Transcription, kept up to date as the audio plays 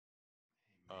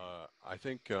I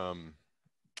think,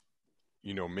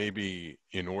 maybe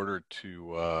in order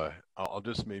to, I'll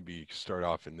just maybe start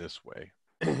off in this way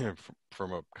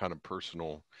from a kind of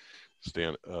personal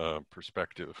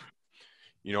perspective.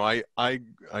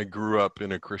 I grew up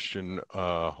in a Christian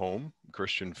home,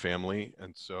 Christian family,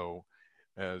 and so,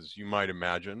 as you might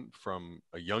imagine, from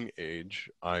a young age,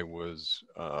 I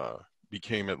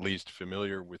became at least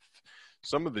familiar with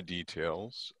some of the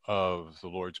details of the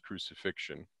Lord's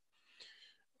crucifixion.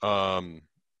 Um,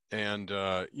 and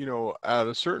at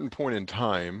a certain point in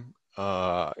time,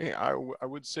 I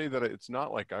would say that it's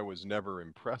not like I was never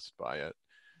impressed by it,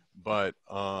 but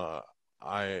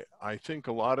I think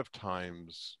a lot of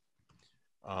times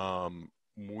um,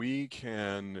 we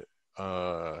can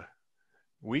uh,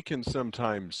 we can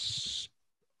sometimes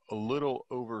a little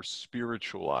over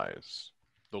spiritualize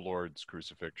the Lord's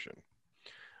crucifixion.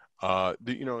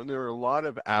 There are a lot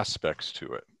of aspects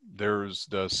to it. There's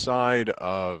the side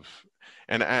of,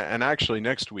 and actually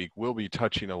next week we'll be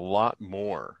touching a lot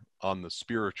more on the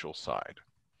spiritual side.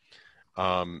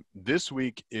 This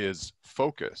week is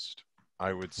focused,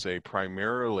 I would say,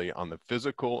 primarily on the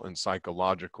physical and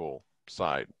psychological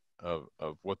side of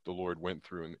what the Lord went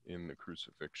through in the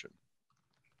crucifixion.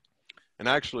 And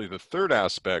actually, the third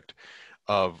aspect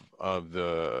of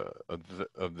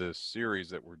this series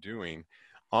that we're doing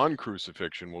on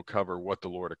crucifixion will cover what the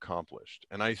Lord accomplished.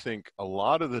 And I think a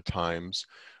lot of the times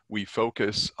we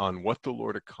focus on what the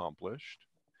Lord accomplished,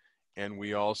 and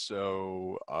we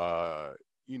also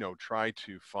try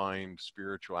to find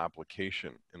spiritual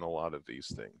application in a lot of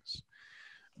these things.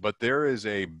 But there is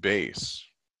a base,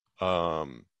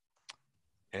 and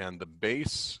the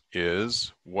base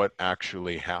is what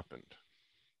actually happened.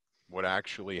 What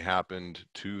actually happened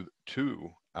to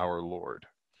our Lord.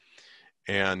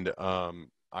 And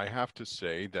I have to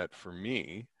say that for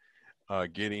me,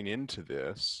 getting into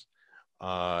this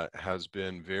has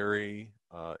been very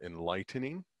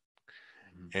enlightening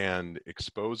and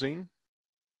exposing.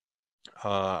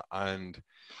 And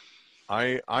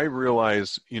I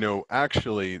realize,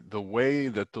 actually the way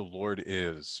that the Lord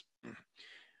is,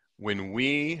 when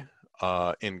we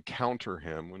encounter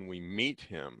him, when we meet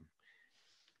him,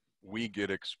 we get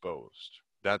exposed.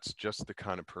 That's just the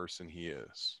kind of person he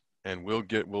is. And we'll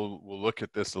look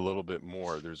at this a little bit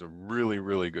more. There's a really,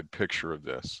 really good picture of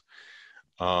this.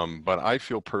 But I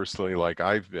feel personally like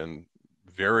I've been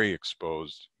very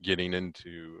exposed getting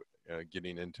into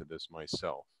this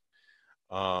myself.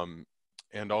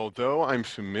 And although I'm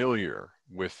familiar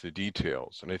with the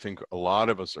details, and I think a lot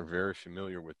of us are very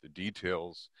familiar with the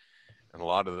details and a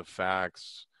lot of the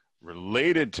facts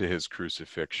related to his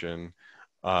crucifixion,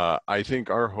 I think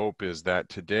our hope is that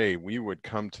today we would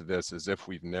come to this as if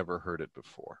we've never heard it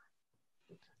before,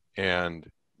 and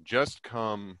just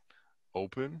come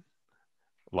open,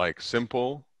 like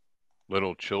simple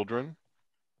little children,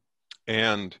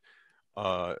 and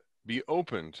be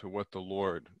open to what the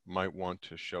Lord might want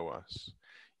to show us.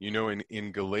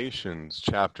 In Galatians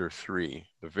chapter 3,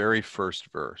 the very first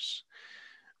verse,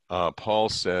 Paul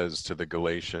says to the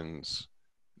Galatians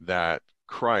that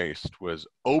Christ was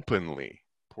openly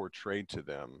portrayed to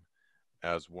them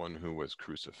as one who was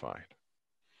crucified.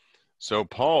 So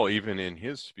Paul, even in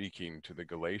his speaking to the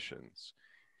Galatians,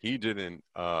 he didn't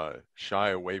shy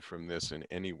away from this in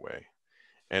any way.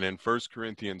 And in 1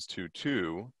 Corinthians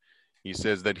 2:2, he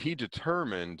says that he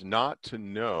determined not to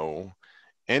know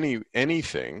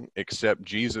anything except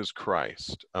Jesus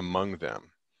Christ among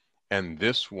them, and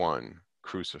this one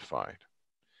crucified.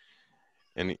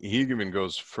 And he even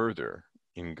goes further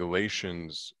in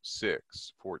Galatians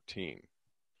 6:14.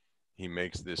 He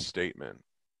makes this statement: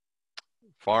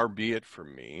 "Far be it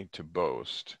from me to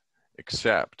boast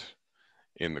except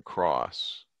in the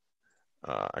cross."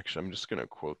 Actually, I'm just going to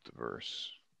quote the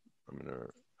verse. I'm going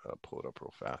to pull it up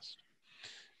real fast.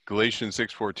 Galatians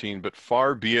 6:14, "But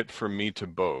far be it from me to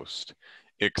boast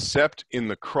except in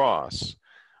the cross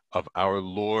of our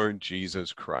Lord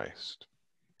Jesus Christ."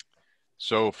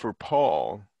 So for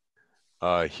Paul,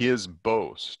 his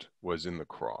boast was in the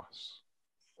cross.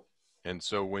 And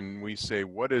so when we say,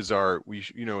 what is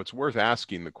it's worth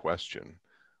asking the question,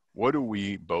 what do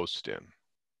we boast in?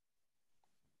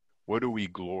 What do we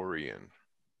glory in?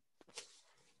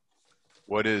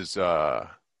 What is our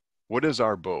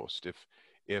boast?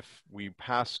 If we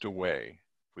passed away,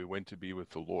 if we went to be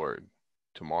with the Lord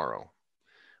tomorrow,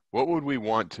 what would we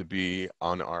want to be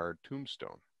on our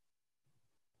tombstone?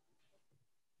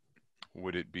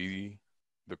 Would it be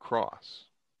the cross?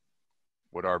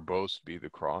 Would our boast be the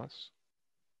cross?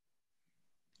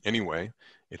 Anyway,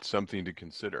 it's something to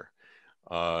consider.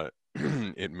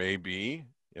 It may be,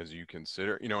 as you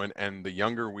consider, and the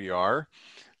younger we are,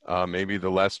 maybe the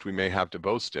less we may have to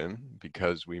boast in,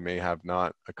 because we may have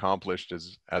not accomplished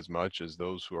as much as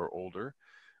those who are older.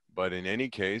 But in any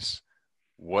case,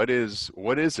 what is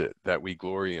it that we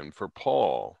glory in? For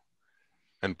Paul,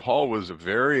 and Paul was a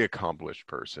very accomplished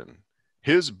person,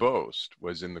 his boast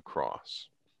was in the cross.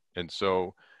 And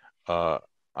so uh,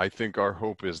 I think our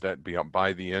hope is that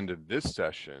by the end of this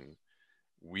session,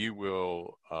 we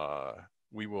will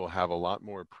have a lot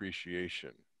more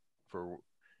appreciation for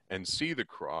and see the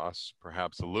cross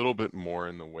perhaps a little bit more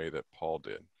in the way that Paul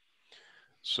did.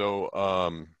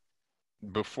 So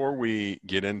before we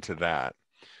get into that,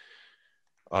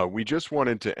 we just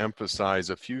wanted to emphasize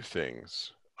a few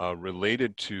things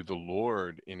related to the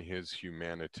Lord in his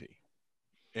humanity.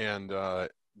 And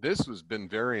this has been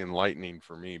very enlightening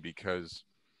for me, because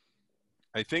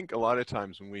I think a lot of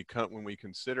times when we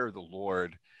consider the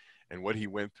Lord and what he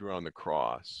went through on the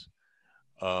cross,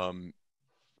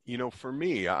 you know, for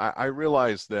me, I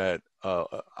realize that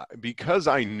because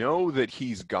I know that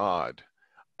he's God,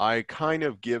 I kind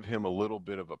of give him a little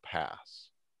bit of a pass.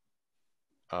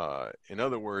 In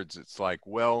other words, it's like,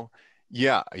 well,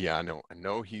 yeah, I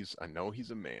know he's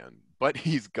a man, but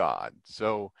he's God.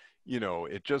 So, you know,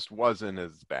 it just wasn't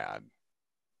as bad,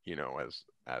 you know,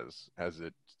 as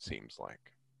it seems like.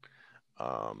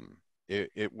 Um,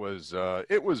 it was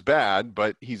bad,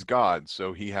 but he's God,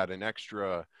 so he had an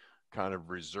extra kind of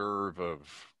reserve of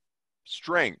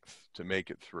strength to make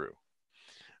it through.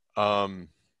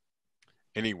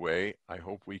 Anyway, I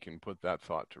hope we can put that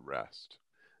thought to rest.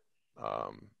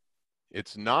 Um,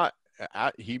 it's not,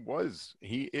 he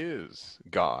is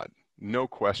God, no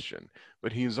question,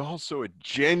 but he's also a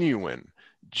genuine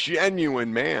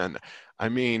man. I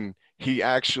mean, he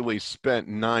actually spent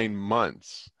 9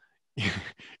 months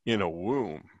in a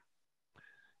womb.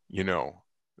 You know,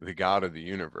 the God of the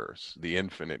universe, the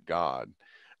infinite God,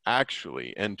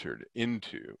 actually entered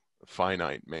into a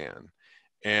finite man.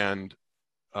 And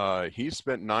he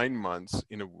spent 9 months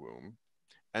in a womb,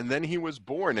 and then he was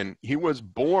born, and he was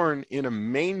born in a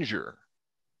manger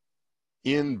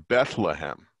in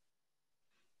Bethlehem.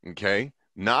 Okay,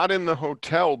 not in the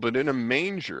hotel, but in a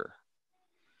manger.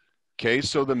 Okay,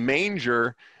 so the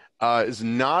manger is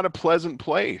not a pleasant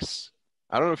place.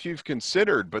 I don't know if you've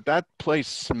considered, but that place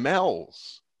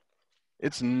smells.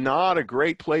 It's not a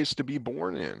great place to be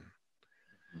born in.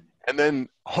 And then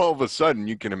all of a sudden,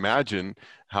 you can imagine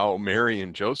how Mary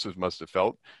and Joseph must have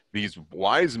felt. These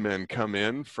wise men come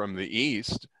in from the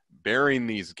east bearing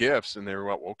these gifts, and they're,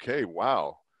 well, okay,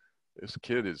 wow, this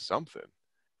kid is something.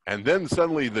 And then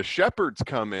suddenly the shepherds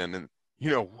come in, and,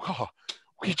 you know, wow,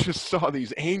 we just saw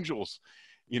these angels,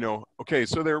 you know. Okay,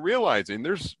 so they're realizing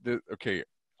okay,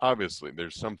 obviously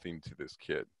there's something to this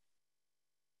kid.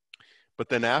 But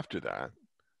then after that,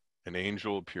 an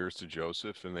angel appears to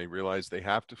Joseph, and they realize they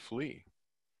have to flee.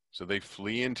 So they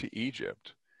flee into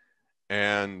Egypt.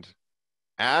 And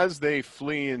as they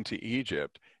flee into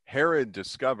Egypt, Herod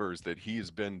discovers that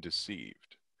he's been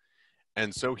deceived.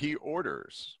 And so he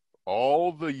orders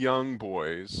all the young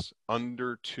boys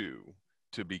under 2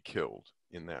 to be killed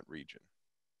in that region.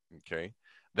 Okay?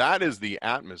 That is the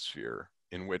atmosphere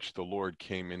in which the Lord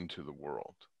came into the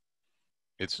world.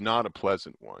 It's not a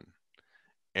pleasant one.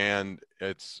 And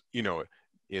it's, you know,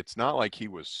 it's not like he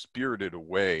was spirited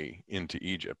away into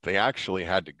Egypt. They actually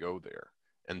had to go there.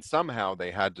 And somehow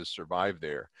they had to survive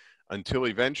there until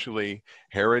eventually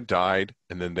Herod died,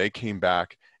 and then they came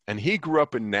back, and he grew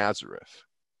up in Nazareth.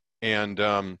 And,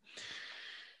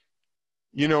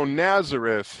 you know,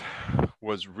 Nazareth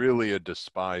was really a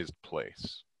despised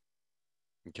place.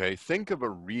 Okay, think of a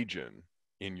region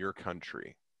in your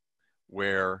country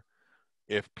where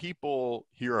if people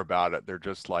hear about it, they're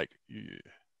just like, ew.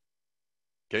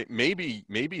 Okay,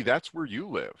 maybe that's where you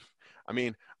live. I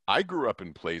mean, I grew up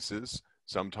in places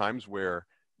sometimes where,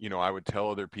 you know, I would tell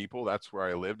other people that's where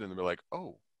I lived, and they'd be like,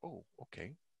 oh,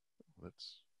 okay,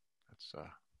 that's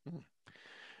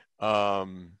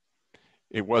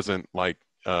it wasn't like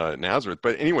Nazareth,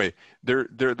 but anyway,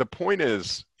 the point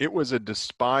is, it was a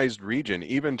despised region,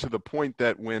 even to the point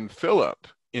that when Philip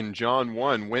in John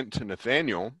 1 went to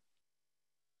Nathanael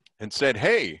and said,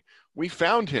 "Hey, we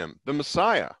found him, the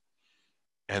Messiah."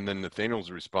 And then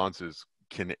Nathanael's response is,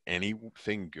 can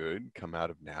anything good come out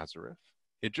of Nazareth?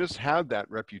 It just had that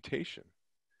reputation.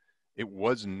 It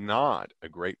was not a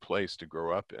great place to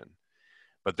grow up in.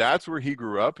 But that's where he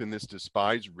grew up, in this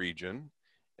despised region.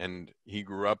 And he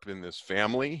grew up in this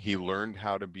family. He learned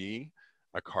how to be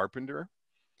a carpenter.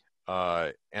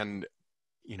 And,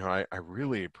 you know, I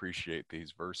really appreciate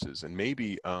these verses. And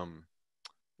maybe,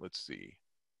 let's see,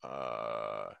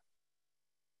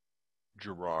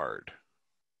 Gerard.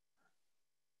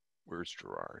 Where's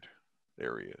Gerard?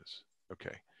 There he is.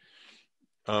 Okay.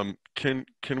 Can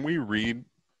we read,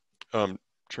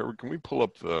 Trevor, can we pull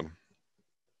up the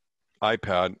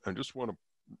iPad? I just want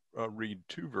to read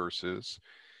 2 verses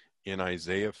in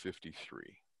Isaiah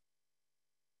 53.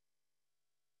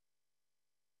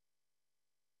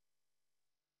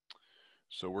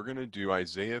 So we're going to do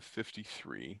Isaiah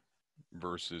 53,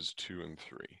 verses 2 and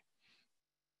 3.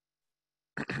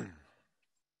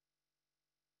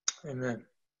 Amen.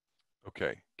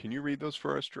 Okay. Can you read those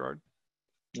for us, Gerard?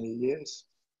 Yes.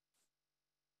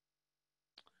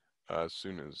 As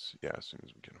soon as we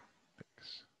can.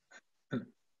 Thanks.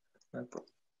 No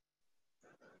problem.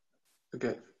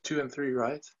 Okay, 2 and 3,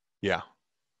 right? Yeah.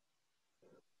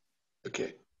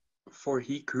 Okay. For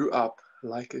he grew up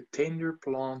like a tender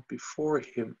plant before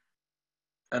him,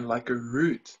 and like a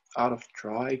root out of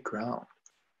dry ground.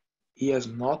 He has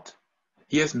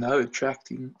no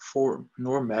attracting form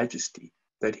nor majesty,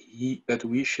 that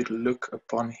we should look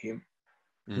upon him,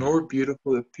 nor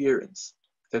beautiful appearance,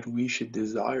 that we should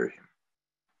desire him.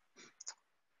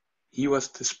 He was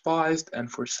despised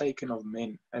and forsaken of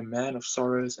men, a man of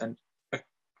sorrows and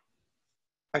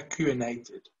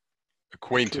acquainted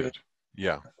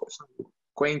Yeah.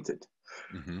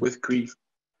 with grief,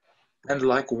 and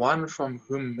like one from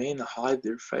whom men hide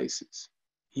their faces.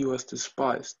 He was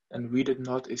despised, and we did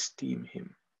not esteem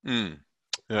him.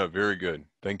 Yeah, very good.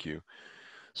 Thank you.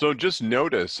 So just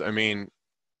notice, I mean,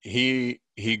 he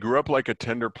grew up like a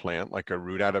tender plant, like a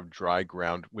root out of dry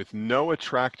ground, with no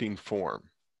attracting form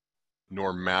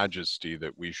nor majesty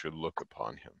that we should look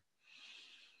upon him.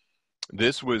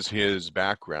 This was his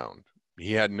background.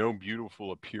 He had no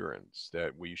beautiful appearance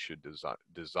that we should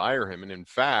desire him. And in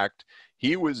fact,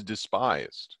 he was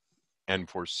despised and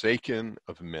forsaken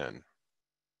of men.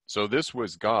 So this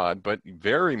was God, but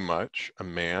very much a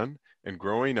man and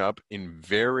growing up in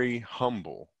very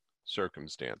humble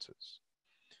circumstances.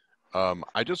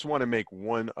 I just want to make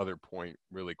one other point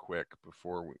really quick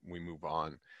before we move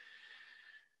on.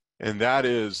 And that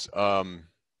is,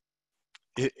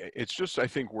 it's just, I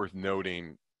think, worth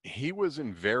noting, he was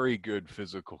in very good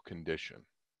physical condition.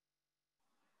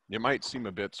 It might seem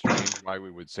a bit strange why we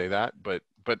would say that, but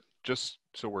just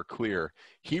so we're clear,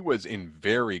 he was in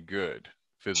very good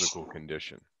physical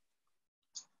condition.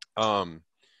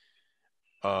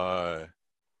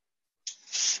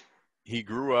 He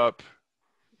grew up,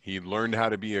 he learned how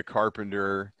to be a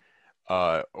carpenter.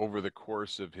 Over the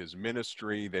course of his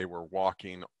ministry, they were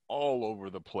walking all over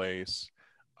the place.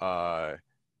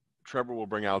 Trevor will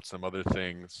bring out some other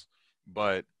things,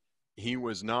 but he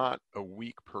was not a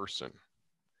weak person.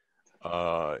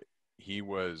 He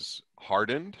was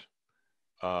hardened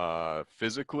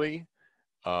physically.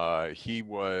 He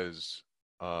was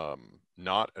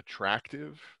not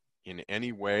attractive in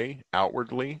any way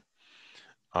outwardly,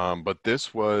 but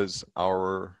this was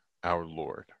our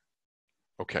Lord.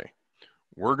 Okay,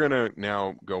 we're going to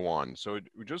now go on. So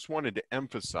we just wanted to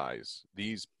emphasize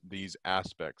these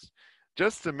aspects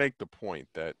just to make the point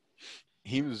that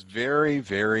he was very,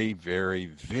 very, very,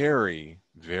 very,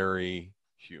 very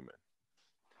human,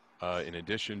 in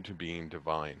addition to being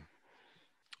divine.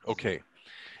 Okay,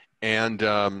 and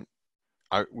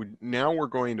now we're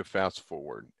going to fast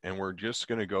forward, and we're just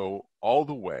going to go all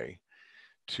the way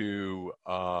to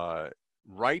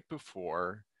right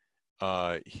before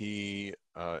he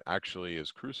actually is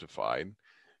crucified.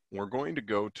 We're going to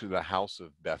go to the house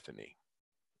of Bethany,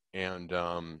 and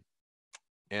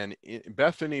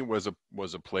Bethany was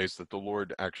a place that the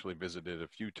Lord actually visited a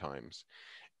few times,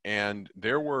 and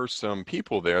there were some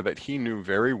people there that he knew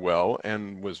very well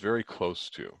and was very close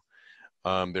to.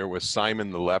 There was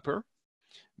Simon the leper,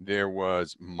 there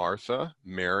was Martha,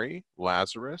 Mary,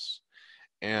 Lazarus,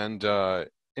 and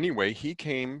anyway, he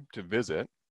came to visit,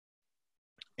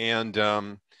 and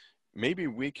maybe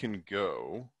we can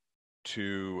go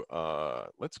to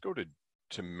let's go to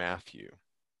Matthew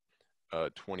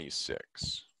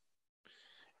 26.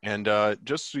 And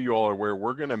just so you all are aware,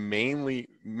 we're going to mainly,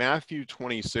 Matthew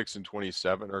 26 and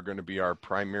 27 are going to be our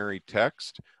primary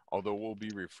text, although we'll be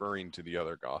referring to the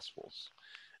other Gospels.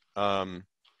 And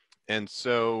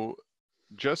so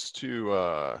just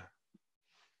to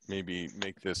maybe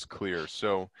make this clear.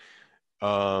 So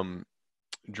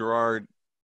Gerard,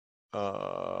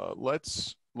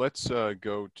 let's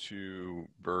go to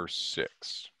verse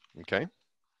 6, okay?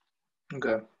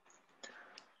 Okay.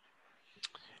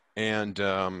 And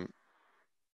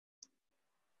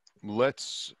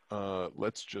let's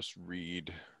just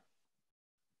read.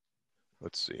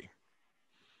 Let's see.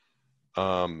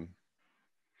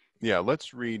 Yeah,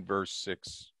 let's read verse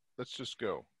 6. Let's just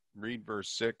go. Read verse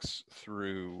 6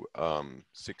 through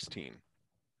 16.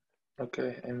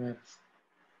 Okay, amen.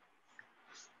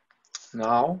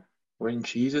 Now, when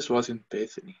Jesus was in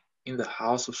Bethany, in the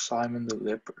house of Simon the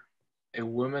leper, a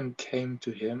woman came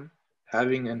to him,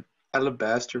 having an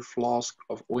alabaster flask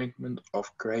of ointment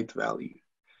of great value,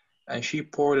 and she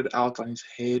poured it out on his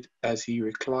head as he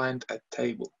reclined at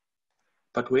table.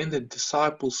 But when the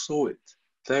disciples saw it,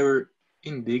 they were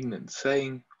indignant,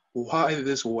 saying, "Why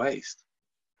this waste?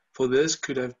 For this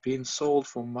could have been sold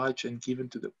for much and given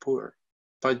to the poor."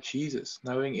 But Jesus,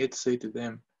 knowing it, said to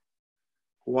them,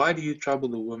 "Why do you trouble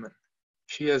the woman?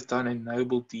 She has done a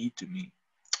noble deed to me.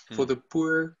 For Hmm. the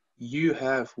poor you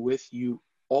have with you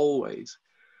always,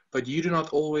 but you do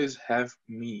not always have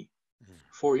me.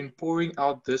 For in pouring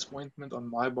out this ointment on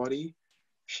my body,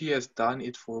 she has done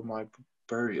it for my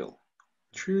burial.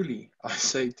 Truly, I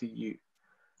say to you,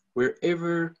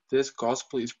 wherever this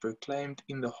gospel is proclaimed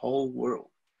in the whole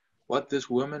world, what this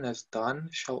woman has done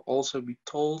shall also be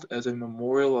told as a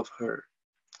memorial of her."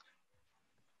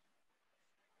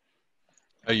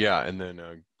 Yeah, and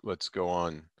then let's go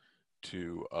on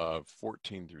to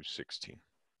 14 through 16.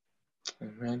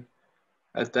 Amen.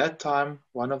 At that time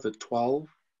one of the 12,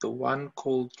 the one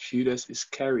called Judas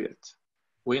Iscariot,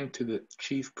 went to the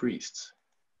chief priests,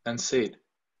 and said,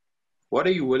 "What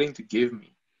are you willing to give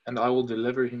me, and I will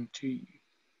deliver him to you?"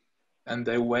 And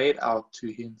they weighed out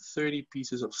to him 30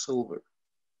 pieces of silver,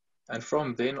 and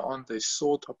from then on they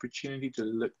sought opportunity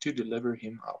to deliver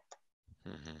him up.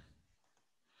 Hmm.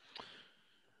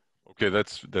 Okay,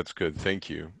 that's good. Thank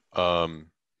you.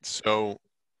 So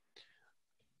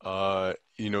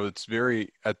it's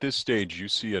very at this stage you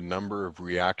see a number of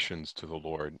reactions to the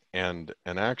Lord, and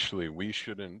actually we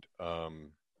shouldn't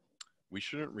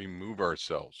remove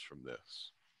ourselves from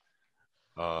this,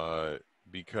 uh,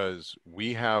 because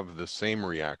we have the same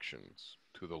reactions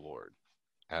to the Lord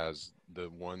as the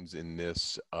ones in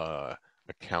this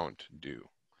account do.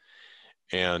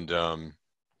 And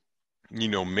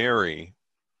Mary,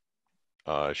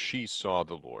 she saw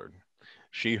the Lord.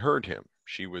 She heard him.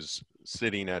 She was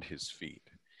sitting at his feet.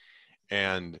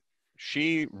 And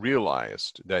she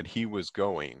realized that he was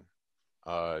going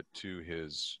to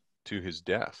his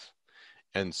death.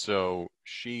 And so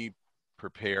she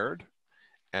prepared,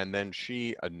 and then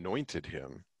she anointed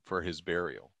him for his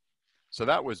burial. So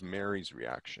that was Mary's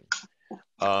reaction.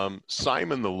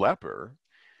 Simon the leper,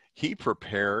 he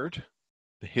prepared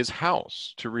his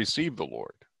house to receive the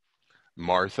Lord.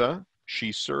 Martha,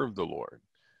 she served the Lord.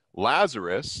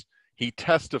 Lazarus, he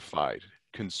testified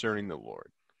concerning the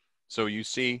Lord. So you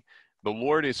see, the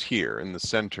Lord is here in the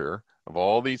center of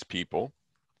all these people,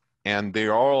 and they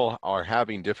all are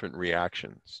having different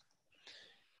reactions.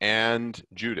 And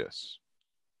Judas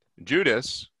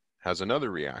has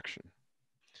another reaction.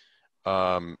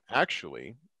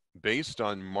 Actually, based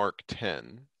on Mark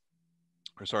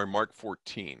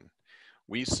 14,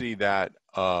 we see that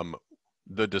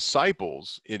the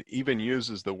disciples, it even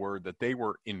uses the word that they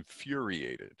were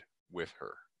infuriated with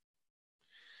her.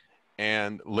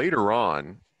 And later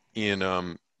on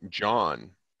in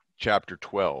John chapter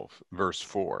 12, verse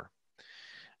 4,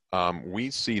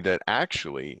 we see that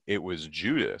actually it was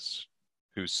Judas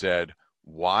who said,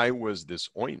 "Why was this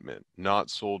ointment not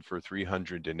sold for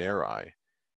 300 denarii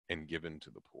and given to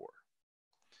the poor?"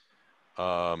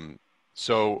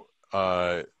 So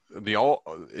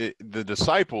the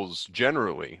disciples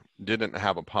generally didn't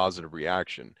have a positive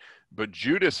reaction, but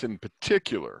Judas in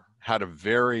particular had a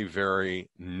very, very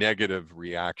negative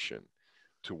reaction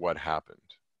to what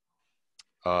happened.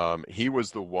 He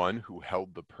was the one who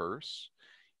held the purse.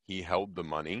 He held the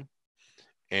money,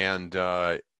 and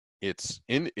it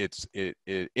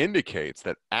indicates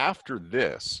that after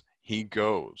this he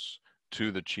goes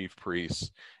to the chief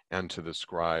priests and to the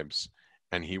scribes,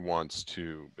 and he wants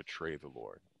to betray the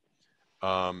Lord.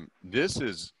 This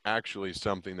is actually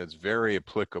something that's very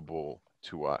applicable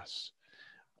to us.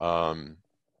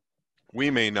 We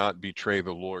may not betray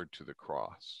the Lord to the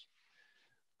cross,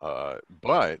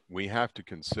 but we have to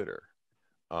consider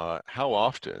how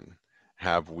often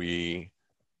have we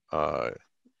uh,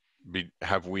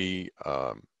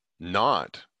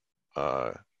 not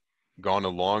gone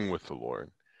along with the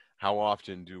Lord? How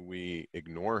often do we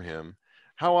ignore him?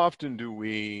 How often do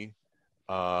we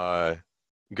uh,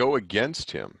 go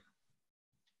against him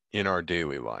in our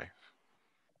daily life?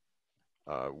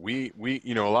 A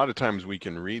lot of times we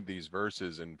can read these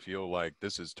verses and feel like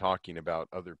this is talking about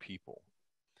other people,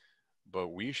 but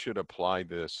we should apply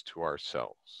this to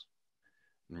ourselves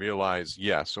and realize,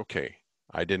 yes, okay,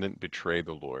 I didn't betray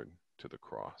the Lord to the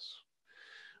cross,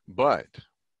 but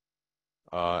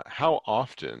how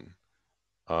often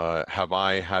have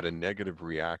I had a negative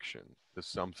reaction to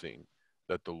something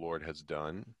that the Lord has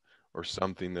done or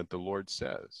something that the Lord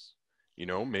says?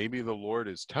 Maybe the Lord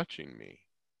is touching me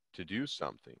to do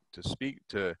something, to speak,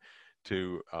 to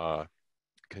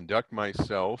conduct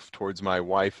myself towards my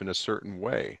wife in a certain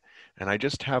way, and I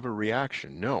just have a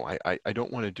reaction. No, I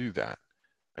don't want to do that.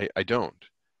 I don't.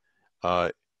 Uh,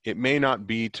 it may not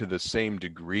be to the same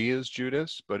degree as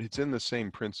Judas, but it's in the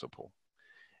same principle.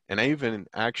 And even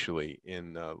actually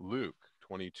in Luke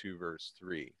 22, verse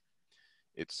 3,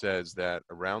 it says that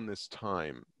around this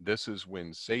time, this is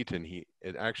when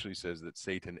it actually says that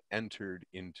Satan entered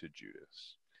into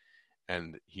Judas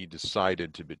and he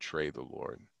decided to betray the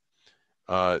Lord.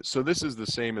 So this is the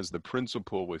same as the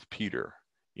principle with Peter.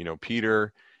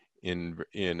 Peter in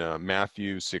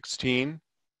Matthew 16,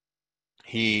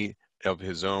 he of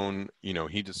his own,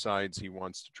 he decides he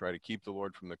wants to try to keep the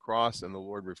Lord from the cross, and the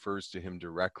Lord refers to him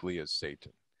directly as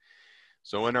Satan.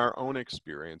 So in our own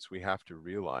experience, we have to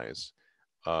realize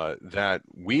that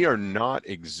we are not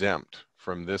exempt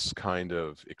from this kind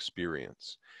of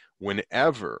experience.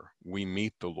 Whenever we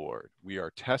meet the Lord, we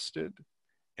are tested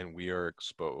and we are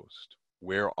exposed.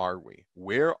 Where are we?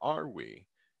 Where are we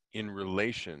in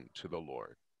relation to the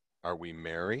Lord? Are we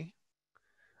Mary?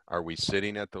 Are we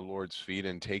sitting at the Lord's feet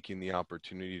and taking the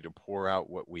opportunity to pour out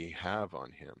what we have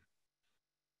on him?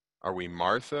 Are we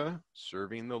Martha,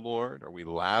 serving the Lord? Are we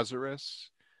Lazarus,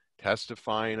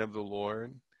 testifying of the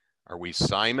Lord? Are we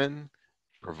Simon,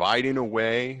 providing a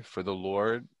way for the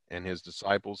Lord and his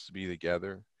disciples to be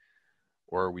together?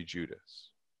 Or are we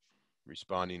Judas,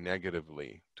 responding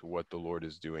negatively to what the Lord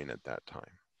is doing at that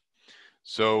time?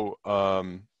 So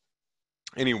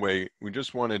anyway, we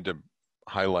just wanted to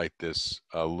highlight this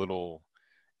little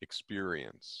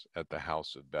experience at the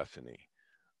house of Bethany.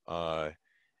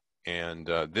 And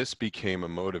this became a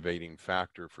motivating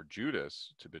factor for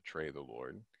Judas to betray the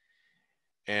Lord.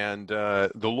 And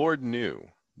the Lord knew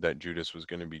that Judas was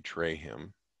going to betray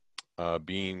him,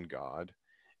 being God.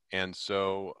 And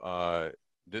so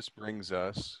this brings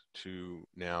us to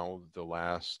now the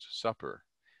Last Supper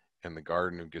and the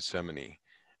Garden of Gethsemane,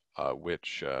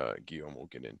 which Guillaume will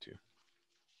get into.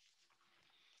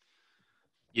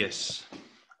 Yes.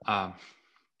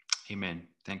 Amen.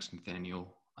 Thanks,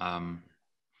 Nathaniel.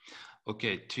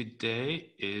 Okay,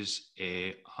 today is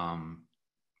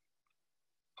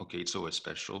it's always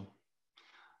special.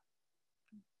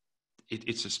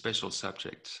 It's a special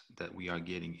subject that we are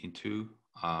getting into,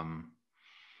 and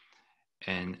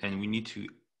we need to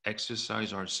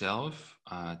exercise ourselves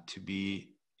to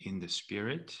be in the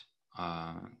Spirit,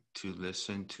 to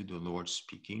listen to the Lord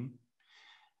speaking,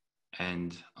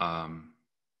 and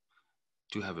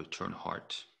to have a turn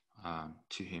heart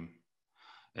to Him,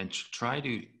 and try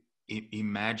to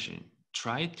imagine,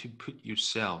 try to put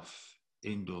yourself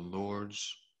in the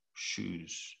Lord's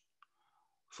shoes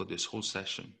for this whole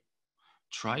session.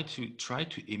 Try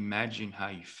to imagine how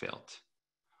you felt.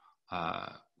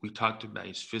 We talked about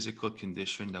his physical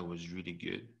condition that was really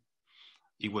good.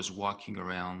 He was walking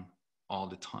around all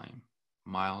the time,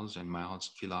 miles and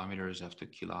miles, kilometers after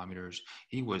kilometers.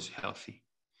 He was healthy.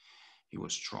 He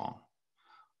was strong.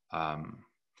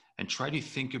 And try to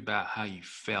think about how he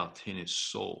felt in his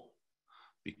soul.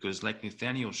 Because like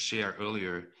Nathaniel shared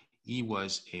earlier, he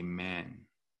was a man.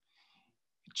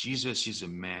 Jesus is a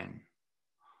man.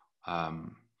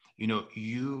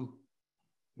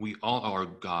 We all are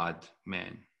God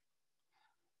men.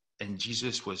 And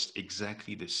Jesus was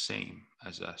exactly the same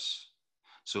as us.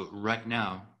 So right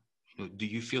now, do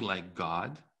you feel like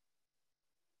God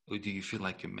or do you feel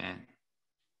like a man?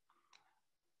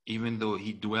 Even though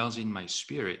he dwells in my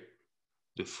spirit,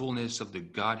 the fullness of the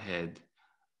Godhead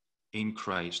in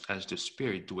Christ as the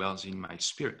Spirit dwells in my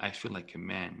spirit, I feel like a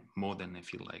man more than I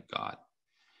feel like God.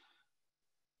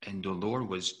 And the Lord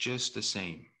was just the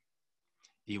same.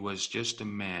 He was just a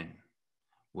man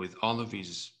with all of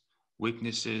his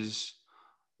weaknesses,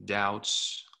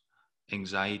 doubts,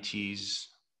 anxieties,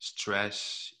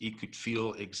 stress. He could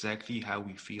feel exactly how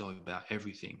we feel about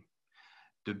everything.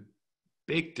 The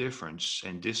big difference,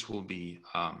 and this will be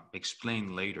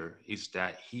explained later, is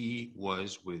that he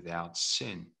was without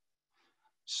sin.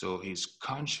 So his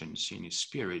conscience in his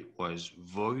spirit was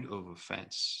void of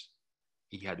offense.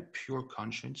 He had a pure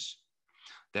conscience.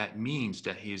 That means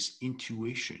that his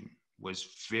intuition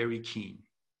was very keen.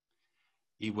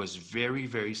 He was very,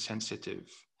 very sensitive.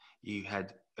 He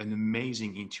had an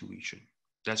amazing intuition.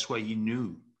 That's why he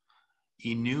knew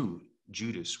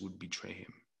Judas would betray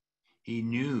him. He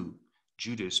knew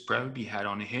Judas probably had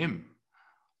on him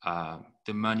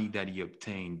the money that he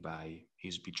obtained by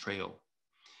his betrayal.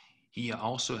 He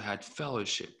also had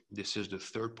fellowship. This is the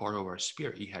third part of our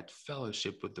spirit. He had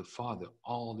fellowship with the Father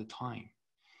all the time.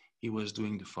 He was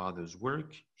doing the Father's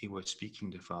work. He was speaking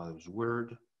the Father's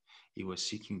word. He was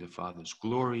seeking the Father's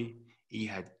glory. He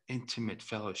had intimate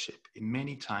fellowship. And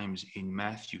many times in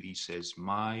Matthew, he says,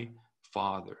 my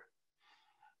Father.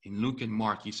 In Luke and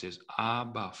Mark, he says,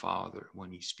 Abba, Father,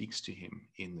 when he speaks to him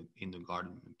in the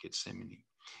Garden of Gethsemane.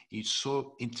 He's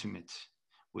so intimate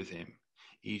with him.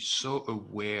 He's so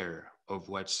aware of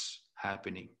what's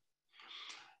happening.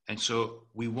 And so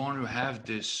we want to have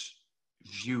this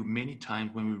view many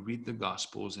times when we read the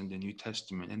Gospels and the New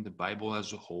Testament and the Bible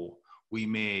as a whole. We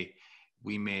may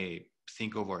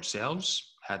think of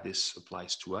ourselves, how this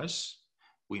applies to us.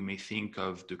 We may think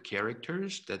of the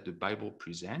characters that the Bible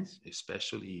presents,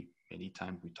 especially many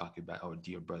times we talk about our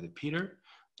dear brother Peter,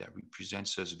 that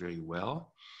represents us very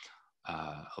well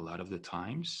a lot of the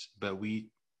times, but we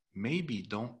maybe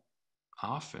don't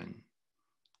often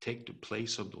take the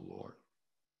place of the Lord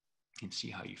and see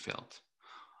how you felt.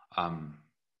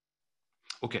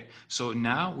 Okay, so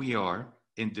now we are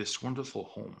in this wonderful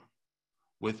home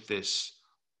with this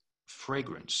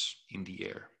fragrance in the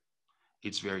air.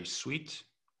 It's very sweet.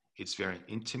 It's very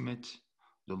intimate.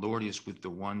 The Lord is with the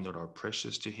one that are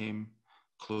precious to him,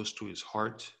 close to his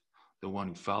heart, the one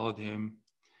who followed him.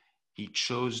 He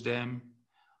chose them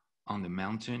on the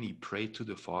mountain. He prayed to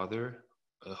the Father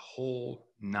a whole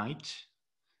night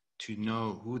to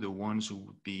know who the ones who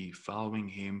would be following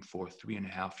him for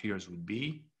 3.5 years would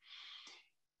be.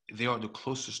 They are the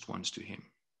closest ones to him.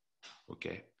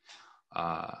 Okay.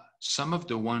 Some of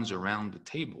the ones around the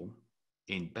table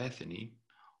in Bethany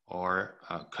are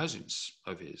cousins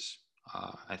of his.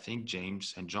 I think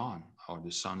James and John are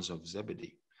the sons of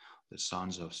Zebedee, the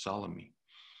sons of Salome.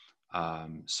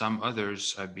 Some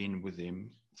others have been with him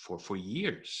for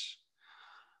years.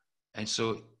 And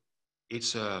so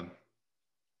it's a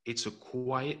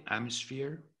quiet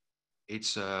atmosphere.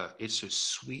 It's a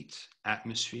sweet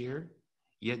atmosphere,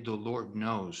 yet the Lord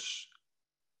knows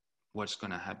what's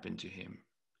going to happen to him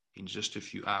in just a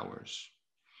few hours.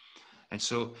 And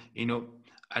so,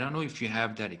 I don't know if you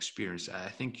have that experience. I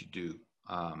think you do.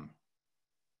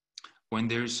 When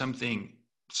there's something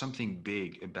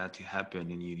big about to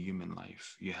happen in your human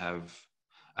life, you have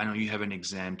an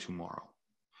exam tomorrow.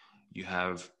 You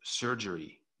have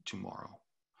surgery tomorrow.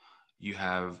 You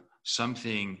have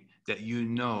something that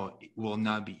will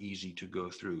not be easy to go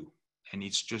through, and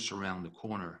it's just around the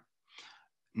corner.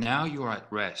 Now you're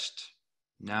at rest.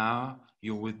 Now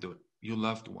you're with your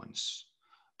loved ones.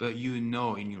 But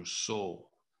in your soul,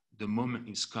 the moment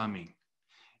is coming.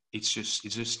 It's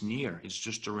just near. It's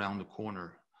just around the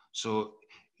corner. So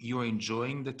you're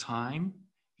enjoying the time,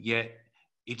 yet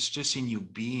it's just in your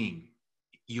being.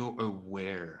 You're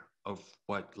aware of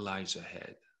what lies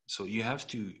ahead. So we have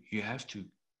to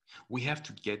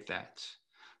get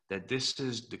that this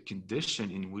is the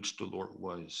condition in which the Lord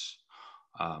was.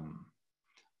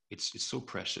 It's so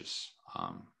precious.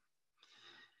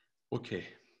 Okay.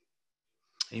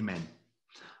 Amen.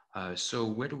 So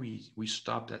where do we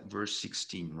stopped at verse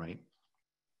 16, right?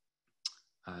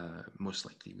 Most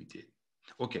likely we did.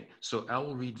 Okay, so I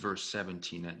will read verse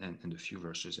 17 and a few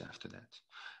verses after that.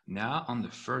 Now on the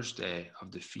first day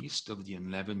of the feast of the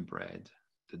unleavened bread,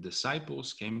 the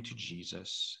disciples came to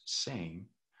Jesus saying,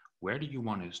 where do you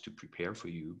want us to prepare for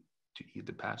you to eat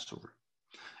the Passover?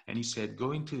 And he said,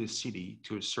 go into the city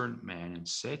to a certain man and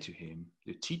say to him,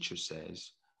 the teacher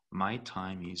says, my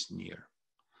time is near.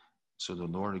 So the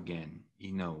Lord, again,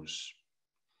 he knows,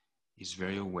 he's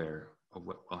very aware of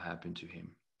what will happen to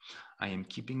him. I am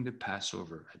keeping the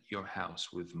Passover at your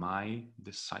house with my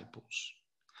disciples.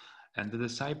 And the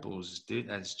disciples did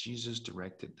as Jesus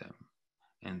directed them,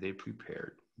 and they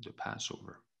prepared the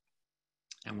Passover.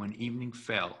 And when evening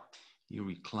fell, he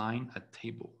reclined at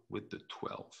table with the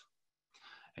 12.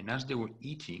 And as they were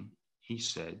eating, he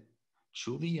said,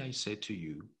 truly I say to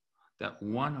you that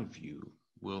one of you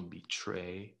will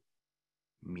betray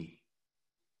me.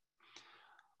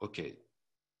 Okay,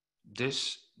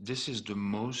 this is the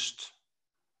most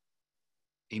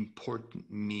important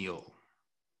meal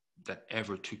that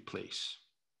ever took place.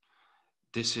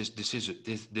 There's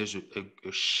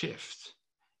a shift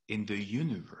in the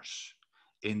universe,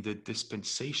 in the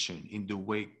dispensation, in the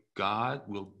way God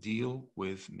will deal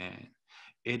with man.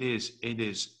 It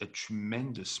is a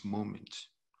tremendous moment.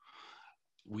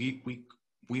 We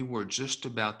were just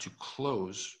about to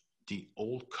close the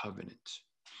old covenant,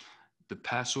 the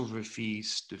Passover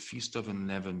feast, the Feast of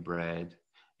Unleavened Bread,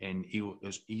 and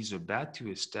he's about to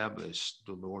establish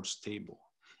the Lord's table.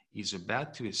 He's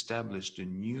about to establish the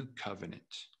new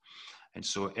covenant. And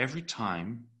so every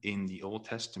time in the Old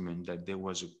Testament that there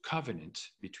was a covenant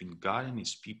between God and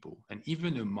his people, and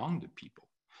even among the people,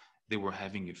 they were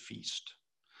having a feast.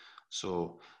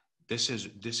 So this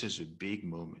is a big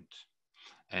moment.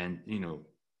 And,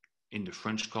 in the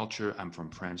French culture, I'm from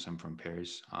France, I'm from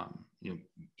Paris,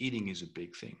 eating is a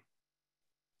big thing.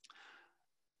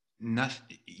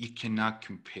 You cannot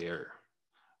compare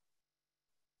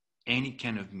any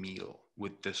kind of meal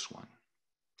with this one.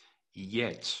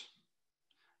 Yet,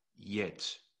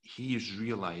 he is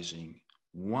realizing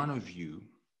one of you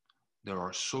that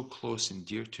are so close and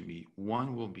dear to me,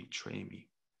 one will betray me.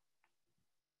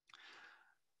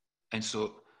 And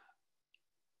so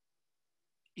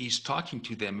he's talking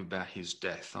to them about his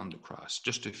death on the cross,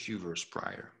 just a few verses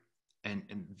prior. And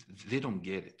they don't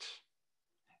get it.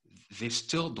 They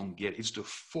still don't get it. It's the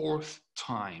fourth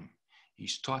time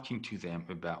he's talking to them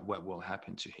about what will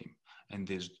happen to him. And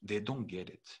they don't get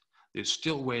it. They're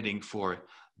still waiting for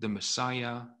the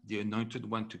Messiah, the anointed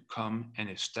one, to come and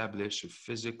establish a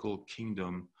physical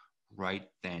kingdom right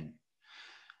then.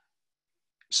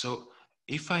 So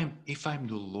if I'm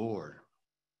the Lord,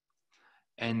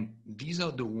 and these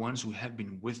are the ones who have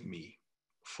been with me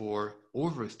for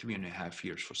over 3.5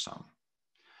 years for some,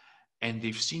 and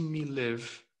they've seen me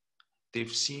live,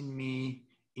 they've seen me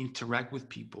interact with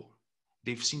people,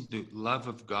 they've seen the love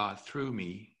of God through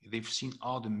me, they've seen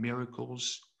all the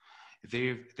miracles,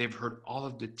 they've heard all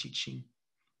of the teaching,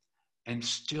 and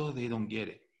still they don't get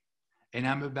it. And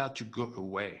I'm about to go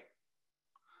away.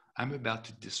 I'm about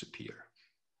to disappear.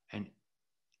 And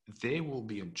they will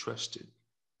be entrusted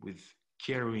with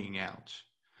carrying out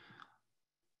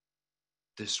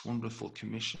this wonderful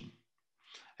commission.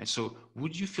 And so,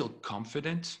 would you feel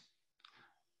confident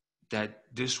that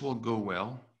this will go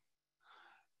well?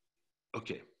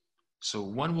 Okay, so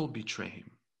one will betray him.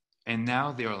 And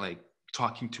now they are like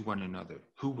talking to one another.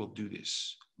 Who will do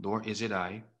this? Lord, is it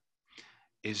I?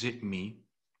 Is it me?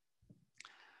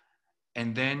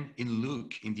 And then in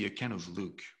Luke, in the account of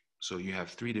Luke, so you have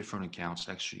 3 different accounts,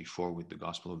 actually 4 with the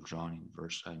Gospel of John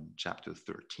in chapter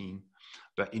 13.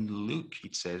 But in Luke,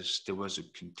 it says there was a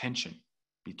contention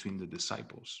between the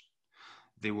disciples.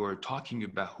 They were talking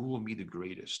about who will be the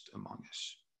greatest among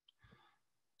us.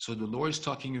 So the Lord is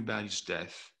talking about his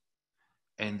death,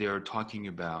 and they're talking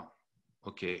about,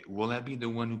 okay, will I be the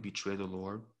one who betrayed the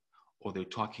Lord? Or they're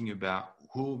talking about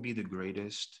who will be the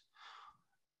greatest?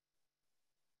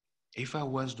 If I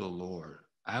was the Lord,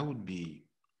 I would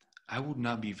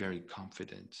not be very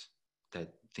confident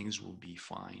that things will be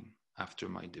fine after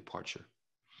my departure.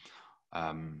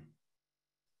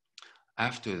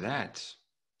 After that,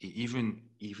 it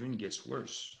even gets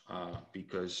worse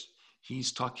because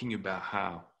he's talking about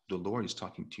how the Lord is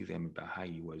talking to them about how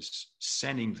he was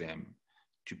sending them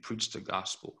to preach the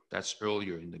gospel. That's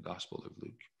earlier in the Gospel of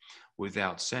Luke,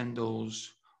 without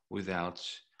sandals, without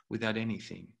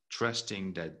anything,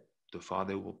 trusting that the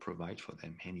Father will provide for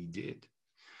them, and he did.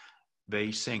 But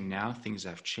he's saying now things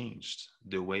have changed.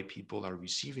 The way people are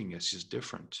receiving us is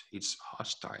different. It's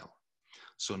hostile.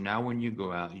 So now when you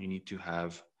go out, you need to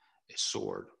have a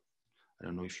sword. I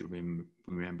don't know if you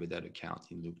remember that account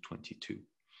in Luke 22.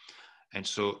 And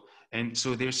so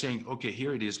they're saying, okay,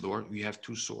 here it is, Lord, we have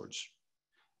 2 swords.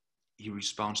 He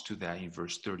responds to that in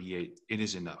verse 38, it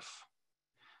is enough.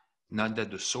 Not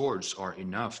that the swords are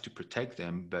enough to protect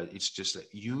them, but it's just that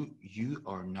you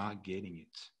are not getting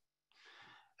it.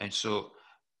 And so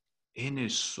in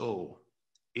his soul,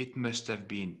 it must have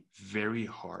been very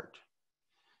hard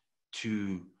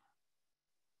to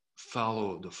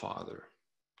follow the Father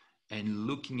and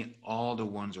looking at all the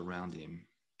ones around him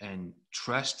and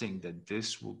trusting that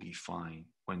this will be fine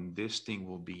when this thing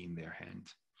will be in their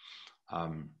hand.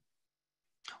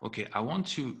 Okay, I want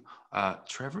to,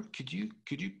 Trevor, could you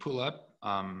pull up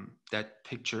that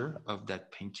picture of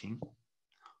that painting,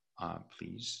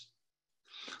 please?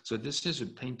 So this is a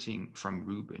painting from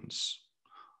Rubens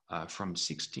from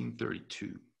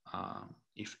 1632.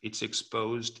 If it's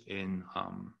exposed in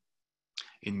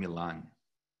Milan.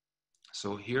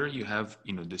 So here you have,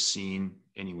 the scene.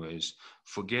 Anyways,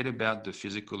 forget about the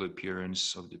physical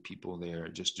appearance of the people there.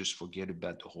 Just forget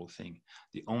about the whole thing.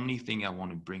 The only thing I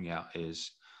want to bring out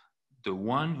is the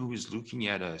one who is looking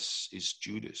at us is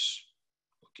Judas.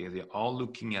 Okay, they're all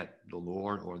looking at the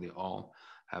Lord, or they all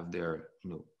have their,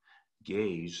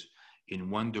 gaze in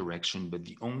one direction, but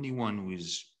the only one who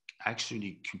is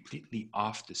actually completely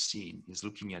off the scene is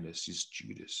looking at us is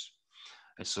Judas.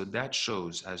 And so that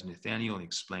shows, as Nathaniel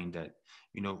explained, that,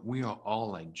 we are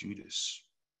all like Judas.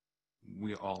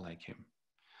 We are all like him.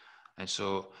 And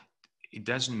so it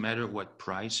doesn't matter what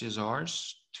price is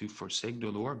ours to forsake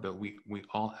the Lord, but we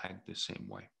all act the same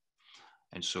way.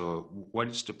 And so what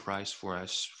is the price for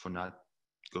us for not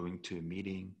going to a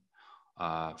meeting,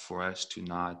 for us to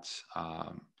not,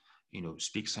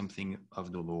 speak something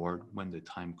of the Lord when the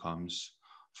time comes,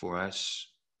 for us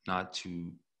not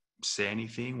to say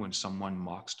anything when someone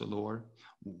mocks the Lord?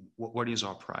 What is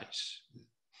our price?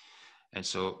 And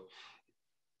so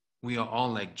we are all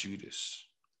like Judas.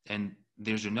 And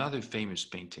there's another famous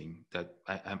painting that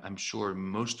I'm sure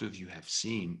most of you have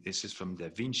seen. This is from Da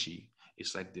Vinci.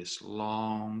 It's like this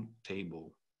long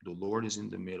table. The Lord is in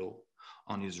the middle.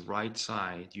 On his right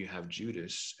side, you have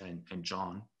Judas and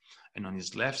John. And on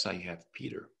his left side, you have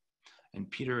Peter. And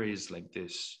Peter is like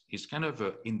this. He's kind of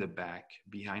in the back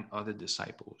behind other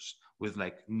disciples with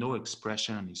like no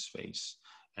expression on his face.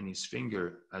 And his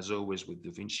finger, as always with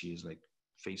Da Vinci, is like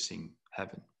facing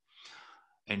heaven.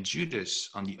 And Judas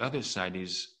on the other side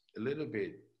is a little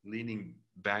bit leaning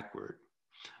backward.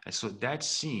 And so that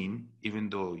scene, even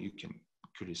though you can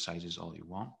criticize it all you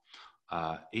want,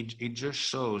 it just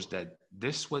shows that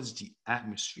this was the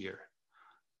atmosphere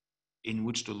in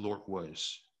which the Lord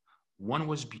was. One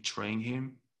was betraying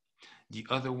him. The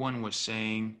other one was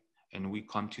saying, and we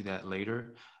come to that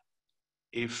later,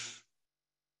 if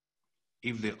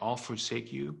they all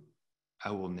forsake you,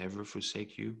 I will never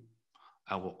forsake you.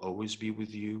 I will always be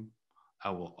with you. I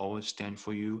will always stand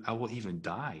for you. I will even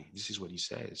die. This is what he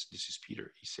says. This is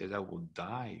Peter. He says, I will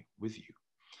die with you.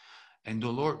 And the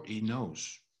Lord, he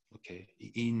knows, okay?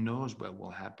 He knows what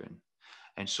will happen.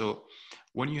 And so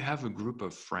when you have a group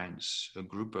of friends, a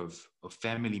group of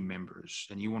family members,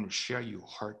 and you want to share your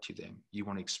heart to them, you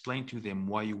want to explain to them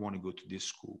why you want to go to this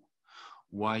school,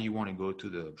 why you want to go to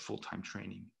the full-time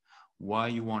training, why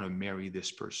you want to marry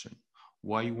this person,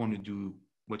 why you want to do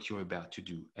what you're about to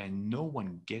do, and no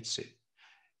one gets it.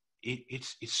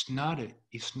 It's not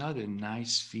a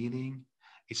nice feeling.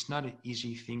 It's not an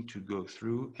easy thing to go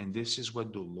through, and this is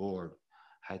what the Lord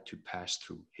had to pass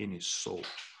through in his soul.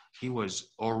 He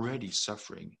was already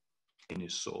suffering in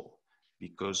his soul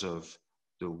because of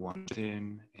the one with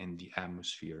him and the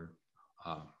atmosphere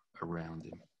around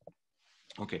him.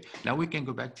 Okay, now we can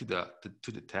go back to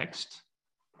the text,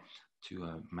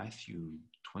 to Matthew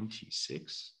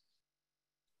 26.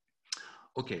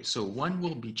 Okay, so one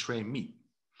will betray me.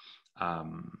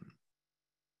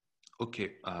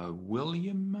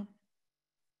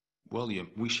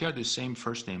 William, we share the same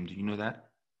first name. Do you know that?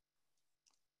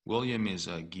 William is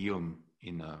Guillaume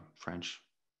in French.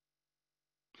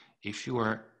 If you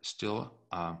are still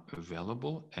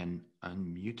available and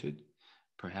unmuted,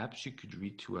 perhaps you could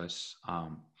read to us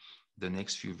the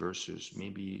next few verses,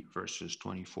 maybe verses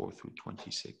 24 through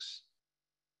 26.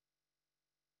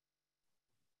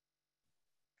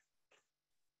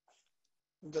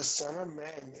 The Son of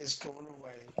Man is going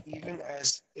away, even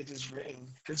as it is written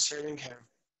concerning him.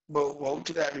 But woe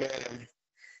to that man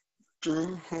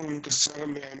through whom the Son of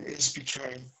Man is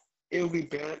betrayed. It will be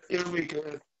bad. It will be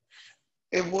good.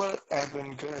 It would have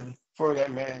been good for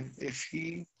that man if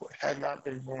he had not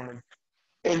been born.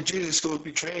 And Judas, who was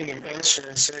betraying him, answered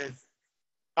and said,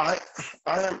 I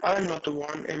am not the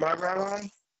one. Am I, Rabbi?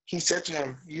 He said to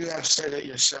him, You have said it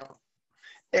yourself.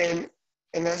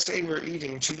 And as they were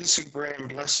eating, Judas took bread and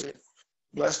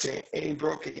blessed it, and he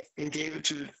broke it and gave it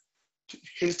to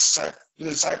his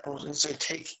disciples and said,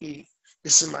 Take, eat.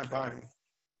 This is my body.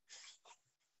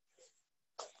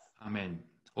 Amen.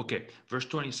 Okay, verse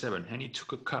 27. And he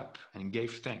took a cup and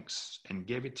gave thanks and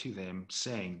gave it to them,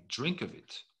 saying, Drink of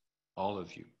it, all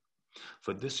of you.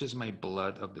 For this is my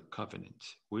blood of the covenant,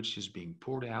 which is being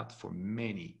poured out for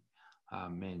many,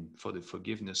 amen, for the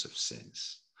forgiveness of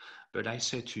sins. But I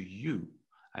say to you,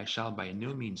 I shall by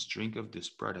no means drink of this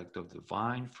product of the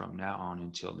vine from now on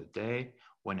until the day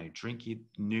when I drink it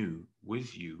new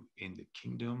with you in the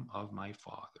kingdom of my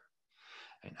Father.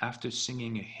 And after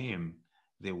singing a hymn,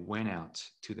 they went out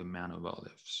to the Mount of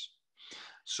Olives.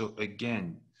 So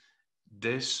again,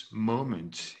 this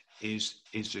moment is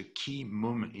a key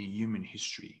moment in human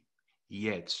history.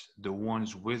 Yet the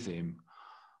ones with him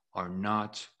are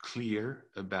not clear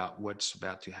about what's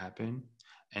about to happen,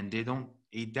 and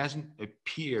it doesn't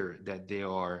appear that they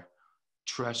are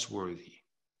trustworthy.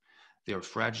 They're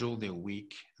fragile, they're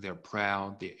weak, they're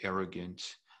proud, they're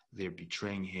arrogant, they're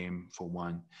betraying him for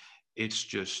one. It's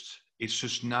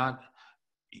just not,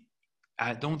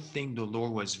 I don't think the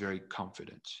Lord was very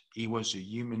confident. He was a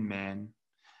human man.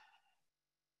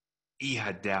 He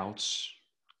had doubts.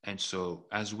 And so,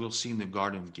 as we'll see in the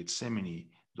Garden of Gethsemane,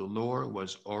 the Lord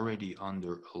was already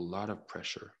under a lot of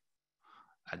pressure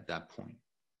at that point.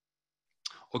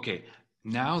 Okay,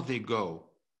 now they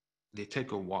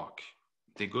take a walk.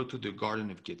 They go to the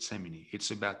Garden of Gethsemane.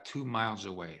 It's about 2 miles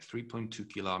away, 3.2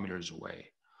 kilometers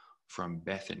away from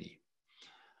Bethany.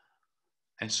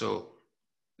 And so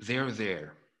they're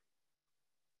there.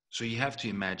 So you have to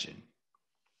imagine,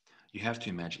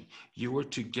 you were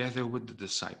together with the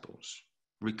disciples,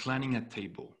 reclining at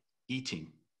table,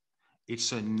 eating.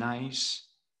 It's a nice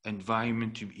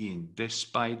environment to be in,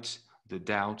 despite the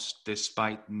doubts,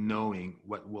 despite knowing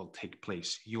what will take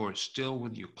place. You are still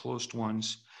with your close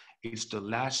ones. It's the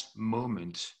last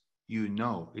moment, you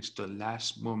know, it's the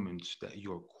last moment that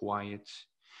you're quiet.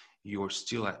 You're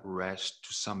still at rest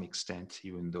to some extent,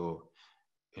 even though,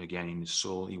 again, in his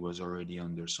soul, he was already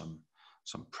under some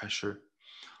pressure.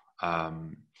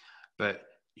 Um, but,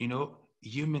 you know,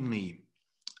 humanly,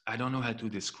 I don't know how to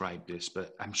describe this,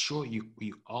 but I'm sure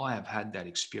you all have had that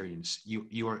experience.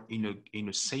 You are in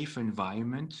a safe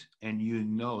environment, and you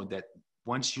know that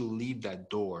once you leave that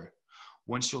door,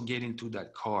 once you'll get into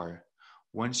that car,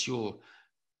 once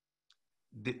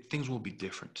things will be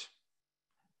different,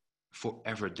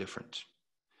 forever different.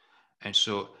 And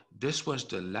so this was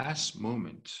the last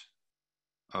moment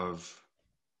of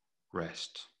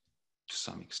rest to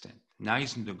some extent. Now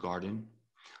he's in the garden,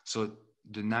 so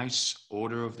the nice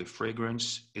odor of the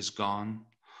fragrance is gone.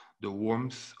 The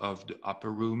warmth of the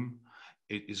upper room,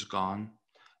 it is gone.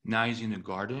 Now he's in the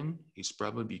garden. It's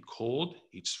probably cold.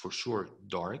 It's for sure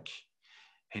dark.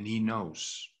 And he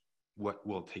knows what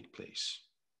will take place.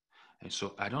 And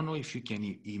so I don't know if you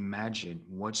can imagine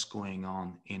what's going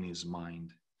on in his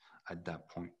mind at that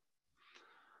point.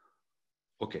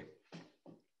 Okay.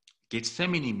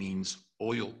 Gethsemane means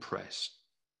oil press.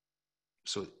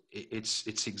 So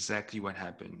it's exactly what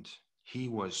happened. He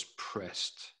was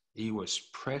pressed. He was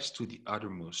pressed to the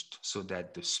uttermost so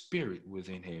that the spirit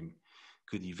within him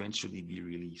could eventually be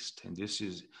released. And this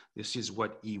is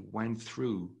what he went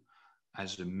through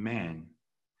as a man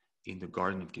in the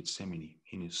Garden of Gethsemane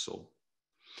in his soul.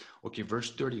 Okay,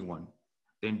 verse 31.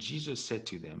 Then Jesus said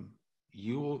to them,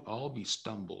 "You will all be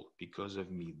stumbled because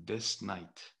of me this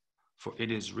night, for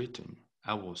it is written,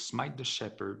 I will smite the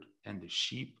shepherd, and the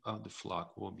sheep of the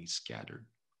flock will be scattered.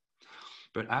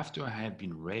 But after I have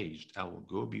been raised, I will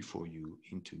go before you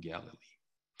into Galilee."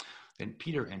 Then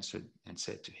Peter answered and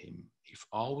said to him, "If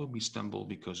all will be stumbled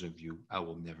because of you, I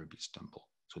will never be stumbled."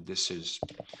 So this is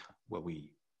what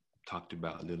we talked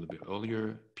about a little bit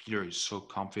earlier. Peter is so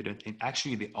confident, and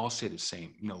actually they all say the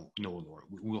same. No, Lord,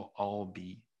 we will all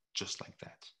be just like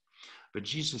that. But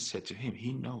Jesus said to him,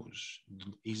 he knows.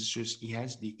 He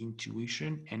has the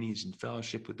intuition, and he's in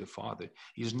fellowship with the Father.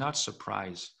 He's not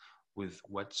surprised with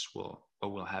what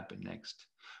will happen next.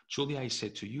 Truly I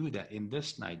said to you that in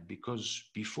this night, because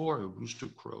before a rooster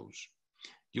crows,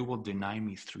 you will deny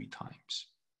me 3 times.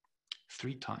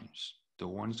 3 times, the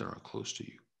ones that are close to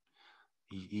you.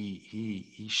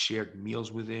 He shared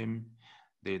meals with him.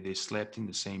 They slept in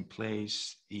the same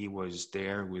place. He was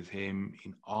there with him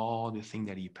in all the thing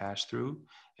that he passed through.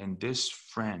 And this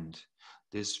friend,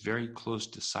 this very close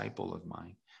disciple of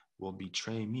mine, will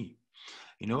betray me.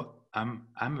 You know, I'm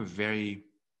a very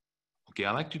okay.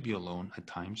 I like to be alone at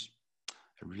times.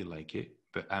 I really like it,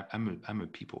 but I'm a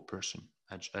people person.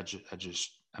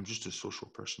 I'm just a social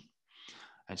person,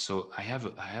 and so I have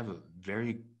a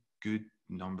very good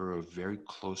number of very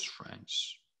close friends.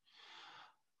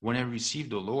 When I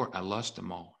received the Lord, I lost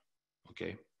them all.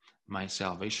 Okay. My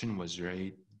salvation was very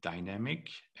dynamic,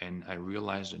 and I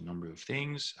realized a number of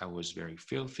things. I was very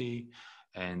filthy,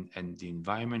 and the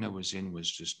environment I was in was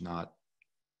just not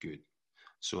good.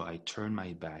 So I turned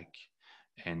my back,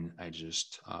 and I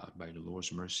just, by the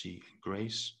Lord's mercy and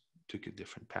grace, took a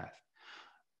different path.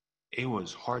 It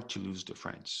was hard to lose the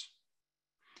friends.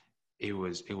 It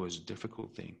was a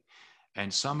difficult thing.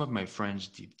 And some of my friends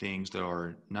did things that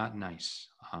are not nice.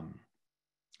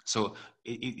 So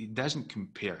it doesn't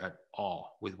compare at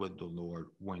all with what the Lord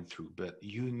went through. But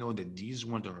you know that these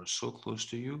ones that are so close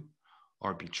to you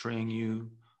are betraying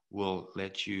you, will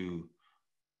let you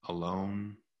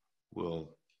alone,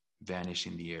 will vanish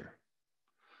in the air.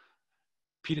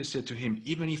 Peter said to him,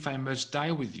 "Even if I must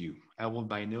die with you, I will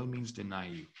by no means deny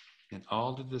you." And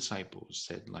all the disciples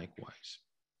said likewise,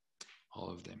 all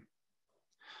of them.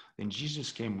 Then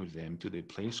Jesus came with them to the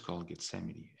place called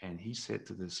Gethsemane, and he said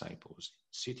to the disciples,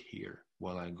 "Sit here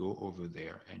while I go over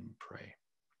there and pray."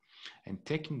 And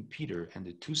taking Peter and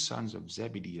the 2 sons of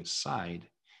Zebedee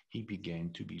aside, he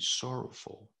began to be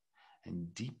sorrowful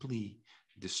and deeply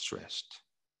distressed.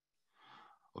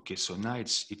 Okay, so now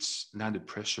it's now the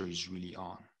pressure is really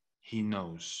on. He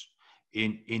knows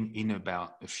in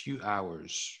about a few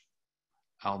hours,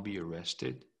 I'll be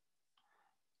arrested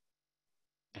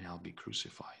and I'll be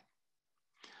crucified.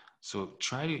 So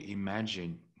try to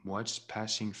imagine what's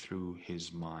passing through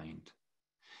his mind.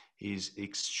 He's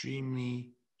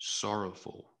extremely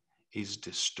sorrowful. He's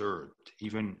disturbed.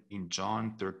 Even in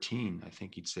John 13, I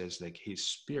think it says like his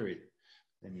spirit,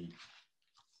 let me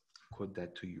quote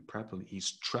that to you properly,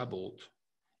 he's troubled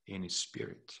in his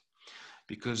spirit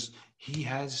because he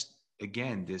has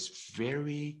again, this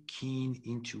very keen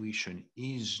intuition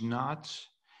is not,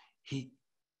 he's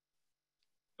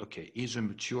a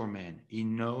mature man. He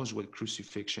knows what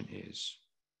crucifixion is.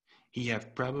 He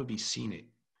have probably seen it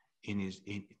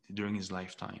during his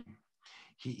lifetime.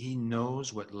 He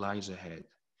knows what lies ahead,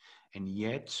 and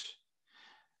yet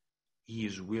he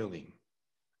is willing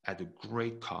at a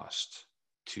great cost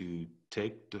to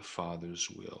take the Father's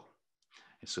will.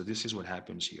 And so this is what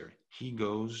happens here. He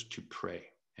goes to pray,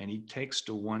 and he takes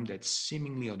the one that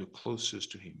seemingly are the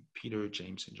closest to him, Peter,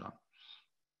 James, and John.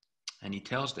 And he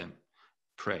tells them,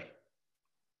 pray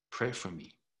for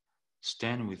me,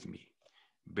 stand with me,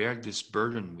 bear this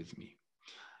burden with me.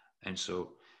 And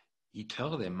so he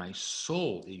tells them, my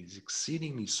soul is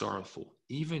exceedingly sorrowful,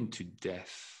 even to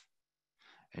death.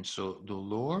 And so the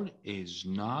Lord is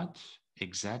not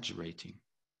exaggerating.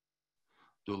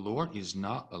 The Lord is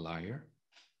not a liar.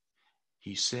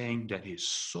 He's saying that his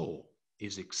soul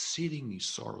is exceedingly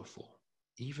sorrowful,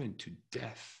 even to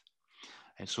death.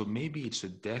 And so maybe it's a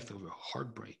death of a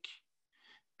heartbreak,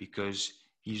 because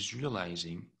he's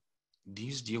realizing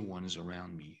these dear ones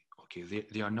around me, okay,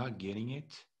 they are not getting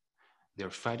it. They're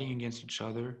fighting against each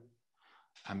other.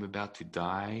 I'm about to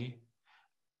die.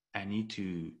 I need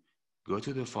to go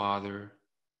to the Father,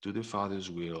 do the Father's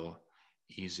will.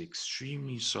 He's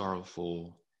extremely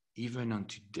sorrowful, even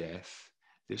unto death.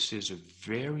 This is a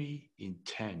very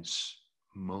intense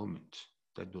moment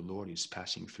that the Lord is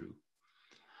passing through.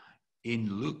 In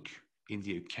Luke, in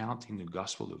the account in the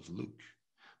Gospel of Luke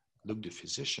the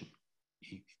physician,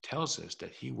 he tells us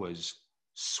that he was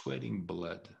sweating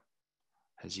blood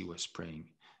as he was praying.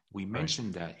 We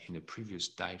mentioned that in a previous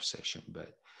dive session,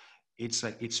 but it's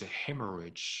like it's a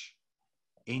hemorrhage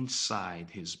inside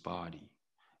his body.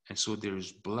 And so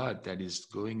there's blood that is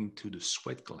going into the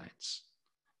sweat glands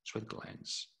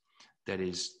that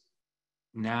is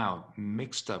now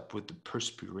mixed up with the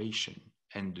perspiration,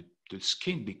 and the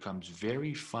skin becomes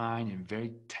very fine and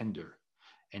very tender.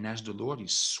 And as the Lord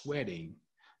is sweating,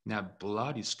 now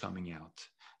blood is coming out.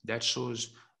 That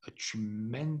shows a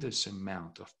tremendous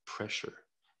amount of pressure.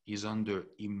 He's under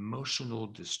emotional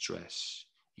distress.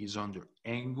 He's under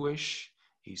anguish.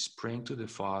 He's praying to the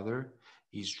Father.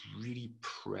 He's really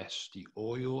pressed. The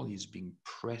oil is being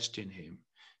pressed in him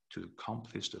to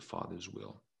accomplish the Father's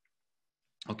will.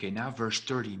 Okay, now verse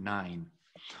 39.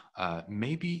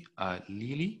 Maybe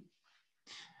Lily,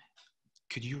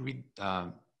 could you read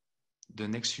the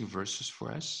next few verses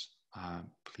for us,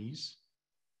 please?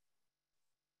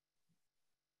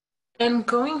 And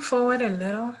going forward a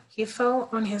little, he fell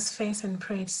on his face and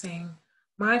prayed, saying,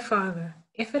 My Father,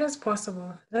 if it is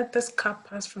possible, let this cup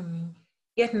pass from me,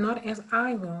 yet not as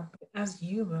I will, but as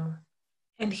you will.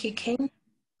 And he came to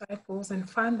the disciples and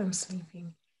found them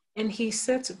sleeping. And he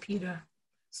said to Peter,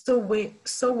 So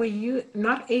were you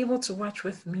not able to watch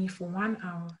with me for 1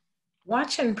 hour?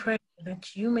 Watch and pray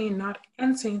that you may not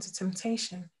enter into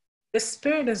temptation. The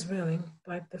spirit is willing,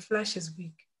 but the flesh is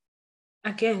weak.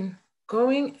 Again,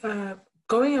 going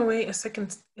away a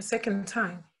second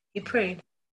time, he prayed,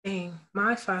 saying,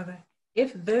 My Father,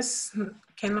 if this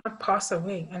cannot pass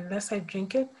away unless I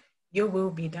drink it, your will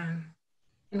be done.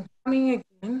 And coming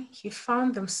again, he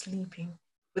found them sleeping,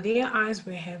 for their eyes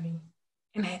were heavy.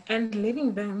 And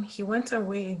leaving them, he went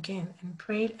away again and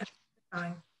prayed a second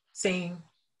time, saying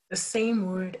the same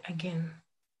word again.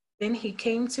 Then he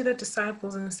came to the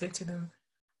disciples and said to them,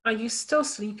 Are you still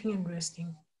sleeping and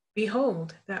resting?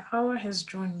 Behold, the hour has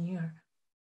drawn near,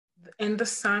 and the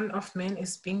Son of Man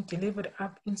is being delivered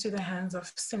up into the hands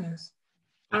of sinners.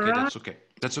 Okay, that's okay.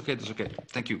 That's okay.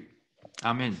 Thank you.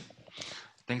 Amen.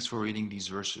 Thanks for reading these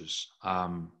verses.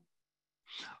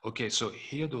 Okay, so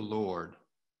here the Lord,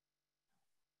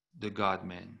 the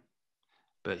God-man,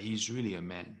 but he's really a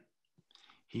man.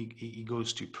 He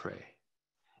goes to pray,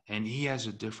 and he has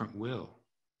a different will.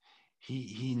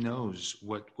 He knows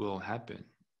what will happen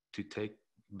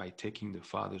by taking the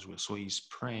Father's will. So he's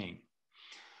praying.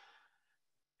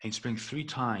 And he's praying 3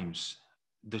 times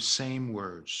the same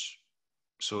words.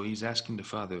 So he's asking the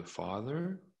Father,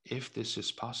 Father, if this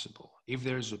is possible, if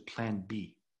there's a plan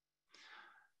B,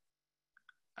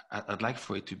 I'd like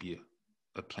for it to be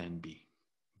a plan B,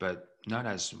 but not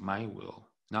as my will,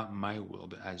 not my will,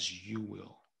 but as you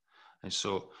will. And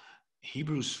so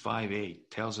Hebrews 5:8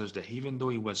 tells us that even though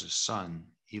he was a son,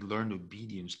 he learned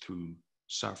obedience through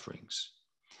sufferings.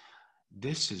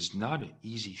 This is not an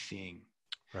easy thing.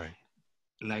 Right.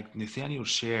 Like Nathaniel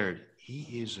shared,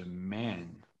 he is a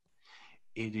man.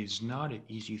 It is not an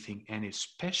easy thing, and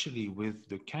especially with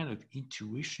the kind of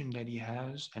intuition that he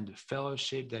has and the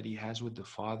fellowship that he has with the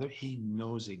Father, he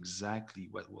knows exactly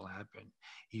what will happen.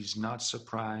 He's not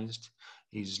surprised.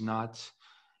 He's not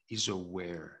is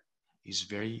aware, is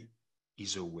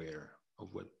aware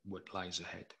of what lies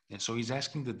ahead. And so he's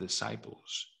asking the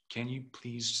disciples, can you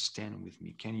please stand with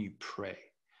me? Can you pray?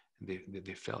 And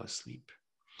they fell asleep.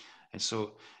 And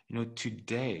so,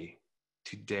 today,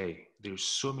 there's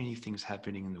so many things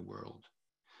happening in the world.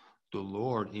 The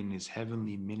Lord in his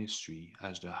heavenly ministry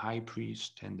as the high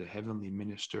priest and the heavenly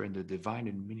minister and the divine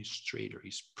administrator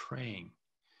is praying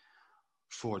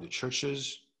for the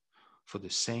churches, for the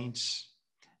saints,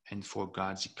 and for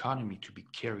God's economy to be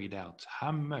carried out.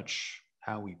 How much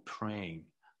are we praying?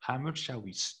 How much are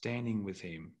we standing with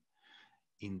him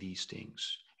in these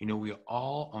things? We are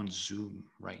all on Zoom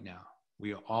right now.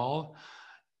 We are all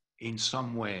in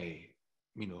some way,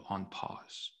 on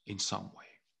pause in some way.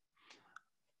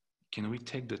 Can we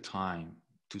take the time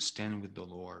to stand with the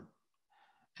Lord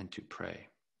and to pray?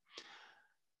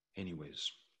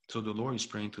 Anyways, so the Lord is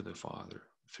praying to the Father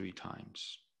 3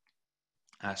 times,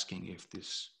 asking if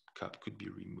this cup could be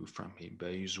removed from him,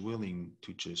 but he's willing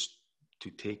to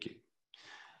take it.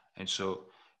 And so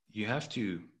you have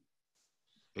to,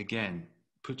 again,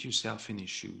 put yourself in his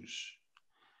shoes.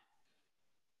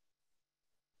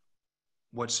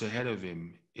 What's ahead of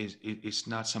him it's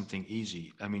not something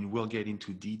easy. I mean, we'll get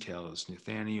into details.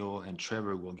 Nathaniel and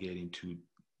Trevor will get into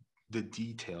the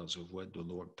details of what the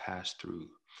Lord passed through.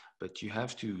 But you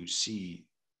have to see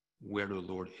where the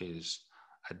Lord is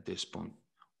at this point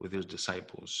with his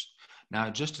disciples. Now,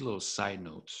 just a little side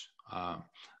note.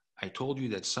 I told you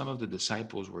that some of the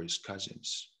disciples were his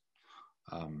cousins.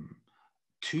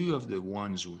 2 of the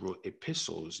ones who wrote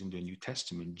epistles in the New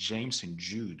Testament, James and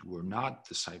Jude, were not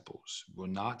disciples, were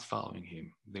not following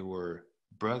him. They were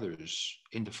brothers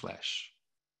in the flesh,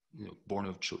 born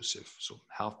of Joseph, so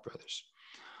half brothers.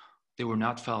 They were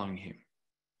not following him,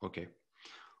 okay?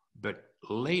 But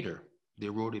later, they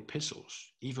wrote epistles.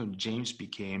 Even James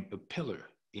became a pillar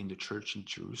in the church in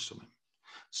Jerusalem.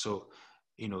 So,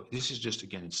 this is just,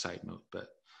 again, a side note, but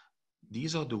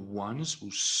these are the ones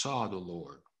who saw the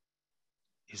Lord,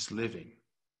 his living,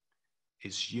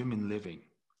 his human living,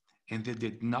 and they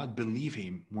did not believe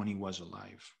him when he was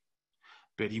alive.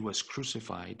 But he was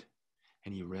crucified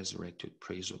and he resurrected,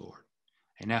 praise the Lord.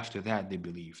 And after that, they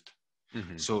believed.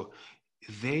 Mm-hmm. So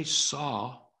they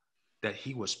saw that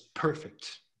he was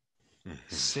perfect,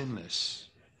 sinless,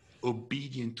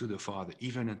 obedient to the Father,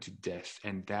 even unto death.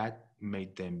 And that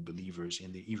made them believers,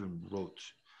 and they even wrote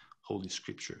Holy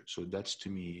Scripture. So that's, to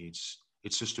me,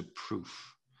 it's just a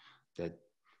proof that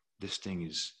this thing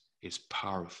is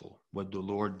powerful. What the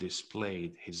Lord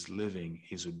displayed, his living,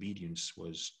 his obedience,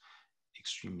 was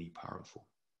extremely powerful.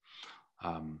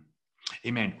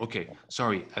 Amen. Okay,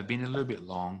 sorry, I've been a little bit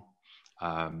long.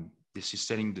 This is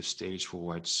setting the stage for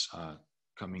what's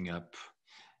coming up,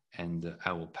 and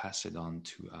I will pass it on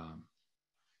to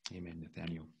Amen,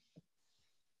 Nathaniel.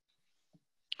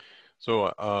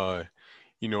 So,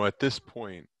 at this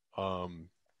point,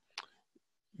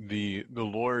 the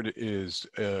Lord is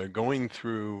going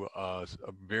through a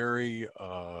very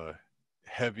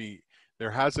heavy.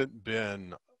 There hasn't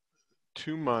been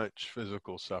too much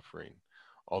physical suffering,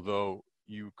 although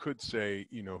you could say,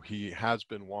 he has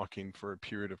been walking for a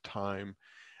period of time,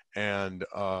 and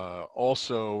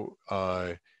also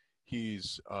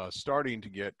he's starting to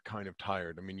get kind of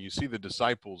tired. I mean, you see the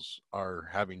disciples are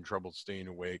having trouble staying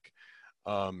awake.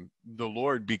 The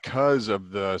Lord, because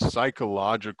of the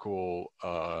psychological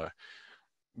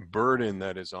burden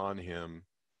that is on him,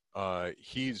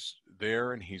 he's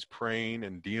there and he's praying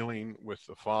and dealing with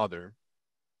the Father.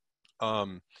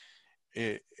 And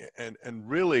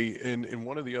really, in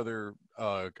one of the other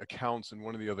accounts, in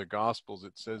one of the other Gospels,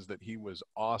 it says that he was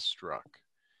awestruck.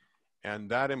 And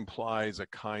that implies a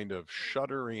kind of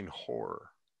shuddering horror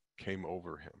came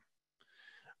over him.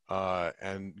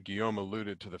 And Guillaume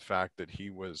alluded to the fact that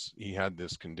he had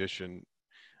this condition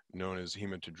known as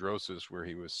hematidrosis, where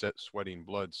he was sweating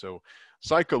blood. So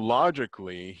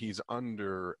psychologically, he's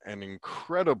under an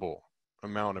incredible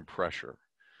amount of pressure.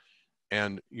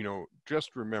 And,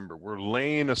 just remember, we're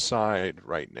laying aside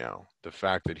right now the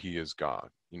fact that he is God.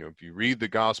 If you read the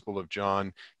Gospel of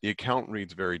John, the account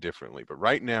reads very differently. But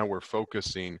right now we're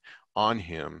focusing on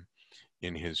him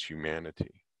in his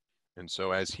humanity. And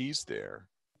so as he's there,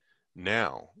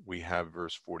 now we have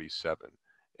verse 47.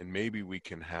 And maybe we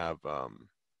can have,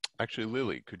 actually,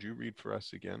 Lily, could you read for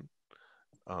us again,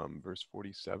 verse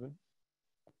 47?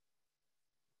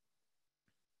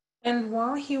 And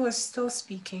while he was still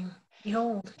speaking,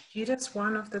 behold, Judas,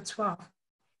 one of the 12,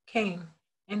 came,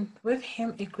 and with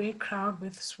him a great crowd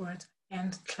with swords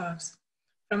and clubs,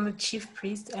 from the chief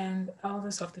priests and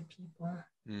elders of the people.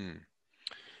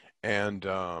 And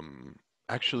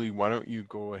Actually, why don't you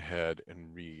go ahead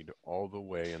and read all the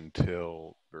way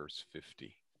until verse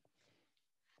 50?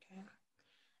 Okay.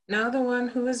 Now the one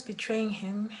who was betraying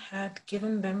him had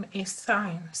given them a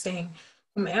sign, saying,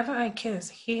 "Whomever I kiss,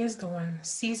 he is the one.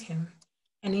 Seize him."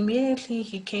 And immediately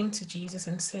he came to Jesus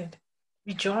and said,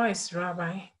 "Rejoice,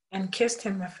 Rabbi," and kissed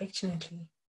him affectionately.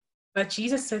 But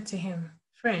Jesus said to him,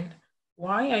 "Friend,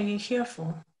 why are you here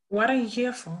for? What are you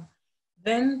here for?"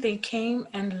 Then they came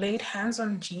and laid hands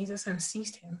on Jesus and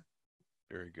seized him.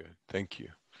 Very good. Thank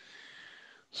you.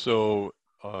 So,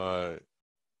 of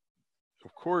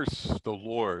course, the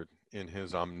Lord, in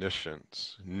his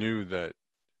omniscience, knew that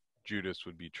Judas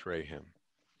would betray him.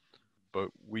 But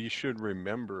we should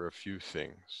remember a few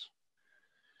things.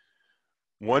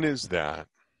 One is that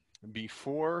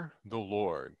before the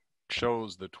Lord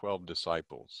chose the 12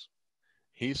 disciples,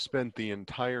 he spent the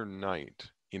entire night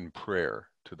in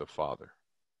prayer to the Father.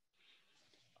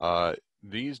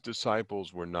 These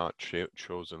disciples were not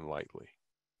chosen lightly.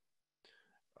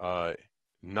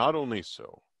 Not only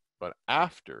so, but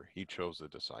after he chose the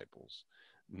disciples,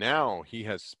 now he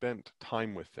has spent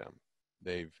time with them.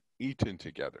 They've eaten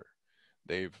together.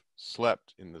 They've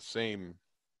slept in the same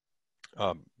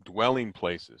dwelling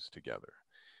places together.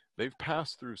 They've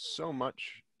passed through so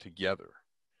much together.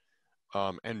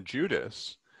 And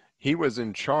Judas, he was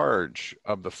in charge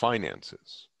of the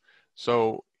finances.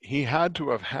 So he had to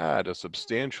have had a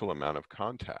substantial amount of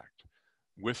contact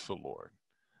with the Lord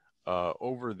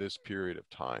over this period of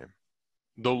time.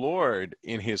 The Lord,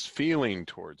 in his feeling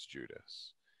towards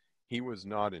Judas, he was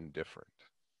not indifferent.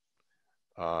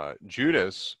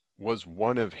 Judas was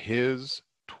one of his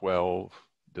 12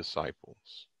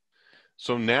 disciples.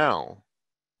 So now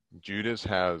Judas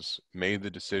has made the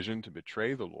decision to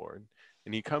betray the Lord,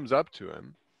 and he comes up to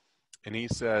him and he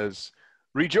says,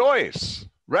 "Rejoice,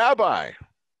 Rabbi."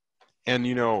 And,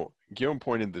 you know, Guillaume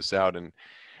pointed this out, and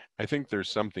I think there's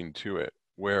something to it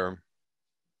where,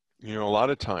 you know, a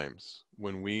lot of times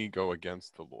when we go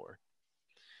against the Lord,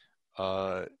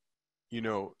 you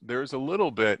know, there's a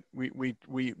little bit, we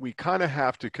kind of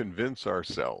have to convince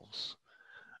ourselves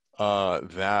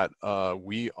that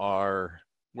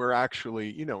we're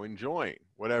actually, you know, enjoying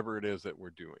whatever it is that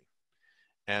we're doing.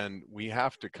 And we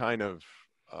have to kind of,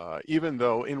 even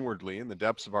though inwardly in the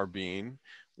depths of our being,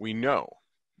 we know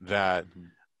that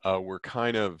we're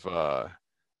kind of,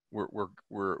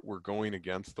 we're going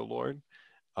against the Lord.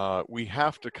 We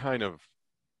have to kind of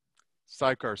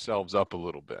psych ourselves up a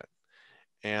little bit.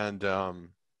 And,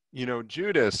 you know,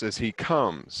 Judas, as he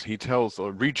comes, he tells the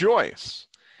Lord, "Rejoice."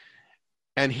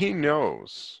 And he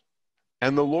knows,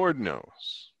 and the Lord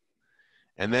knows.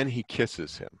 And then he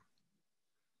kisses him.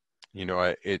 You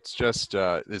know, it's just,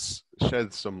 this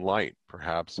sheds some light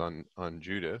perhaps on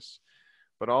Judas,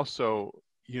 but also,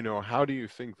 you know, how do you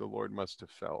think the Lord must have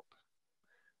felt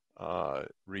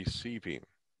receiving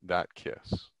that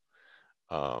kiss?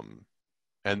 And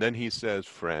then he says,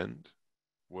 "Friend,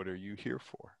 what are you here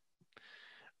for?"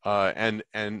 And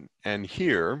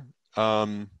here,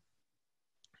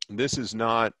 this is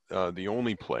not the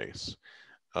only place,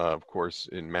 of course,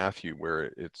 in Matthew where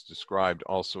it's described,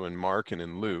 also in Mark and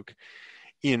in Luke.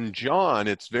 In John,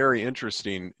 it's very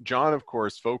interesting. John, of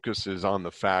course, focuses on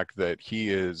the fact that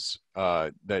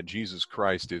that Jesus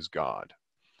Christ is God.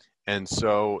 And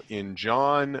so in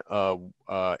John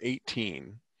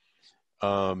 18,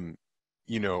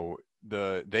 you know,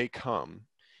 they come,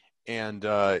 and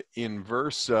in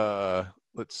verse,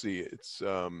 let's see, it's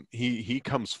he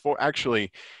comes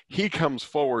he comes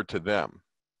forward to them,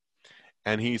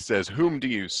 and he says, "Whom do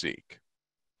you seek?"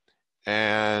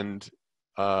 And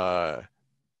they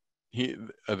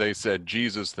said,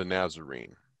 "Jesus the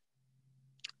Nazarene."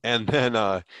 And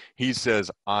then he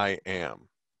says, "I am."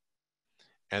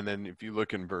 And then if you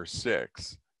look in verse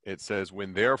 6, it says,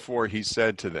 "When therefore he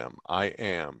said to them, 'I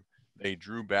am,' they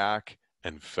drew back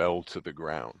and fell to the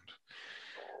ground."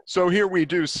 So here we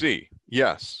do see,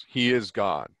 yes, he is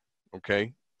God,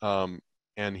 okay? And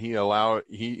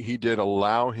he did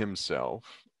allow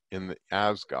himself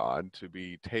as God to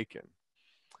be taken.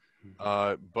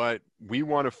 But we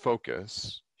want to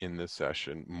focus in this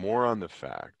session more on the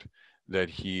fact that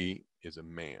he is a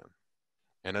man.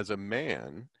 And as a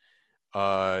man,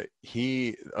 a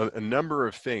number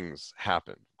of things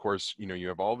happen. Of course, you know, you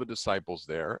have all the disciples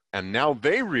there, and now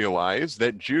they realize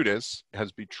that Judas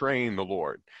has betrayed the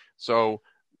Lord. So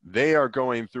they are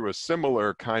going through a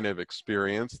similar kind of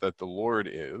experience that the Lord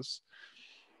is.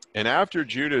 And after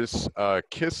Judas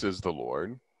kisses the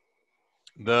Lord,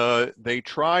 they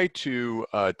try to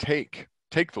take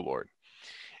the Lord.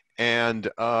 And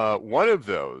one of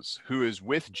those who is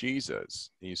with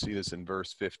Jesus, you see this in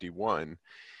verse 51,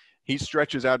 he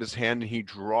stretches out his hand and he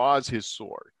draws his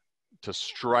sword to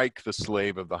strike the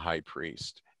slave of the high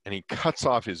priest, and he cuts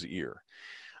off his ear.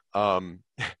 And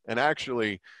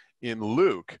actually, in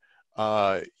Luke,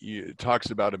 it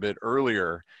talks about a bit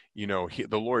earlier, the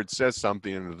Lord says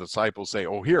something and the disciples say,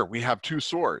 oh, here, we have 2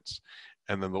 swords.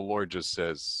 And then the Lord just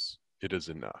says, it is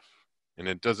enough. And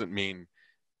it doesn't mean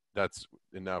that's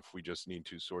enough, we just need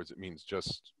 2 swords. It means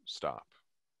just stop.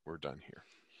 We're done here.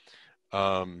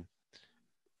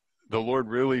 The Lord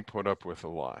really put up with a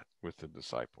lot with the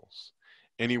disciples.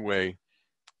 Anyway,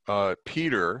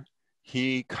 Peter,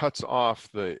 he cuts off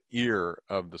the ear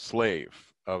of the slave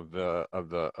of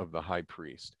the high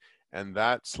priest, and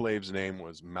that slave's name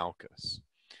was Malchus.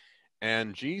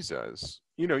 And Jesus,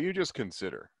 you just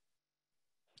consider,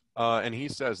 and he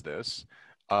says this: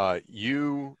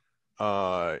 you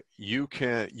could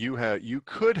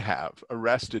have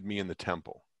arrested me in the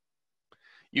temple.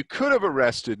 You could have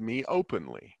arrested me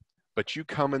openly, but you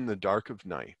come in the dark of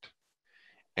night,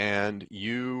 and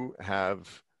you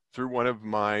have, through one of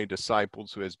my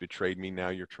disciples who has betrayed me, now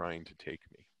you're trying to take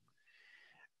me.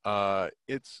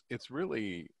 It's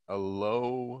really a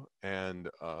low and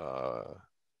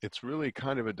it's really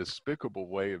kind of a despicable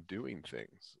way of doing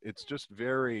things. It's just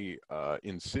very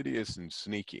insidious and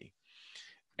sneaky.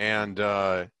 And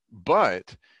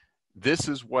but this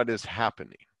is what is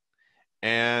happening.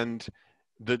 And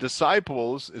the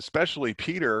disciples, especially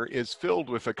Peter, is filled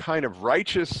with a kind of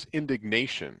righteous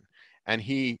indignation, and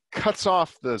he cuts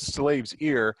off the slave's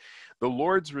ear. The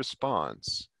Lord's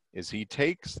response is he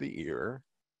takes the ear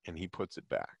and he puts it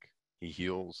back. He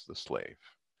heals the slave.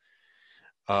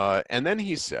 And then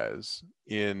he says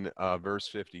in verse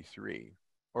 53,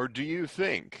 or do you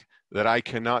think that I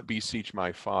cannot beseech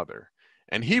my Father,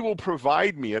 and he will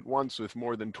provide me at once with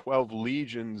more than 12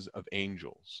 legions of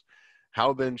angels?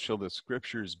 How then shall the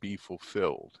scriptures be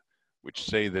fulfilled, which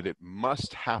say that it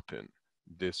must happen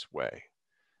this way?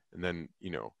 And then,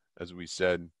 as we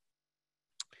said,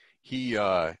 he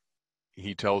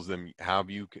tells them, have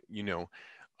you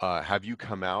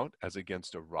come out as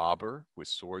against a robber with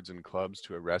swords and clubs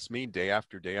to arrest me? Day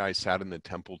after day I sat in the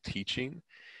temple teaching,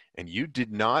 and you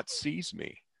did not seize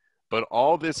me. But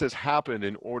all this has happened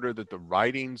in order that the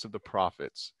writings of the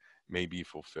prophets may be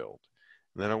fulfilled.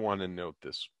 And then I want to note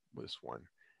this one.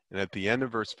 And at the end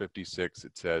of verse 56,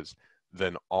 it says,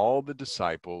 then all the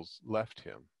disciples left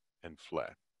him and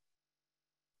fled.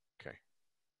 Okay.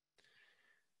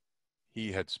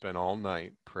 He had spent all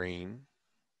night praying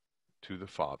to the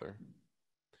Father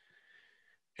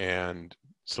and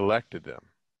selected them.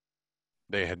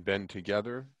 They had been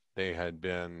together. They had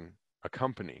been a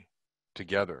company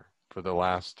together for the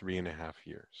last 3.5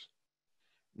 years.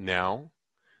 Now,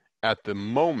 at the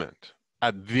moment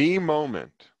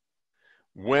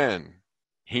when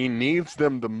he needs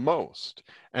them the most,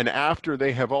 and after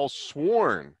they have all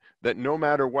sworn that no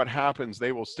matter what happens,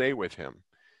 they will stay with him,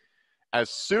 as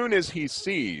soon as he's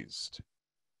seized,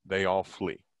 they all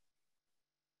flee.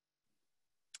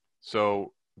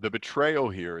 So the betrayal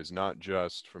here is not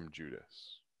just from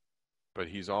Judas, but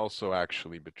he's also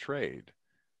actually betrayed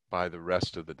by the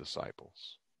rest of the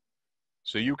disciples.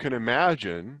 So you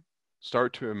can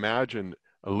start to imagine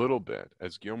a little bit,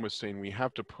 as Guillaume was saying, we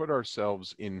have to put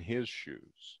ourselves in his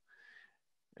shoes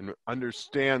and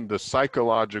understand the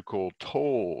psychological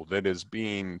toll that is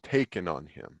being taken on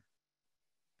him,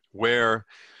 where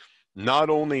not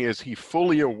only is he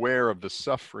fully aware of the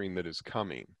suffering that is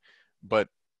coming, but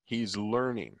he's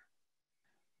learning.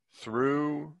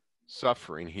 Through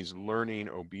suffering, he's learning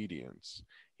obedience.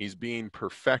 He's being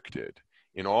perfected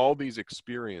in all these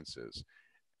experiences,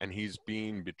 and he's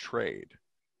being betrayed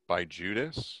by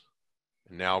Judas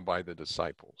and now by the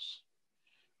disciples.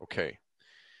 Okay.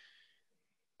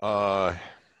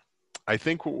 I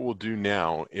think what we'll do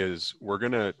now is we're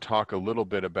going to talk a little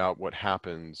bit about what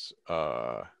happens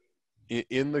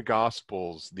in the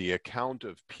Gospels. The account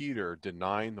of Peter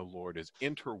denying the Lord is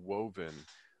interwoven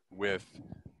with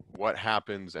what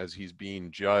happens as he's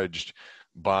being judged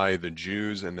by the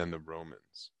Jews and then the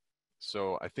Romans.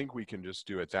 So I think we can just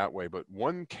do it that way. But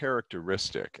one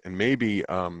characteristic, and maybe,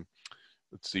 let's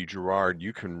see, Gerard,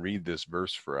 you can read this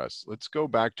verse for us. Let's go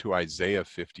back to Isaiah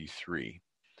 53,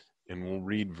 and we'll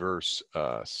read verse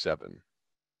 7.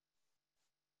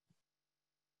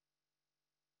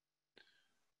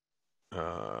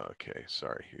 Okay,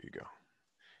 sorry, here you go.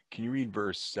 Can you read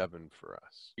verse 7 for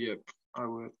us? Yep, I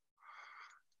will.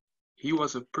 He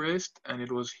was oppressed, and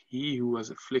it was he who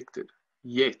was afflicted,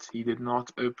 yet he did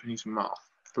not open his mouth.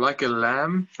 Like a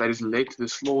lamb that is led to the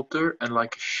slaughter, and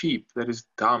like a sheep that is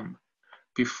dumb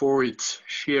before its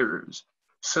shearers,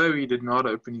 so he did not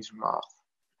open his mouth.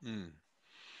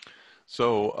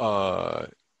 So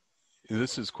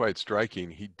this is quite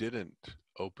striking. He didn't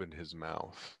open his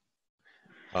mouth.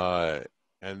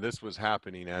 And this was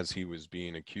happening as he was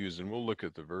being accused. And we'll look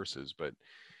at the verses. But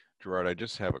Gerard, I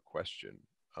just have a question.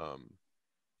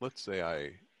 Let's say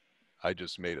I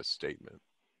just made a statement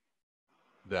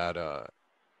that,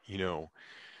 you know,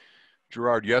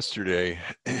 Gerard, yesterday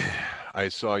I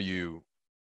saw you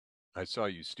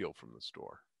steal from the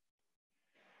store.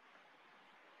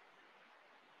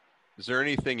 Is there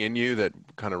anything in you that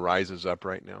kind of rises up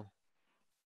right now?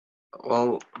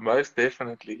 Well, most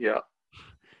definitely, yeah.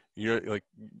 You're like,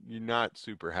 you're not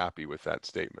super happy with that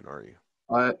statement, are you?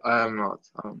 I am not.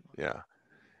 Yeah.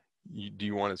 Do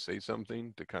you want to say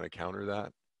something to kind of counter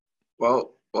that?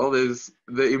 Well, there's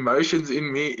the emotions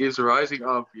in me is rising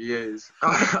up. Yes.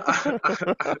 I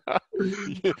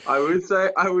would say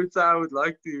I would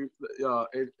like to, yeah.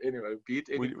 Anyway, beat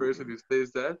any person who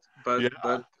says that. But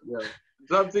yeah,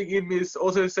 something in me is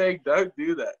also saying don't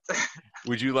do that.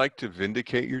 Would you like to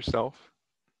vindicate yourself?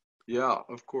 Yeah,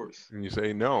 of course. And you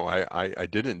say, no, I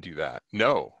didn't do that.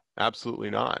 No, absolutely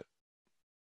not.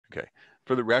 Okay.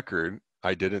 For the record,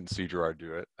 I didn't see Gerard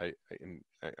do it.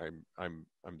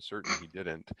 I'm certain he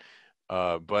didn't.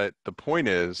 But the point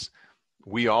is,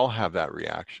 we all have that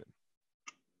reaction.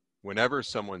 Whenever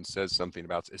someone says something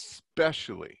about us,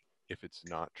 especially if it's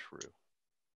not true.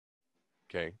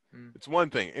 Okay. It's one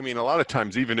thing. I mean, a lot of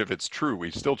times, even if it's true,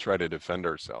 we still try to defend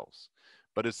ourselves.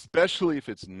 But especially if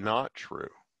it's not true,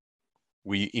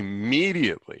 we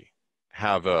immediately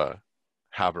have a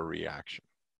reaction.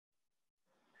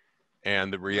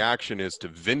 And the reaction is to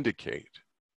vindicate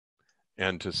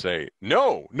and to say,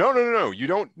 no, you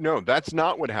don't know. That's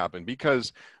not what happened,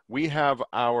 because we have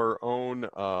our own,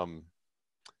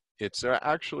 it's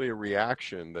actually a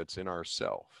reaction that's in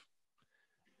ourself.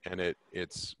 And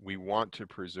we want to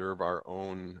preserve our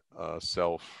own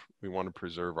self. We want to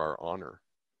preserve our honor.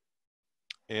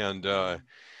 And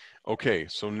okay,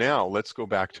 so now let's go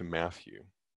back to Matthew.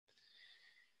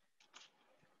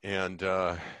 And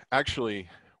actually,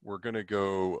 we're going to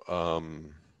go,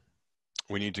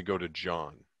 we need to go to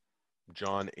John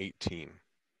 18.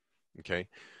 Okay.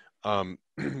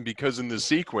 Because in the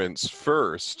sequence,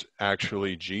 first,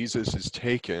 actually, Jesus is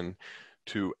taken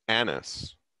to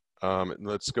Annas.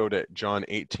 Let's go to John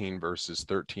 18, verses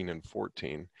 13 and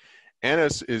 14.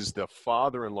 Annas is the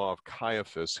father-in-law of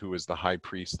Caiaphas, who was the high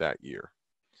priest that year.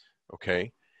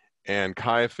 Okay. And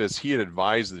Caiaphas, he had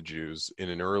advised the Jews in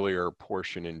an earlier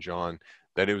portion in John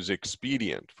that it was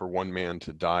expedient for one man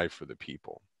to die for the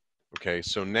people. Okay.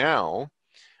 So now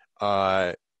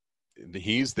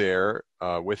he's there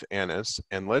with Annas,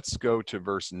 and let's go to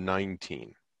verse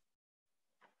 19.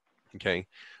 Okay.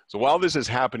 So while this is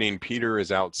happening, Peter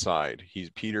is outside.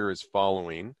 Peter is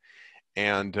following.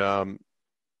 And can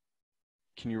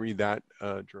you read that,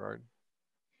 Gerard?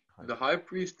 The high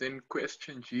priest then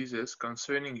questioned Jesus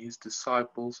concerning his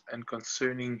disciples and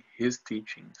concerning his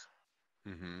teachings.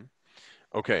 Mm-hmm.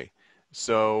 Okay,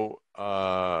 so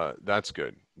that's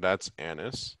good. That's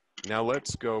Annas. Now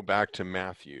let's go back to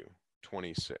Matthew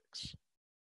 26.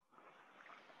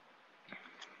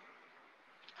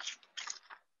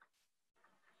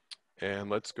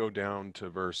 And let's go down to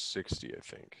verse 60, I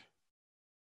think.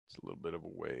 It's a little bit of a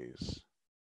ways.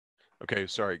 Okay,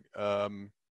 sorry.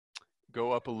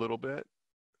 Go up a little bit.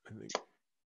 I think.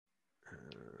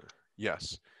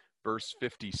 Yes, verse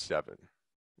 57.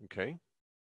 Okay.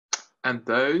 And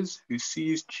those who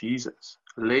seized Jesus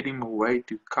led him away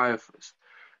to Caiaphas,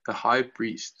 the high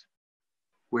priest,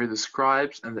 where the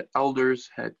scribes and the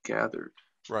elders had gathered.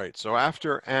 Right. So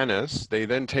after Annas, they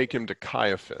then take him to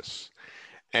Caiaphas.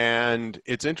 And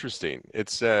it's interesting. It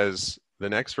says, the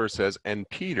next verse says, and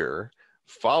Peter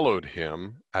followed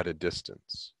him at a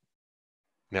distance.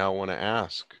 Now I want to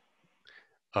ask,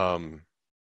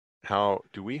 how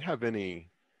do we have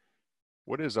any,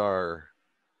 what is our,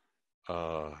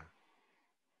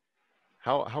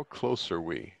 how close are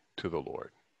we to the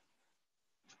Lord?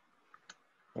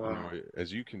 Wow. You know,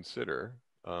 as you consider,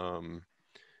 you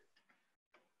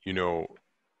know,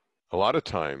 a lot of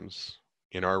times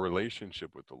in our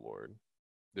relationship with the Lord,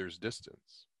 there's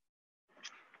distance.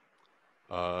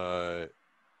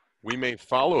 We may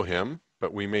follow him,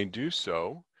 but we may do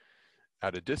so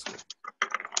at a distance.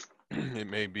 It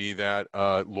may be that,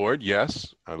 Lord,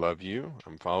 yes, I love you,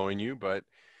 I'm following you, but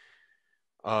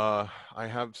I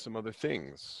have some other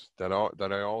things that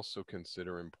I also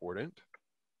consider important.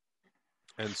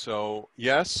 And so,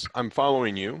 yes, I'm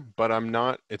following you, but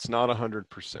it's not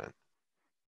 100%.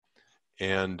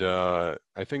 And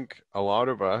I think a lot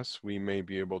of us, we may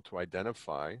be able to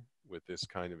identify with this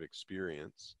kind of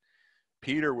experience.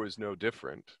 Peter was no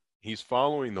different. he's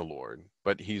following the Lord,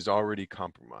 but he's already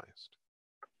compromised.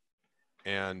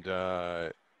 And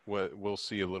we'll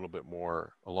see a little bit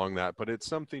more along that, but it's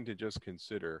something to just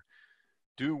consider.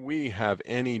 Do we have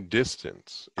any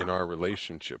distance in our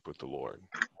relationship with the Lord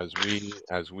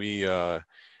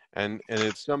and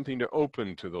it's something to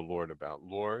open to the Lord about.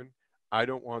 Lord, I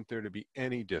don't want there to be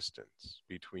any distance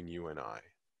between you and I.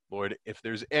 Lord, if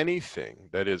there's anything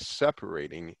that is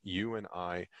separating you and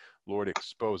I, Lord,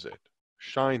 expose it,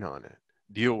 shine on it,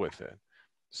 deal with it,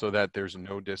 so that there's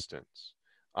no distance.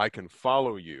 I can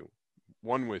follow you,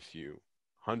 one with you,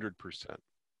 100%.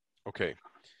 Okay,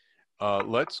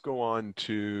 let's go on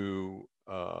to,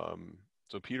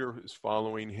 so Peter is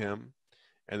following him,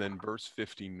 and then verse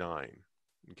 59,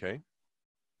 okay?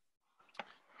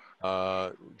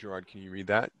 Gerard, can you read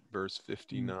that? Verse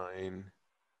 59,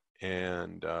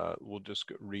 and we'll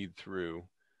just read through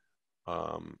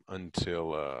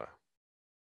until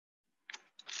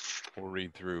we'll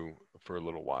read through for a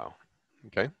little while,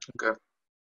 okay? Okay.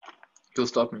 You'll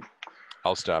stop me.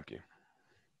 I'll stop you.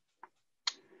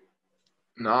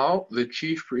 Now the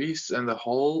chief priests and the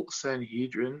whole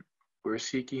Sanhedrin were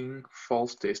seeking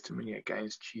false testimony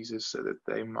against Jesus so that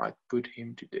they might put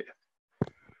him to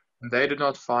death. And they did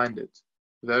not find it,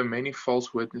 though many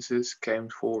false witnesses came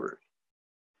forward.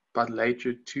 But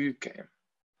later two came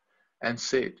and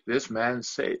said, "This man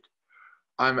said,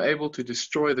 I am able to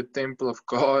destroy the temple of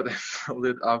God and build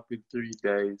it up in 3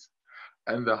 days."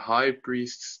 And the high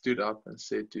priest stood up and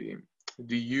said to him,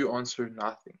 "Do you answer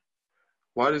nothing?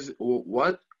 What is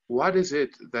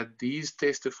it that these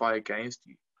testify against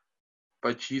you?"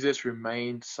 But Jesus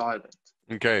remained silent.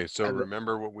 Okay, so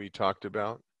remember what we talked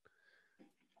about?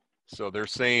 So they're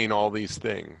saying all these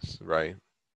things, right?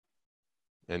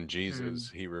 And Jesus,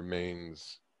 he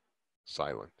remains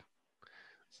silent.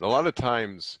 So a lot of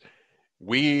times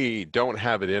we don't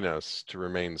have it in us to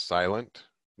remain silent.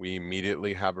 We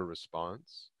immediately have a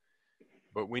response.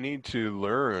 But we need to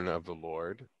learn of the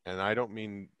Lord. And I don't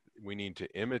mean we need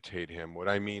to imitate him. What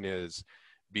I mean is,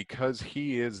 because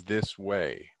he is this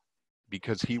way,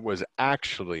 because he was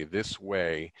actually this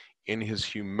way in his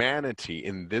humanity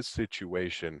in this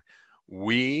situation,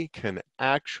 we can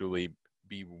actually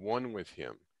be one with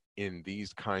him in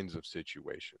these kinds of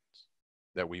situations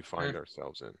that we find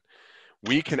ourselves in.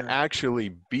 We can actually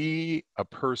be a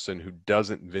person who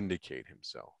doesn't vindicate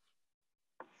himself.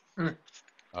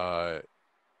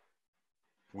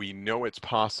 We know it's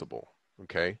possible,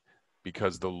 okay?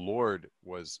 Because the Lord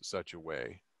was such a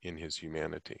way in his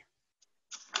humanity.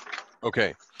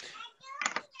 Okay.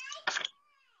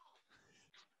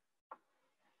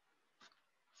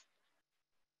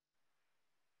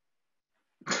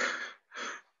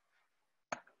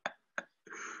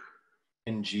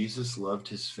 And Jesus loved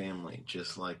his family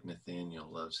just like Nathaniel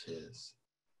loves his.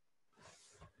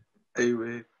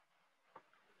 Amen.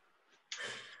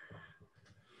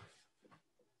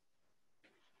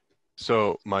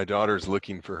 So my daughter's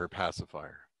looking for her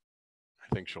pacifier. I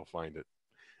think she'll find it.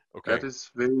 Okay. That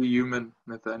is very human,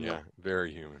 Nathaniel. Yeah,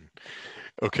 very human.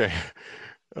 Okay.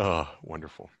 Oh,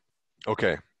 wonderful.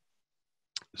 Okay.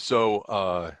 So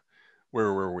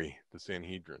where were we? The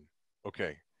Sanhedrin.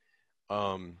 Okay.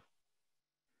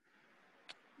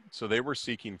 So they were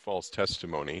seeking false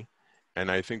testimony, and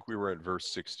I think we were at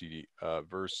verse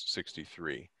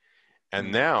 63.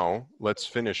 And now let's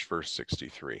finish verse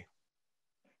 63.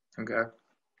 Okay.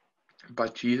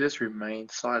 But Jesus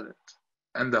remained silent.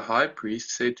 And the high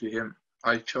priest said to him,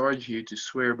 "I charge you to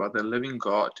swear by the living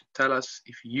God to tell us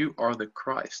if you are the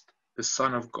Christ, the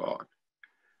Son of God."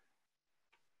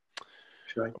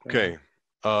 Okay.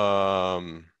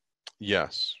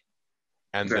 Yes.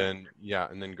 And then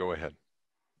go ahead.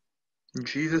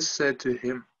 Jesus said to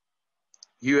him,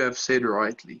 "You have said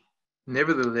rightly.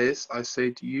 Nevertheless, I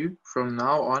say to you, from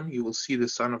now on you will see the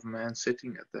Son of Man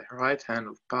sitting at the right hand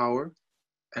of power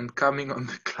and coming on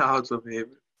the clouds of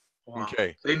heaven." Wow.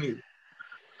 Okay.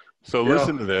 So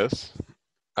listen to this.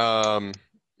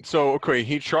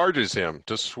 He charges him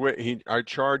to swear. I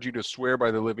charge you to swear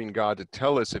by the living God to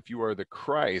tell us if you are the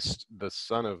Christ, the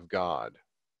Son of God.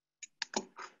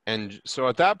 And so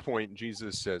at that point,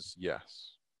 Jesus says,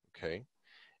 yes. Okay.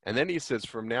 And then he says,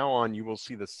 from now on, you will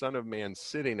see the Son of Man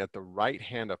sitting at the right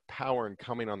hand of power and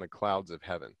coming on the clouds of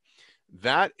heaven.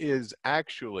 That is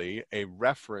actually a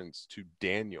reference to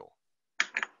Daniel.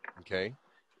 Okay.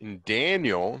 In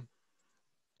Daniel,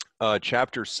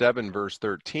 chapter 7, verse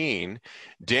 13,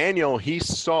 Daniel, he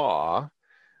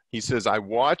says, I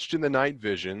watched in the night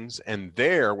visions, and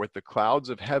there with the clouds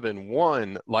of heaven,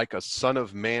 one like a son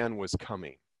of man was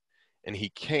coming. And he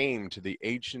came to the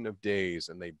Ancient of Days,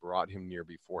 and they brought him near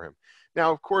before him.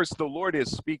 Now, of course, the Lord is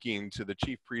speaking to the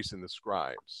chief priests and the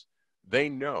scribes. They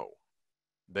know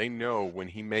when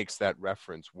he makes that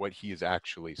reference what he is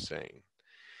actually saying.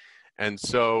 And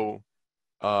so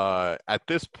at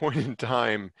this point in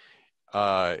time,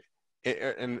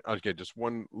 and okay, just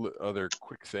one other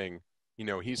quick thing. You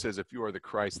know, he says, if you are the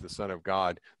Christ, the Son of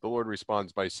God, the Lord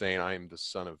responds by saying, I am the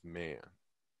Son of Man.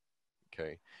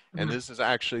 Okay. And this is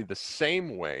actually the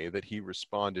same way that he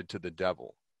responded to the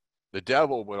devil. The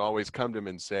devil would always come to him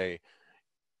and say,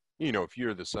 you know, if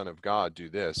you're the Son of God, do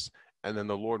this. And then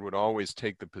the Lord would always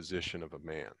take the position of a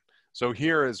man. So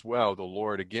here as well, the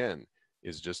Lord again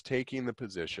is just taking the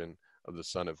position of the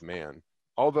Son of Man,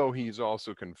 although he's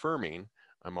also confirming,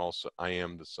 I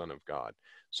am the Son of God.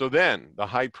 So then the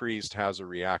high priest has a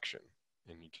reaction,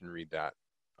 and you can read that.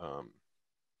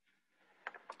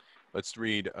 Let's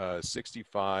read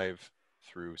 65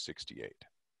 through 68.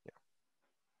 Yeah.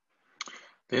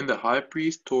 Then the high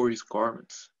priest tore his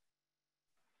garments,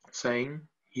 saying,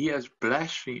 he has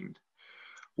blasphemed.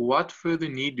 What further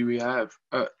need do we have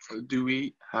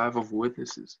of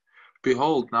witnesses?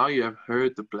 Behold, now you have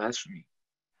heard the blasphemy.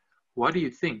 What do you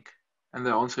think? And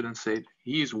they answered and said,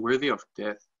 he is worthy of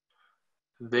death.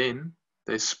 Then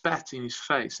they spat in his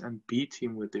face and beat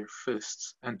him with their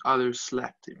fists, and others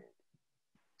slapped him,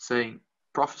 saying,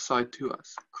 prophesy to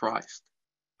us, Christ,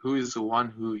 who is the one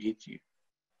who hit you?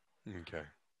 Okay.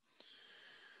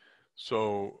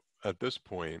 So at this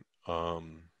point,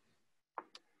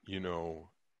 you know,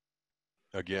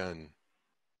 again,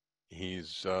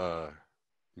 he's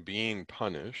being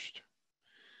punished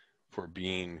for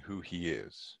being who he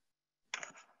is.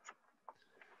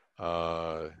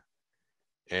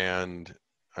 And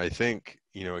I think,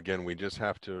 you know, again, we just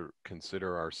have to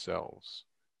consider ourselves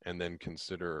and then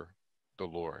consider the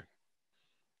Lord.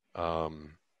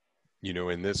 You know,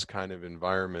 in this kind of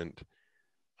environment,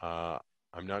 I'm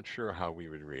not sure how we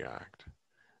would react,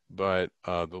 but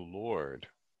the Lord,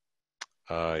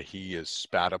 he is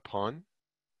spat upon.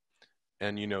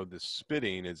 And, you know, the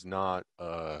spitting is not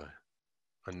a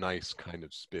nice kind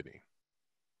of spitting.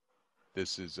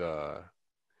 This is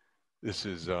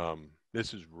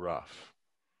rough.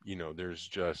 You know, there's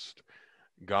just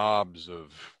gobs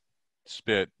of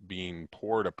spit being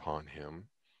poured upon him.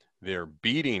 They're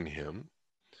beating him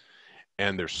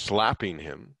and they're slapping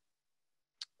him.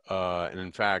 And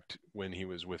in fact, when he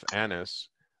was with Annas,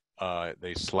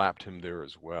 they slapped him there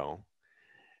as well.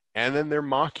 And then they're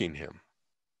mocking him.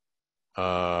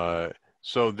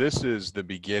 So this is the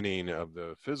beginning of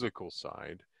the physical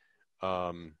side.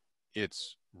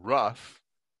 It's rough.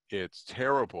 It's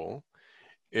terrible.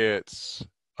 It's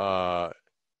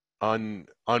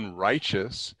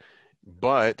unrighteous,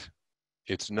 but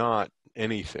it's not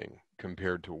anything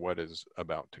compared to what is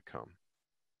about to come.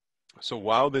 So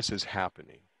while this is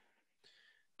happening,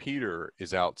 Peter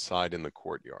is outside in the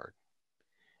courtyard,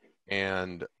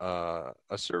 and a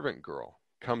servant girl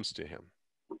comes to him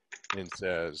and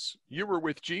says, you were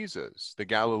with Jesus, the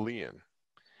Galilean.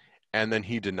 And then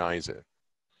he denies it.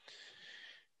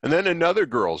 And then another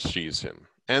girl sees him,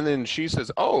 and then she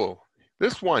says, oh,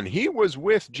 this one, he was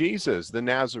with Jesus, the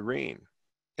Nazarene.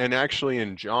 And actually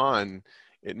in John,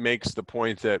 it makes the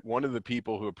point that one of the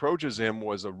people who approaches him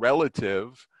was a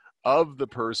relative of the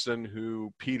person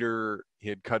who Peter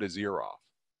had cut his ear off.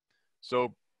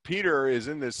 So Peter is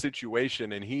in this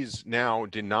situation, and he's now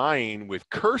denying with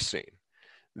cursing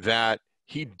that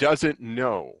he doesn't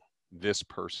know this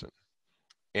person.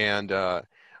 And I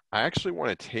actually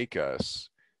want to take us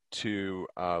to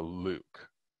Luke.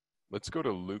 Let's go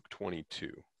to Luke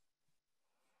 22.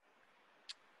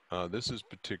 This is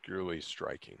particularly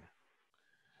striking.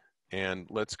 And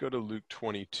let's go to Luke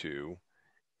 22,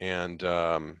 and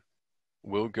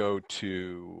we'll go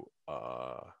to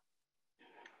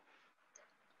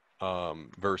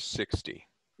verse 60.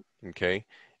 Okay?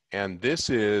 And this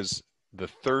is the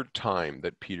third time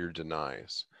that Peter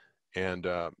denies. And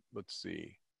let's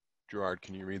see. Gerard,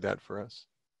 can you read that for us?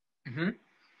 Mm-hmm.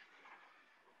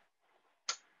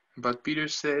 But Peter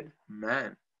said,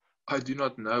 man, I do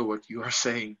not know what you are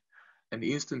saying. And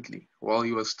instantly, while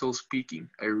he was still speaking,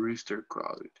 a rooster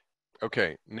crowed.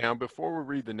 Okay, now before we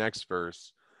read the next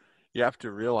verse, you have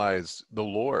to realize the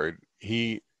Lord,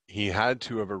 he had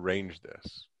to have arranged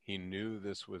this. He knew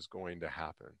this was going to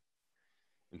happen.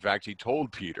 In fact, he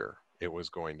told Peter it was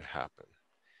going to happen.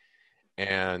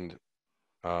 And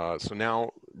so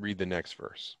now read the next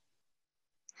verse.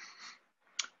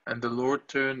 And the Lord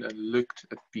turned and looked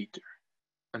at Peter,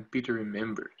 and Peter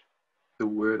remembered the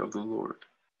word of the Lord,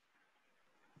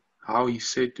 how he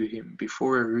said to him,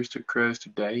 before a rooster crows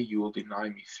today, you will deny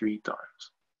me 3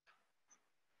 times.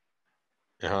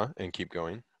 And keep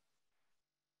going.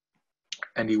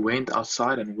 And he went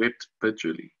outside and wept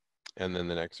bitterly. And then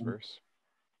the next verse.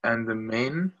 And the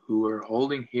men who were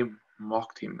holding him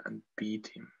mocked him and beat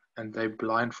him. And they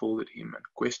blindfolded him and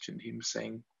questioned him,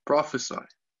 saying, Prophesy,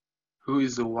 who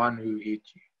is the one who hit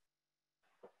you?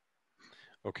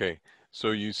 Okay,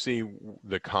 so you see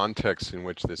the context in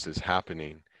which this is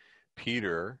happening.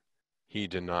 Peter, he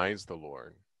denies the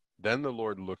Lord. Then the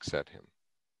Lord looks at him.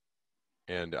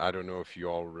 And I don't know if you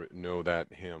all know that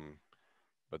hymn,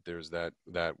 but there's that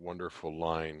wonderful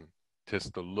line,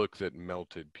 "'Tis the look that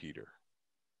melted Peter."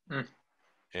 Mm.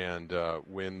 And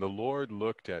when the Lord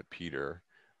looked at Peter,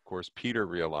 of course, Peter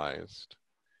realized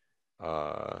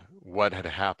what had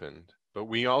happened, but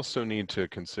we also need to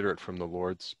consider it from the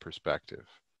Lord's perspective.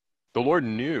 The Lord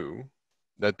knew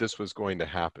that this was going to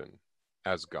happen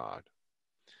as God.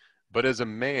 But as a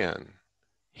man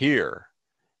here,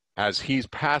 as he's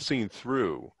passing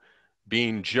through,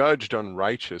 being judged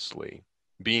unrighteously,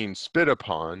 being spit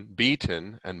upon,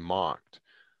 beaten, and mocked,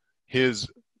 his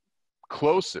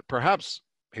perhaps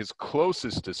his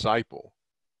closest disciple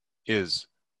is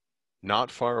not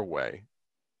far away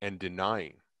and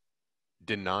denying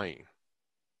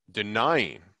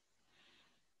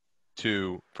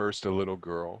to first a little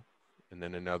girl and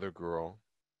then another girl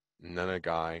and then a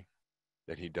guy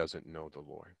that he doesn't know the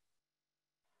Lord.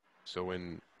 So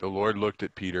when the Lord looked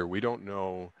at Peter, we don't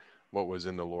know what was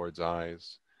in the Lord's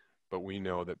eyes, but we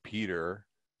know that Peter,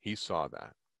 he saw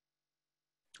that.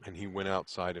 And he went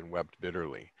outside and wept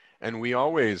bitterly. And we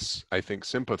always, I think,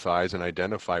 sympathize and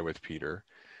identify with Peter,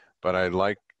 but I'd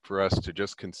like for us to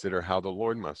just consider how the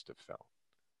Lord must have felt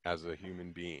as a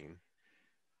human being,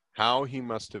 how he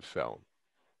must have felt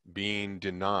being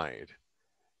denied.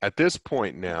 At this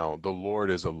point now, the Lord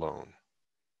is alone.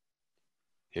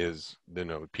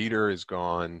 Peter is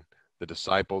gone, the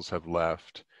disciples have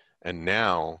left, and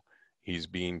now he's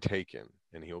being taken,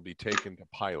 and he'll be taken to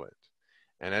Pilate.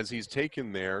 And as he's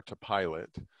taken there to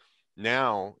Pilate,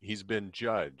 now he's been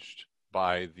judged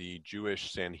by the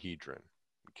Jewish Sanhedrin,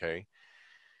 okay?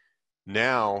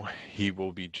 Now he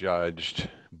will be judged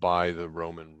by the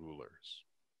Roman rulers.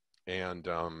 And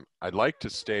I'd like to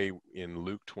stay in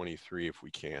Luke 23 if we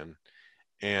can.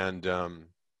 And,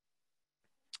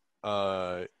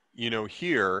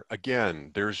 here,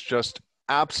 again, there's just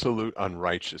absolute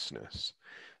unrighteousness.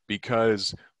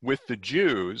 Because with the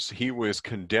Jews, he was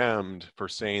condemned for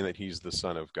saying that he's the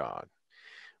Son of God.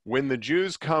 When the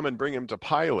Jews come and bring him to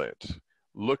Pilate,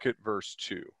 look at verse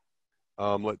 2.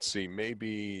 Let's see,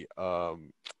 maybe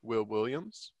Will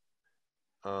Williams.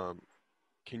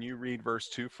 Can you read verse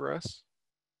 2 for us?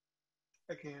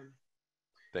 I can.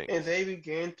 Thanks. And they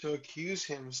began to accuse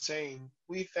him, saying,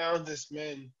 We found this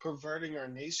man perverting our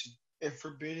nation and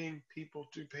forbidding people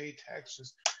to pay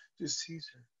taxes to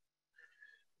Caesar,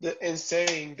 and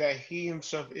saying that he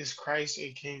himself is Christ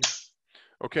a king.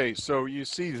 Okay, so you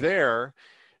see there,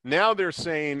 now they're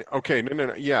saying, okay,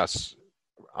 no, yes,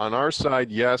 on our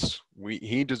side, yes,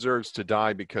 he deserves to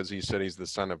die because he said he's the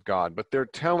Son of God. But they're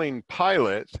telling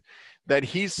Pilate that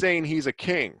he's saying he's a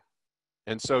king.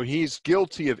 And so he's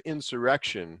guilty of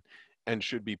insurrection and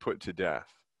should be put to death.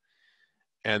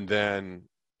 And then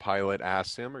Pilate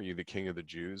asks him, are you the king of the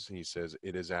Jews? And he says,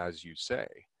 it is as you say.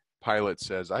 Pilate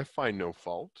says, I find no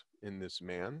fault in this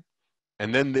man.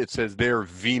 And then it says they're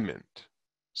vehement,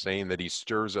 saying that he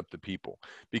stirs up the people.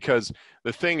 Because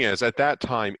the thing is, at that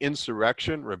time,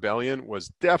 insurrection, rebellion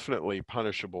was definitely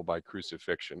punishable by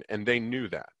crucifixion, and they knew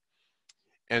that.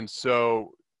 And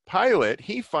so Pilate,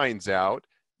 he finds out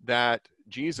that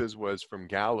Jesus was from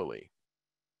Galilee.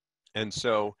 And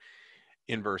so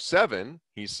in verse 7,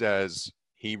 he says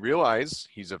he realized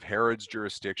he's of Herod's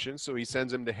jurisdiction, so he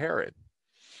sends him to Herod.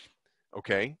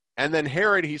 Okay? And then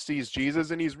Herod, he sees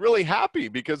Jesus, and he's really happy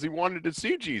because he wanted to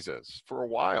see Jesus for a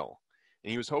while.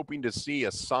 And he was hoping to see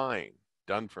a sign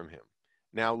done from him.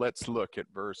 Now let's look at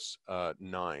verse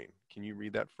 9. Can you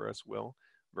read that for us, Will?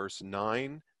 Verse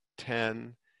 9,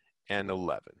 10, and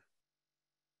 11.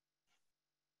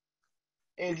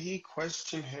 And he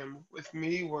questioned him with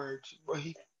many words,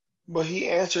 but he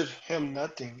answered him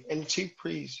nothing. And the chief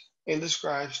priests and the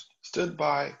scribes stood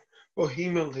by,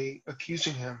 vehemently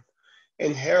accusing him.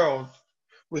 And Herod,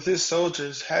 with his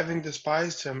soldiers, having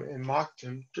despised him and mocked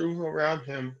him, threw around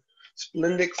him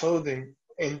splendid clothing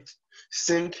and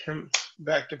sent him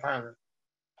back to Pilate.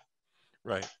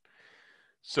 Right.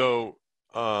 So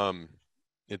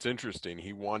it's interesting.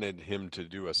 He wanted him to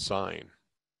do a sign.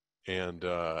 And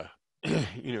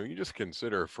you just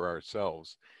consider for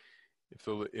ourselves,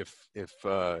 if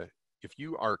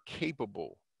you are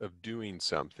capable of doing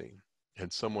something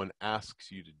and someone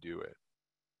asks you to do it,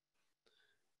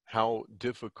 how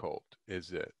difficult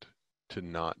is it to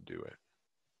not do it?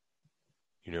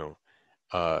 You know,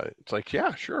 it's like,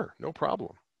 yeah, sure, no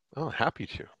problem. Oh, happy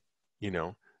to. You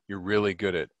know, you're really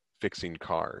good at fixing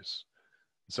cars.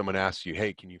 Someone asks you,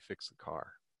 hey, can you fix the car?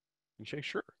 You say,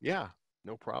 sure, yeah,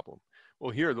 no problem.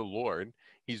 Well, here the Lord,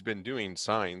 he's been doing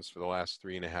signs for the last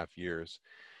 3.5 years.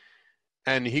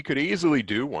 And he could easily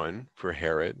do one for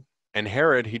Herod. And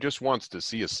Herod, he just wants to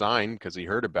see a sign because he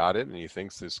heard about it and he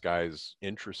thinks this guy's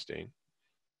interesting.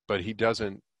 But he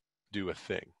doesn't do a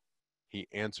thing. He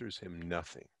answers him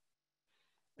nothing.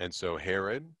 And so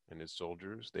Herod and his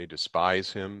soldiers, they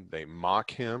despise him, they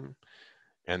mock him,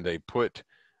 and they put,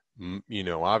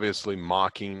 obviously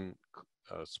mocking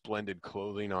splendid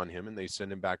clothing on him, and they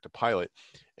send him back to Pilate.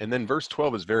 And then verse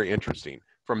 12 is very interesting.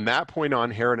 From that point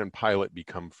on, Herod and Pilate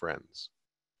become friends.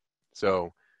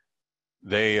 So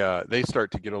they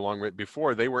start to get along. Right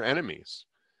before, they were enemies.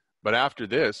 But after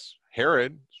this,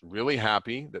 Herod is really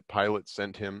happy that Pilate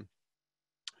sent him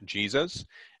Jesus.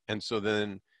 And so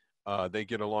then they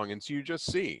get along. And so you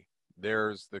just see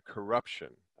there's the corruption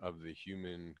of the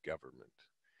human government.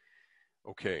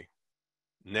 Okay,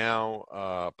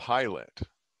 now Pilate,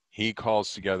 he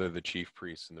calls together the chief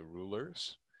priests and the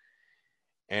rulers.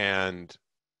 And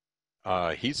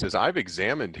he says, I've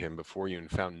examined him before you and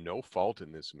found no fault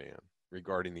in this man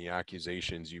regarding the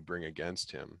accusations you bring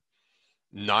against him.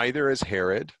 Neither is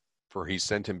Herod, for he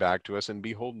sent him back to us, and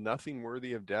behold, nothing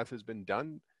worthy of death has been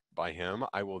done by him.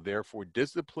 I will therefore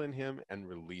discipline him and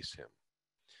release him.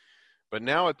 But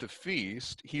now at the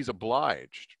feast, he's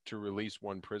obliged to release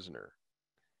one prisoner.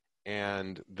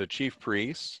 And the chief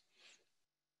priests,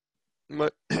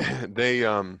 they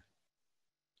and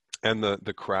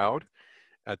the crowd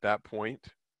at that point,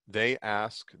 they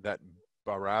ask that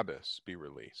Barabbas be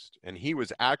released. And he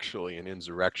was actually an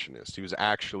insurrectionist. He was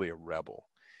actually a rebel.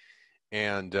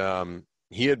 And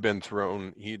he had been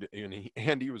thrown,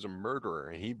 and he was a murderer,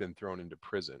 and he'd been thrown into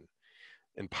prison.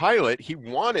 And Pilate, he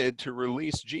wanted to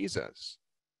release Jesus.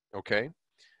 Okay?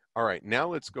 All right, now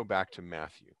let's go back to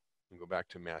Matthew. And go back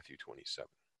to Matthew 27.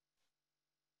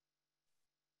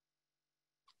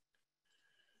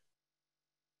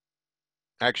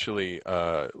 Actually,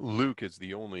 Luke is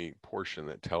the only portion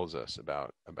that tells us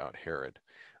about Herod.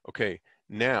 Okay,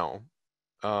 now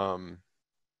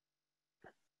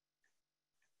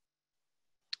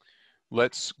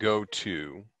let's go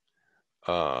to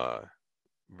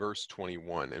verse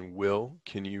 21. And Will,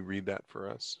 can you read that for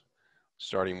us?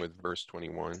 Starting with verse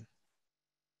 21.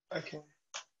 Okay.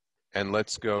 And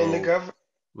let's go. And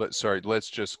let's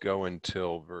just go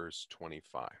until verse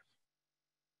 25.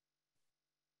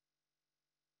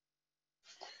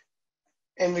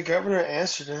 And the governor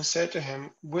answered and said to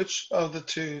him, which of the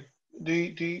two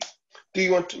do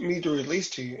you want me to release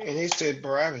to you? And he said,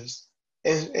 Barabbas.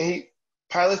 And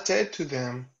Pilate said to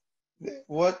them,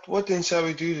 What then shall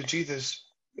we do to Jesus,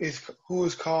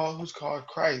 who's called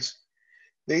Christ?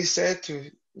 They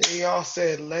all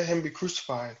said, Let him be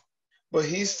crucified. But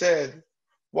he said,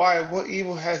 Why, what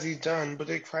evil has he done? But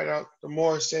they cried out the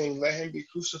more, saying, Let him be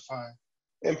crucified.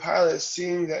 And Pilate,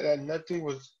 seeing that nothing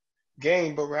was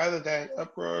gained, but rather that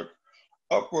uproar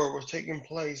was taking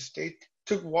place, they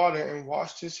took water and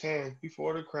washed his hands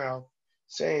before the crowd,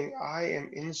 saying, I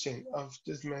am innocent of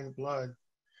this man's blood.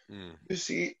 You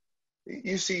see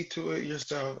to it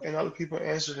yourself. And other people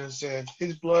answered and said,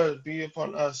 His blood be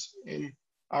upon us and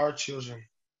our children.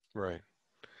 Right.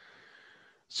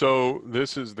 So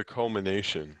this is the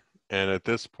culmination. And at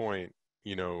this point,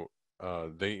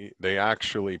 they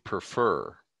actually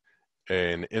prefer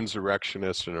an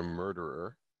insurrectionist and a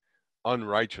murderer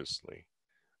unrighteously.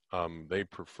 They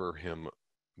prefer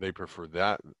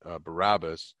that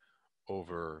Barabbas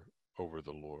over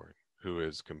the Lord, who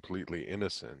is completely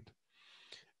innocent.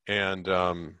 And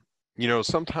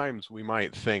sometimes we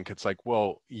might think it's like,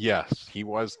 well, yes, he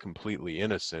was completely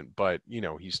innocent, but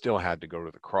he still had to go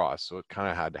to the cross, so it kind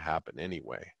of had to happen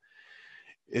anyway.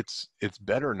 It's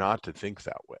better not to think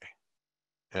that way.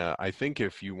 I think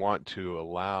if you want to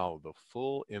allow the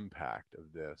full impact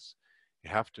of this, you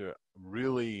have to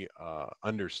really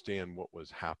understand what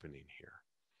was happening here.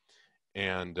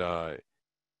 And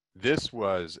this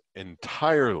was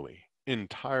entirely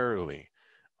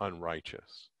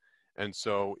unrighteous. And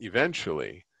so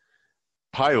eventually,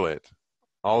 Pilate,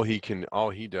 all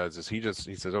he does is he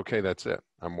says, okay, that's it.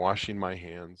 I'm washing my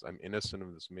hands. I'm innocent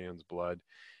of this man's blood.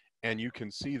 And you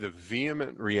can see the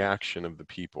vehement reaction of the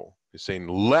people. He's saying,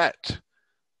 let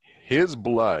his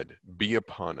blood be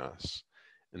upon us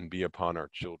and be upon our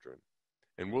children.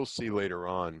 And we'll see later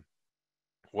on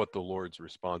what the Lord's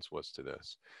response was to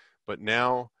this. But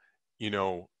now,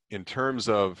 in terms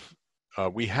of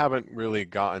we haven't really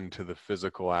gotten to the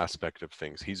physical aspect of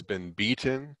things. He's been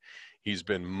beaten, he's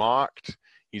been mocked,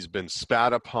 he's been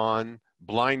spat upon,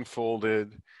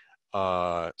 blindfolded,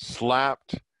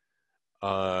 slapped,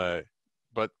 but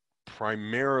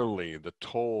primarily the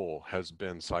toll has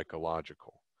been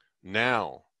psychological.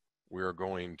 Now we're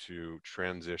going to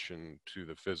transition to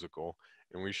the physical,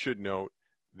 and we should note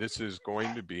this is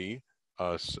going to be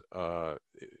us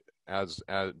as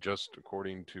just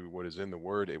according to what is in the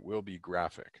word, it will be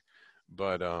graphic.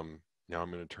 But now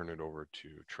I'm going to turn it over to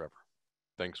Trevor.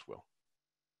 Thanks, Will.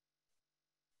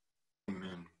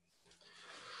 Amen.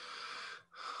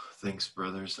 Thanks,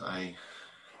 brothers. I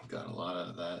got a lot out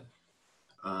of that.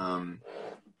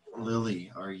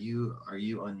 Lily, are you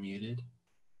unmuted?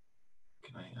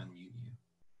 Can I unmute you?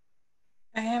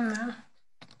 I am now.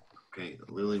 Okay,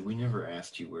 Lily, we never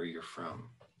asked you where you're from.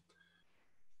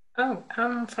 Oh,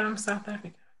 I'm from South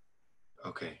Africa.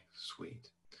 Okay, sweet.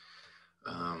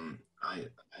 I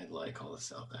like all the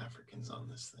South Africans on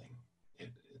this thing.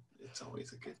 It's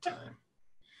always a good time.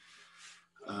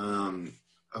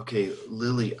 Okay,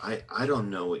 Lily, I don't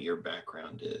know what your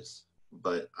background is,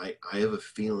 but I have a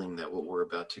feeling that what we're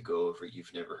about to go over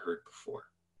you've never heard before.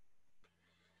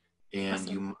 And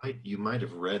Awesome. you might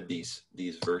have read these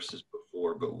verses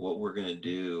before, but what we're going to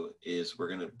do is we're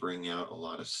going to bring out a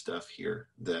lot of stuff here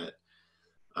that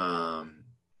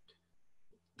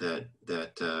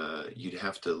you'd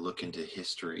have to look into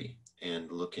history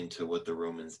and look into what the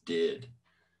Romans did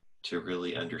to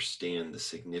really understand the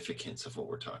significance of what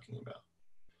we're talking about.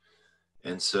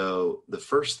 And so the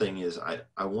first thing is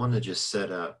I want to just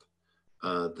set up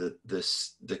the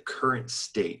current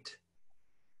state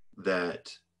that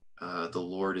the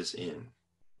Lord is in.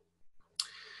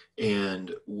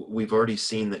 And we've already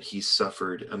seen that he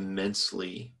suffered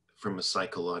immensely from a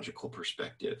psychological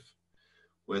perspective,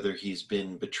 whether he's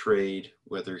been betrayed,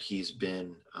 whether he's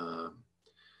been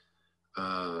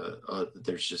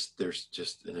there's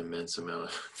just an immense amount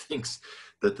of things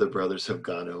that the brothers have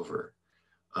gone over.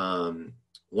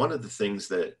 One of the things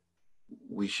that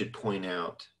we should point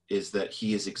out is that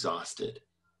he is exhausted.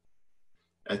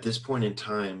 At this point in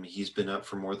time, he's been up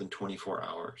for more than 24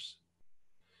 hours.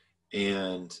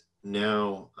 And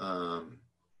now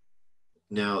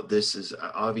this is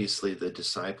obviously the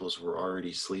disciples were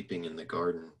already sleeping in the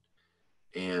garden.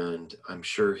 And I'm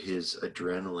sure his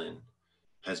adrenaline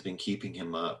has been keeping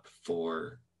him up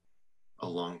for a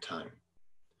long time.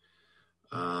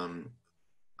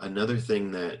 Another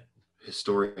thing that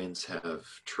historians have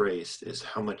traced is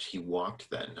how much he walked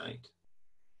that night.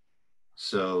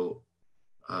 So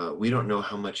we don't know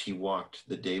how much he walked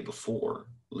the day before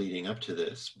leading up to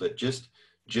this, but just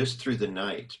through the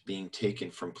night being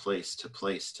taken from place to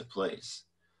place to place.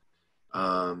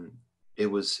 It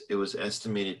was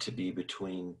estimated to be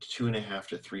between 2.5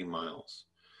 to 3 miles.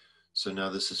 So now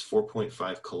this is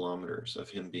 4.5 kilometers of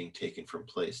him being taken from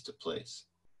place to place.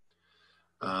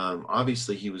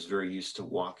 Obviously, he was very used to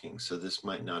walking, so this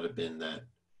might not have been that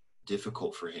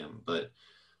difficult for him. But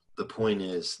the point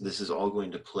is, this is all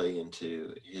going to play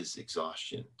into his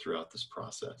exhaustion throughout this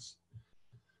process.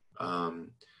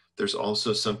 There's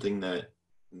also something that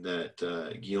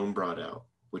Guillaume brought out,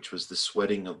 which was the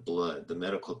sweating of blood. The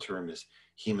medical term is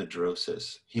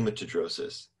hematidrosis.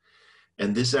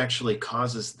 And this actually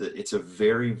causes it's a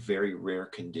very, very rare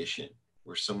condition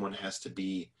where someone has to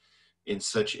be in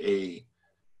such a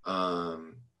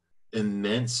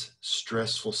immense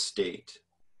stressful state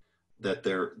that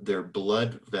their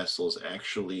blood vessels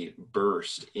actually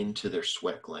burst into their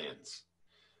sweat glands.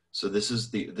 So this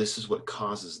is what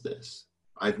causes this.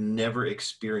 I've never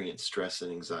experienced stress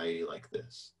and anxiety like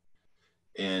this.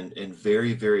 And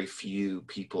very, very few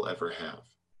people ever have.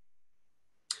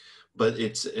 But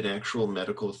it's an actual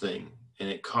medical thing, and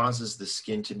it causes the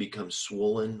skin to become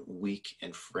swollen, weak,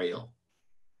 and frail.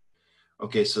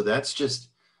 Okay, so that's just,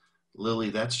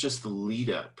 Lily, that's just the lead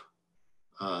up.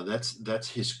 That's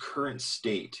his current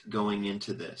state going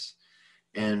into this.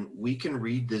 And we can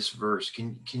read this verse.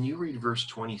 Can you read verse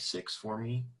 26 for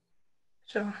me?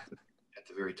 Sure. At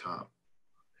the very top.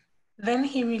 Then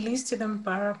he released to them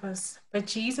Barabbas, but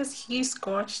Jesus he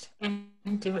scourged and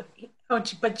delivered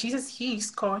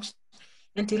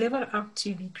up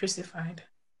to be crucified.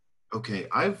 Okay,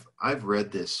 I've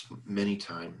read this many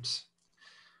times,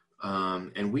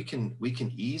 and we can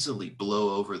easily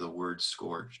blow over the word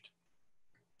scourged.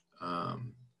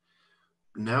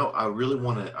 Now I really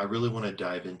want to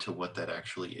dive into what that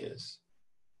actually is.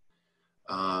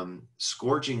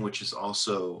 Scourging, which is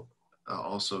also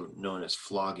known as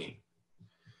flogging.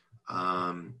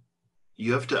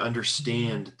 You have to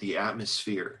understand the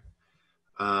atmosphere.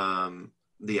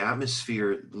 The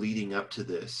atmosphere leading up to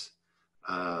this.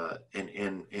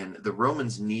 and the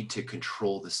Romans need to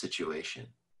control the situation.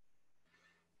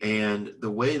 And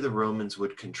the way the Romans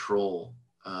would control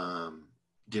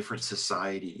different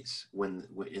societies when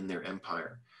in their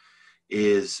empire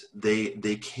is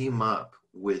they came up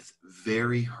with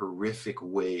very horrific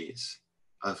ways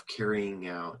of carrying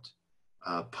out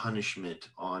punishment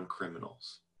on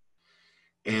criminals.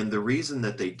 And the reason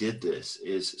that they did this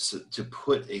is to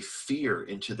put a fear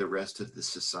into the rest of the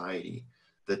society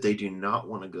that they do not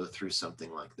want to go through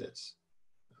something like this.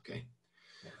 Okay.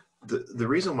 The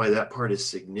reason why that part is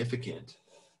significant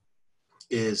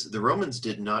is the Romans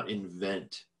did not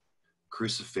invent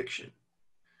crucifixion.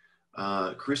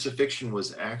 Crucifixion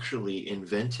was actually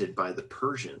invented by the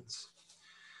Persians.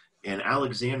 And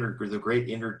Alexander the Great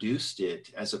introduced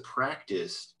it as a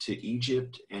practice to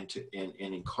Egypt and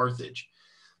in Carthage.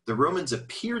 The Romans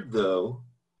appeared, though,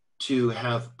 to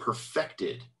have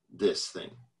perfected this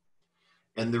thing.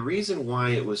 And the reason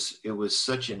why it was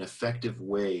such an effective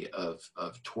way of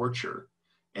torture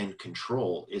and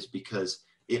control is because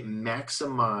it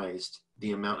maximized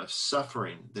the amount of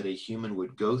suffering that a human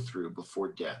would go through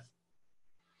before death.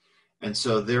 And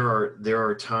so there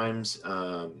are times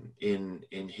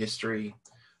in history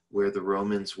where the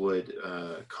Romans would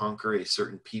conquer a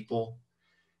certain people,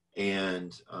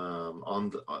 and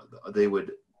they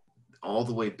would, all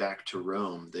the way back to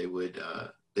Rome, they would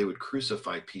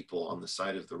crucify people on the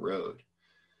side of the road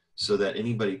so that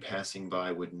anybody passing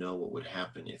by would know what would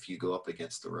happen if you go up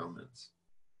against the Romans.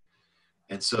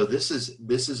 And so this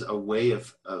is a way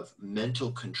of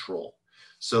mental control.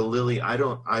 So Lily, I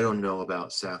don't know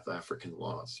about South African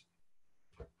laws,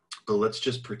 but let's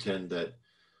just pretend that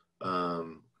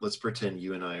let's pretend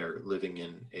you and I are living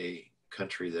in a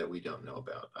country that we don't know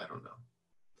about. I don't know.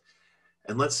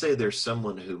 And let's say there's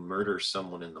someone who murders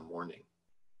someone in the morning,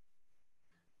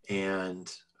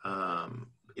 and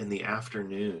in the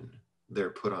afternoon they're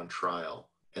put on trial,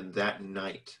 and that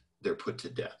night they're put to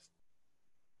death.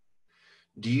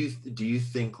 Do you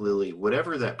think, Lily,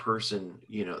 whatever that person,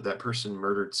 that person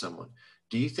murdered someone,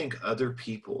 do you think other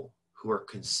people who are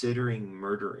considering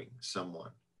murdering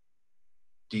someone,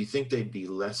 do you think they'd be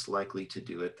less likely to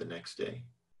do it the next day?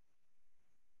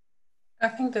 I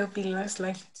think they'll be less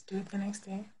likely to do it the next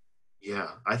day. Yeah,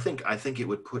 I think it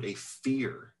would put a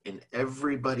fear in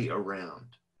everybody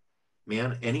around.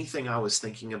 Man, anything I was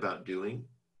thinking about doing,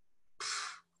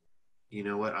 you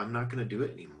know what? I'm not going to do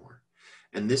it anymore.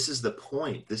 And this is the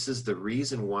point. This is the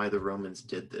reason why the Romans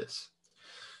did this.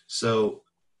 So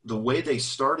the way they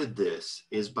started this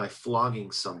is by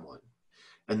flogging someone.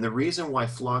 And the reason why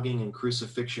flogging and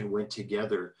crucifixion went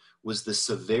together was the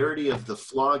severity of the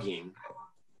flogging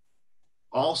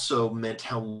also meant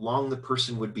how long the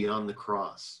person would be on the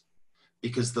cross,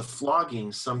 because the flogging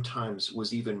sometimes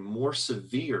was even more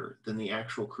severe than the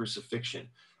actual crucifixion.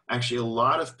 Actually, a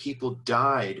lot of people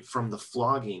died from the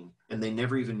flogging and they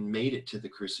never even made it to the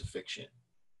crucifixion.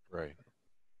 Right.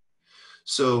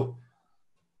 So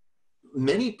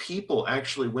many people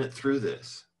actually went through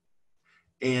this,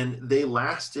 and they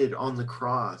lasted on the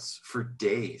cross for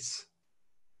days.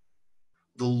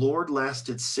 The Lord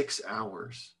lasted 6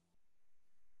 hours.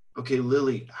 Okay,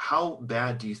 Lily, how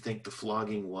bad do you think the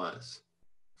flogging was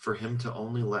for him to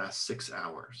only last 6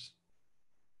 hours?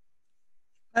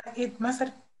 It must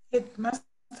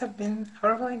have been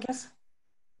horrible, I guess.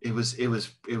 It was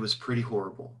pretty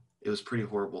horrible. It was pretty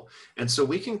horrible. And so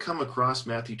we can come across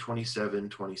Matthew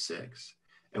 27:26,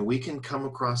 and we can come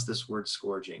across this word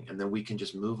scourging, and then we can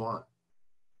just move on.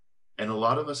 And a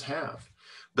lot of us have.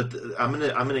 But I'm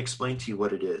gonna explain to you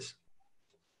what it is.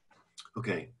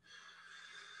 Okay.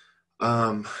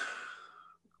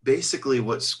 Basically,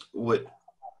 we'll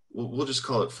just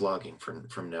call it flogging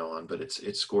from now on, but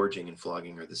it's scourging and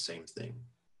flogging are the same thing.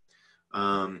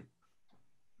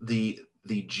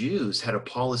 The Jews had a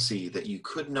policy that you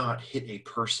could not hit a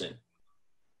person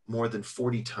more than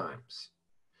 40 times.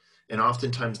 And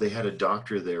oftentimes they had a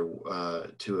doctor there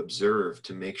to observe,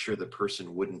 to make sure the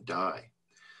person wouldn't die.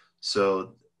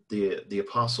 So the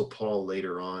Apostle Paul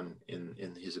later on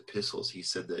in his epistles, he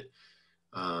said that,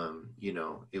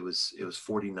 it was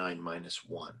 49 minus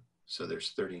 1. So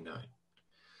there's 39.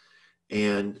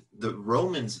 And the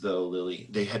Romans, though, Lily,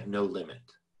 they had no limit.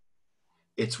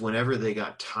 It's whenever they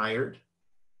got tired,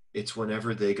 it's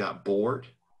whenever they got bored,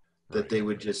 that they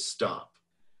would just stop.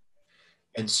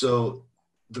 And so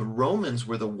the Romans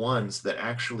were the ones that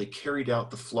actually carried out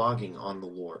the flogging on the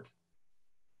Lord.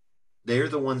 They're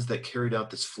the ones that carried out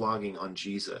this flogging on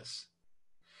Jesus.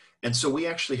 And so we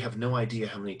actually have no idea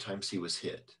how many times he was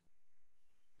hit.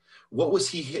 What was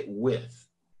he hit with?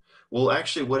 Well,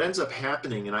 actually, what ends up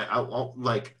happening, and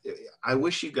I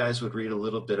wish you guys would read a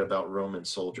little bit about Roman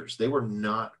soldiers. They were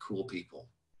not cool people.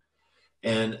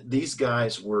 And these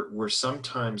guys were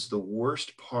sometimes the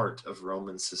worst part of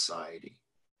Roman society.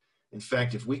 In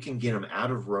fact, if we can get them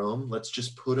out of Rome, let's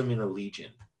just put them in a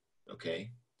legion,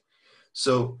 okay?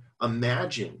 So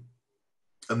imagine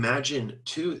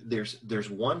two, there's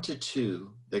 1 to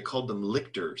 2, they called them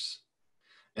lictors,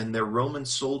 and they're Roman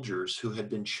soldiers who had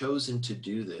been chosen to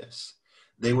do this.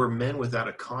 They were men without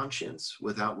a conscience,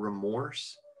 without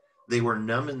remorse. They were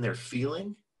numb in their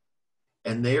feeling,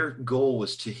 and their goal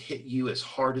was to hit you as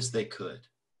hard as they could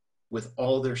with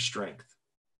all their strength.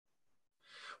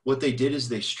 What they did is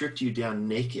they stripped you down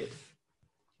naked,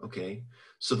 okay?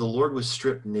 So the Lord was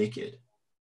stripped naked,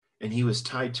 and he was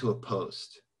tied to a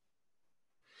post.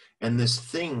 And this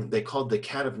thing they called the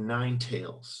cat of 9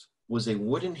 tails was a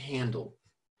wooden handle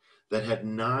that had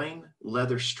 9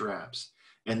 leather straps.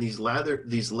 And these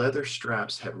leather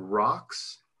straps had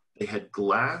rocks, they had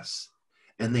glass,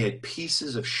 and they had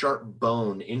pieces of sharp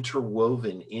bone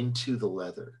interwoven into the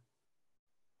leather.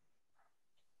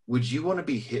 Would you want to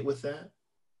be hit with that?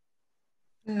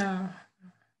 No.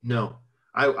 No,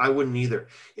 I wouldn't either.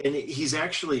 And he's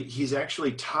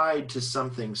actually tied to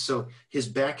something, so his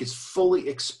back is fully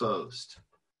exposed.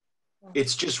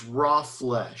 It's just raw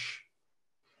flesh.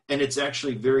 And it's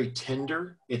actually very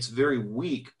tender. It's very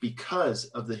weak because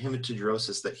of the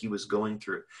hematidrosis that he was going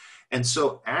through. And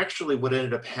so actually what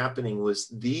ended up happening was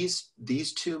these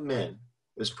 2 men,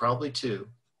 it was probably 2,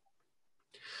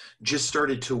 just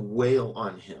started to wail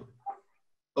on him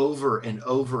over and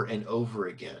over and over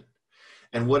again.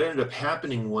 And what ended up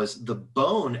happening was the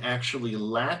bone actually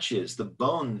latches, the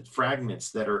bone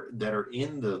fragments that are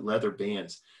in the leather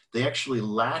bands, they actually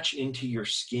latch into your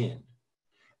skin.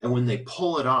 And when they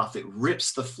pull it off, it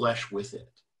rips the flesh with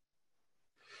it.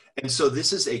 And so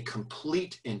this is a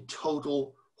complete and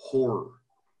total horror.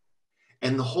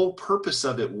 And the whole purpose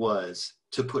of it was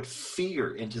to put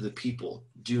fear into the people.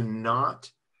 Do not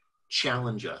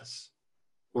challenge us,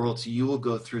 or else you will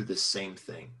go through the same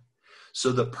thing.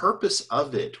 So the purpose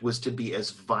of it was to be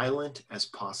as violent as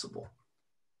possible.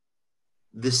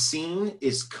 The scene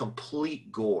is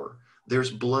complete gore.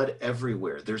 There's blood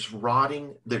everywhere. There's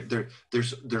rotting,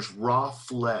 there's raw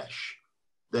flesh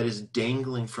that is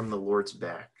dangling from the Lord's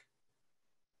back.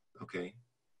 Okay.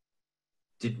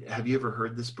 Have you ever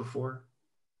heard this before?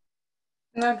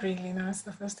 Not really. No, it's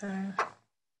the first time.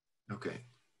 Okay.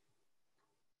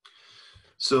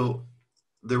 So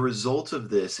the result of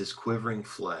this is quivering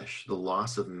flesh, the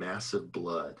loss of massive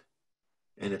blood,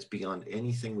 and it's beyond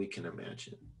anything we can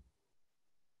imagine.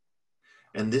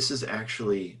 And this is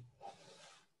actually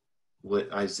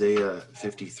what Isaiah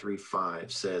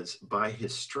 53:5 says, by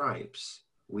his stripes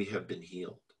we have been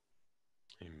healed.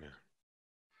 Amen.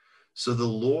 So the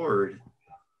Lord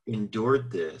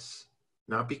endured this,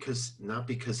 not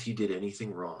because he did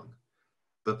anything wrong,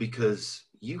 but because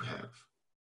you have,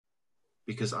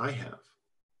 because I have.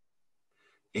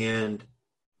 And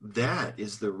that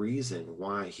is the reason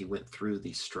why he went through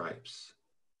these stripes.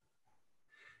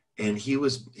 And he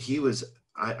was,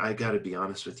 I got to be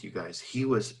honest with you guys, he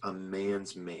was a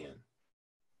man's man.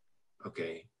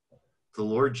 Okay. The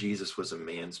Lord Jesus was a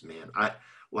man's man.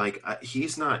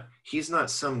 He's not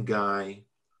some guy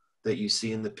that you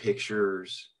see in the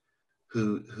pictures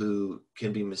who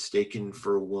can be mistaken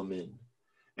for a woman.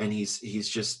 And he's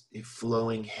just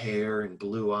flowing hair and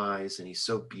blue eyes, and he's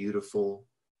so beautiful.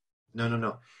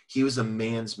 No. He was a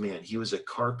man's man. He was a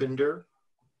carpenter.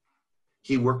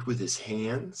 He worked with his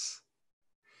hands.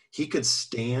 He could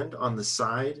stand on the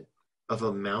side of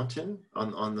a mountain,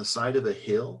 on the side of a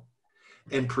hill,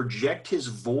 and project his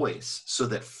voice so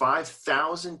that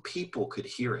 5,000 people could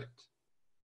hear it.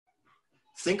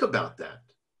 Think about that.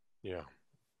 Yeah.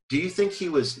 Do you think he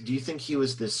was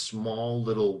this small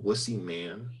little wussy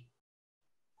man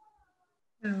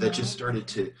that just started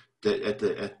to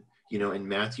in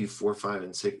Matthew 4, 5,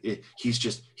 and 6, he's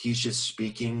just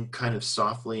speaking kind of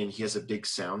softly, and he has a big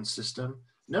sound system?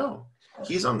 No,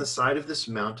 he's on the side of this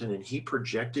mountain, and he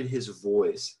projected his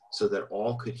voice so that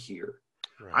all could hear.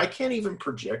 Right. I can't even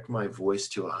project my voice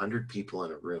to 100 people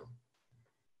in a room.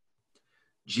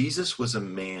 Jesus was a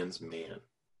man's man,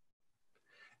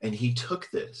 and he took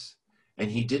this,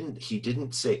 and he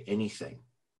didn't say anything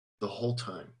the whole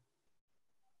time.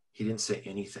 He didn't say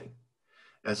anything.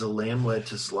 As a lamb led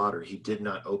to slaughter, he did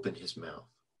not open his mouth.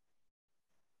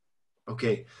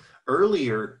 Okay,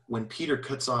 earlier when Peter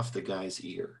cuts off the guy's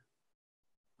ear,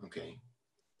 okay,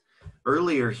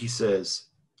 earlier he says,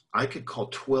 I could call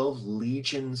 12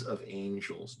 legions of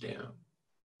angels down.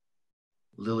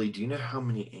 Lily, do you know how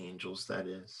many angels that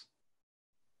is?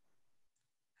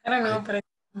 I don't know, but it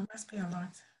must be a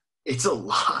lot. It's a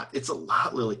lot. It's a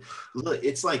lot, Lily. Look,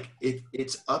 it's like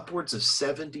it's upwards of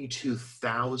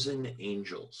 72,000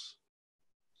 angels.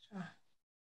 Sure.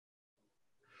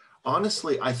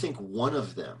 Honestly, I think one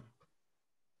of them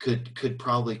could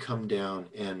probably come down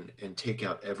and take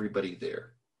out everybody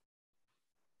there.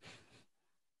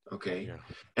 Okay. Yeah.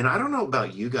 And I don't know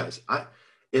about you guys.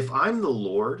 If I'm the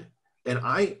Lord and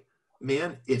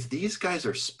if these guys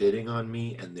are spitting on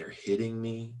me and they're hitting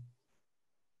me,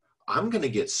 I'm going to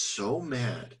get so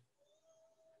mad.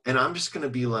 And I'm just going to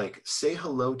be like, say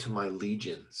hello to my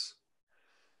legions.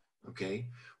 Okay.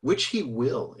 Which he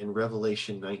will in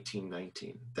Revelation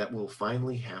 19:19. That will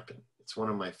finally happen. It's one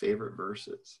of my favorite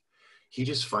verses. He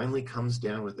just finally comes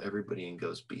down with everybody and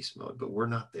goes beast mode, but we're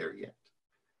not there yet.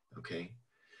 Okay.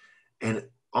 And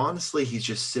honestly, he's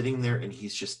just sitting there and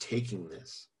he's just taking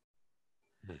this.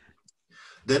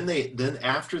 Then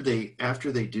after they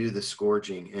do the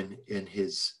scourging and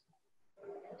his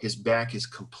back is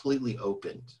completely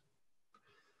opened,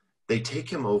 they take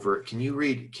him over. Can you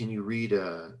read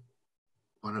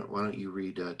why don't you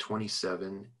read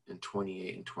 27 and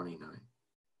 28 and 29?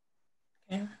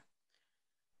 Okay.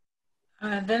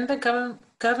 Then the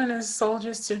governor's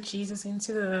soldiers took Jesus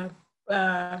into the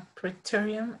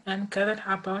praetorium and gathered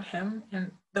about him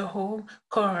and the whole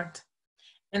court.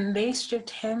 And they stripped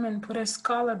him and put a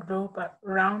scarlet robe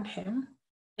around him.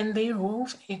 And they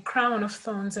wove a crown of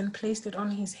thorns and placed it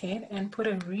on his head and put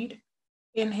a reed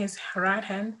in his right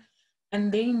hand.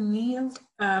 And they kneeled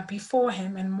before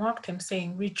him and mocked him,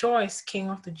 saying, "Rejoice, King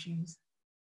of the Jews."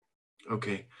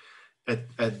 Okay.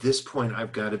 At this point,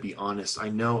 I've got to be honest. I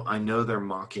know they're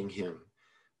mocking him,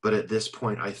 but at this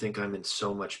point, I think I'm in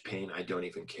so much pain. I don't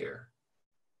even care.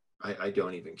 I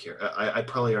don't even care. I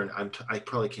probably aren't. I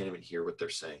probably can't even hear what they're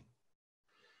saying.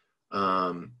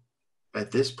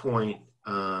 At this point,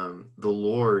 the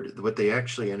Lord, what they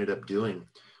actually ended up doing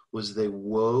was they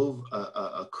wove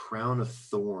a crown of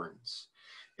thorns,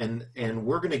 and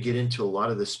we're going to get into a lot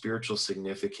of the spiritual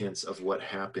significance of what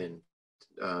happened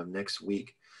next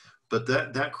week. But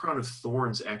that crown of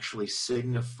thorns actually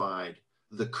signified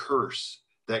the curse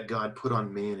that God put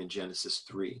on man in Genesis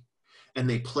 3. And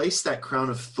they placed that crown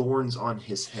of thorns on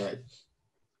his head.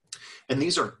 And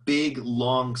these are big,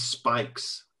 long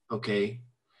spikes, okay?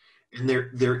 And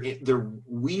they're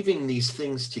weaving these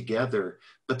things together.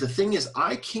 But the thing is,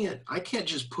 I can't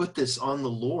just put this on the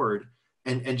Lord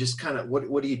and just kind of,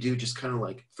 what do you do? Just kind of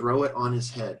like throw it on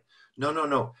his head.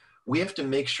 No. We have to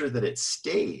make sure that it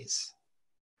stays.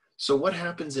 So what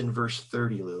happens in verse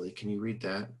 30, Lily? Can you read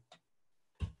that?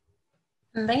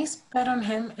 And they spat on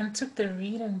him and took the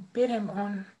reed and beat him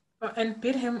on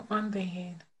the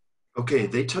head. Okay,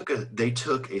 they took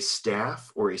a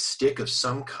staff or a stick of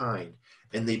some kind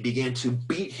and they began to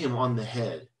beat him on the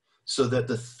head so that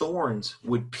the thorns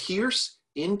would pierce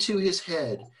into his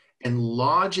head and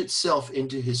lodge itself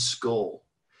into his skull,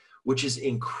 which is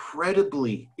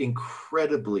incredibly,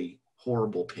 incredibly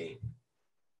horrible pain.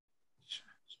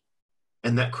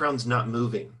 And that crown's not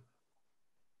moving.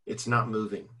 It's not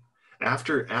moving.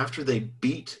 After they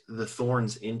beat the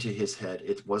thorns into his head,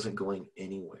 it wasn't going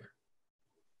anywhere.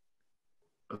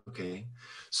 Okay,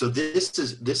 so this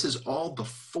is all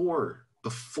before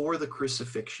the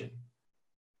crucifixion.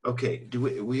 Okay, do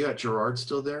we got Gerard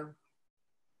still there?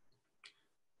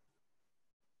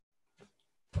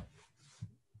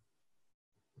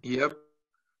 Yep.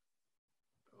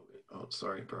 Oh,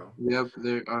 sorry, bro. Yep.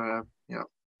 There. Yeah.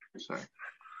 Sorry.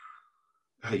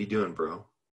 How you doing, bro?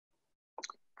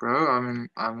 Bro,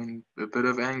 I'm in a bit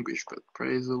of anguish, but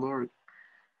praise the Lord.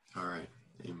 All right,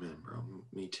 amen, bro.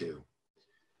 Me too.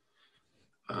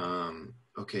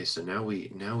 Okay, so now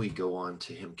we go on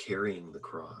to him carrying the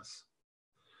cross.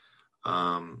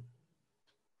 The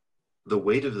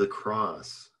weight of the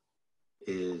cross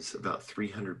is about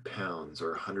 300 pounds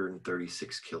or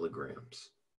 136 kilograms.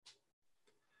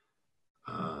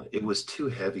 It was too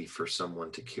heavy for someone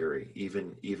to carry,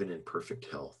 even in perfect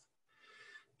health.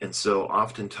 And so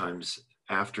oftentimes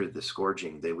after the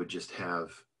scourging, they would just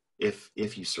have, if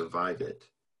you survive it,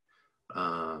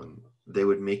 they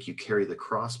would make you carry the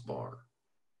crossbar,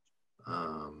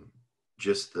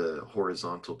 just the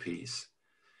horizontal piece.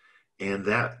 And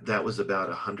that was about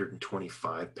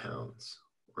 125 pounds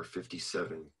or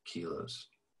 57 kilos.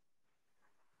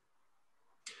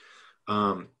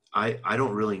 I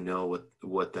don't really know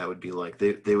what that would be like.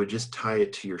 They would just tie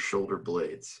it to your shoulder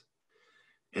blades.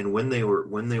 And when they were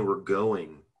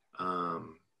going,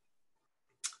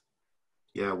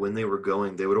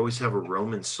 they would always have a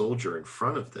Roman soldier in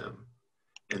front of them,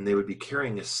 and they would be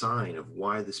carrying a sign of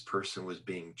why this person was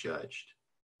being judged.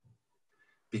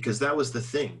 because that was the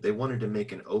thing. They wanted to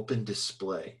make an open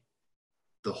display.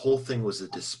 The whole thing was a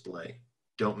display.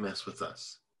 Don't mess with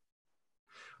us.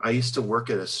 I used to work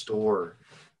at a store,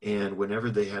 and whenever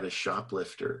they had a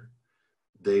shoplifter,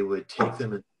 they would take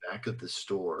them in the back of the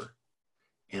store,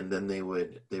 and then they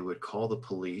would call the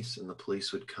police, and the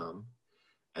police would come,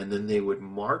 and then they would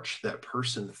march that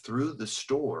person through the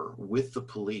store with the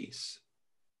police.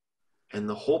 And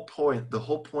the whole point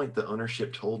the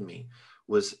ownership told me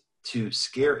was to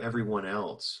scare everyone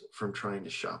else from trying to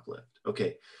shoplift.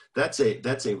 Okay, that's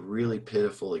a really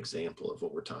pitiful example of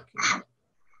what we're talking about.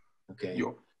 Okay.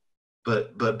 Yo.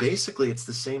 But basically it's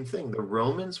the same thing. The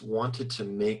Romans wanted to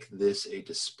make this a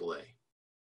display.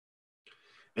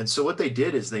 And so what they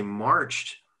did is they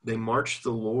marched the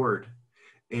Lord,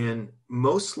 and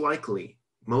most likely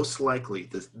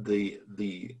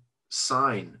the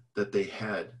sign that they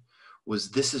had was,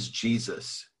 "This is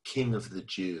Jesus, King of the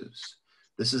Jews."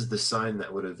 This is the sign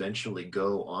that would eventually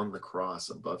go on the cross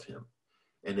above him.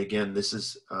 And again,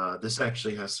 this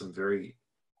actually has some very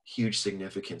huge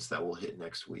significance that we'll hit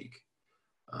next week.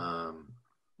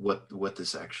 What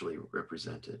this actually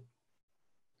represented.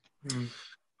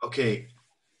 Okay,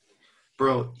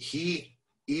 bro,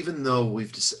 even though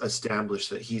we've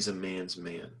established that he's a man's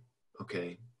man,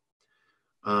 okay,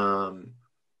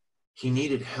 he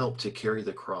needed help to carry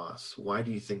the cross. Why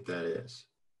do you think that is?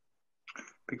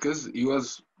 Because he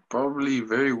was probably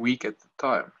very weak at the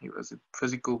time. He was in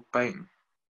physical pain.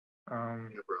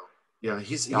 Yeah, bro. Yeah,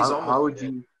 he's how almost would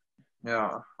dead.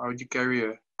 how would you carry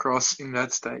a cross in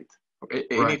that state? Right.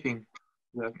 Anything.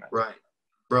 That matter. Right,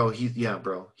 bro.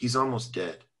 He's almost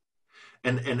dead.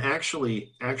 And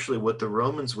actually, what the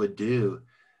Romans would do,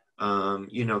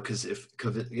 because if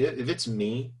it's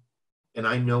me, and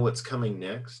I know what's coming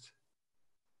next,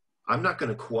 I'm not going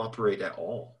to cooperate at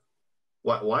all.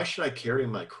 Why should I carry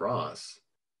my cross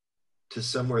to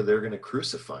somewhere they're going to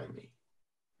crucify me?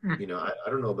 I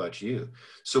don't know about you.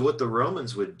 So what the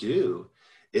Romans would do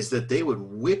is that they would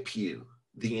whip you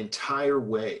the entire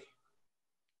way,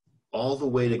 all the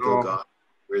way to Golgotha,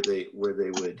 where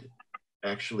they would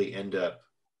actually end up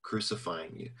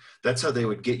crucifying you. That's how they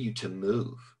would get you to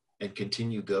move and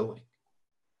continue going.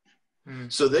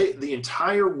 So the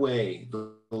entire way,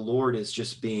 the Lord is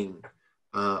just being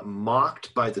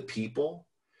mocked by the people.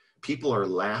 People are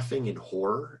laughing in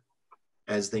horror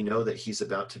as they know that he's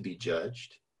about to be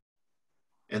judged,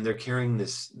 and they're carrying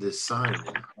this sign in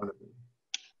front of him.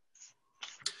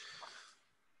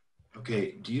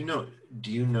 Okay, do you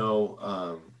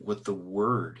know what the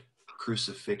word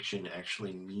crucifixion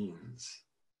actually means?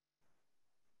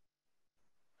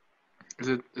 Is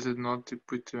it not to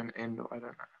put to an end? I don't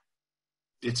know.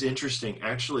 It's interesting.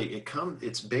 Actually,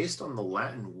 it's based on the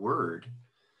Latin word,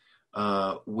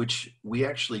 which we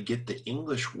actually get the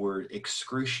English word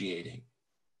excruciating.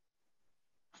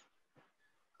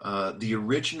 The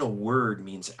original word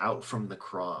means out from the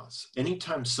cross.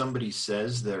 Anytime somebody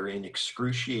says they're in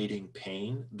excruciating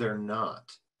pain, they're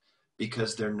not,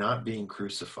 because they're not being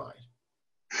crucified.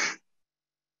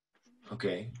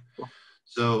 Okay,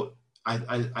 so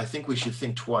I think we should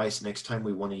think twice next time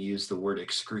we want to use the word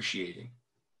excruciating.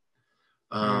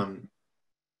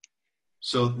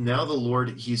 So now the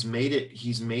Lord, he's made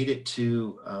it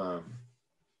to,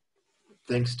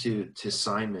 thanks to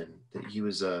Simon, that he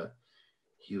was a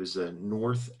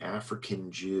North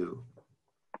African Jew,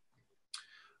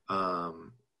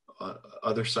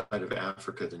 other side of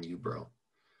Africa than you, bro.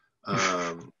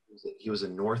 He was a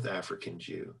North African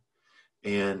Jew,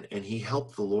 and he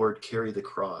helped the Lord carry the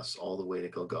cross all the way to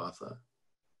Golgotha.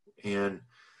 And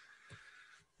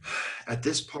at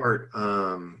this part,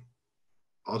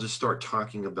 I'll just start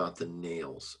talking about the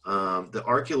nails. The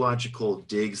archaeological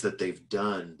digs that they've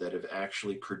done that have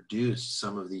actually produced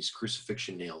some of these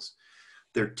crucifixion nails,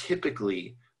 they're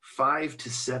typically 5 to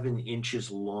 7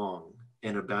 inches long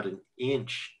and about 1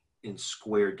 inch in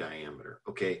square diameter.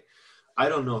 Okay, I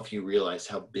don't know if you realize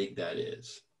how big that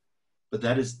is, but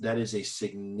that is a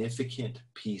significant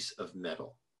piece of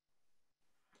metal.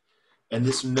 And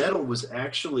this metal was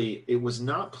actually, it was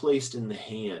not placed in the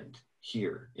hand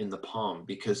here in the palm,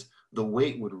 because the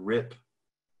weight would rip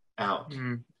out.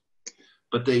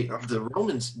 But the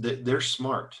Romans, they're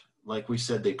smart. Like we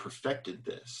said, they perfected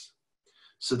this.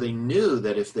 So they knew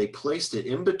that if they placed it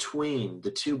in between the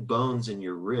 2 bones in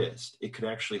your wrist, it could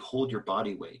actually hold your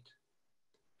body weight.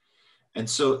 And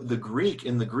so in the Greek,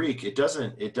 it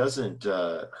doesn't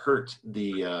hurt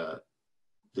the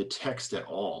text at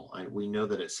all. We know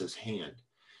that it says hand.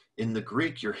 In the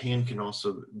Greek, your hand can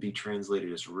also be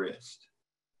translated as wrist.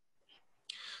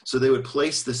 So they would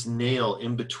place this nail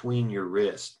in between your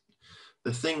wrist.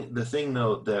 The thing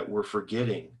though that we're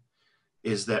forgetting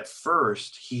is that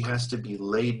first he has to be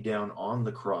laid down on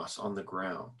the cross, on the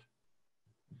ground.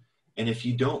 And if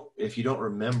you don't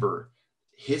remember,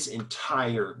 his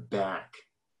entire back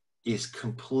is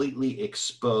completely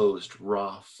exposed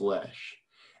raw flesh.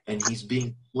 And he's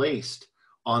being placed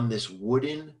on this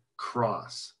wooden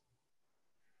cross.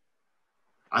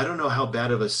 I don't know how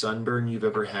bad of a sunburn you've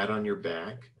ever had on your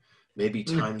back. Maybe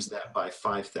times that by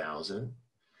 5,000.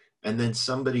 And then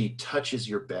somebody touches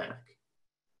your back.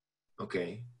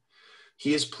 Okay.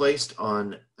 He is placed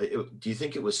on, do you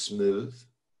think it was smooth?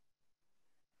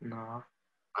 No.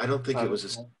 I don't think it was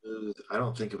smooth. I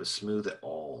don't think it was smooth at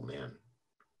all, man.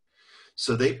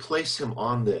 So they place him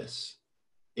on this.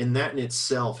 And that in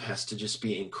itself has to just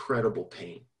be incredible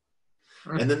pain.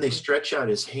 And then they stretch out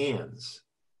his hands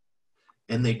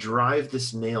and they drive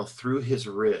this nail through his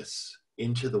wrists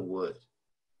into the wood.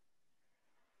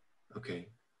 Okay.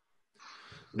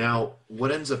 Now,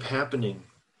 what ends up happening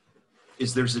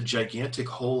is there's a gigantic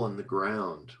hole in the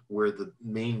ground where the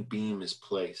main beam is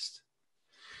placed.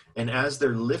 And as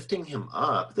they're lifting him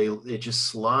up, it just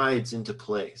slides into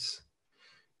place.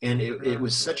 And it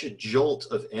was such a jolt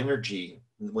of energy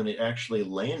when it actually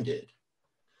landed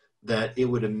that it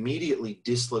would immediately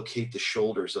dislocate the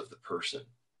shoulders of the person.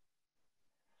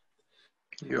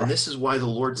 Yeah. And this is why the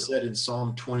Lord said in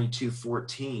Psalm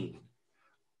 22:14,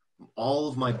 all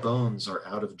of my bones are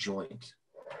out of joint.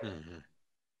 Mm-hmm.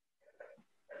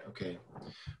 Okay.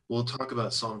 We'll talk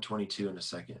about Psalm 22 in a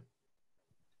second.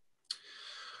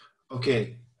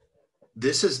 Okay.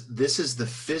 This is the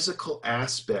physical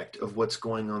aspect of what's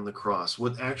going on the cross.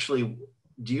 What actually,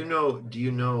 do you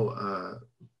know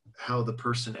how the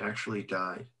person actually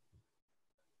died?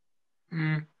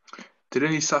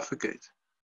 Didn't he suffocate?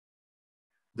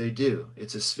 They do.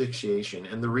 It's asphyxiation.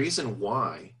 And the reason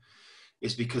why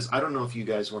is because, I don't know if you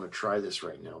guys want to try this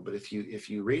right now, but if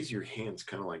you raise your hands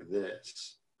kind of like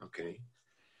this, okay,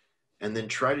 and then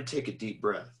try to take a deep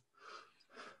breath.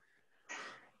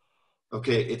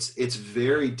 Okay, it's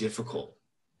very difficult.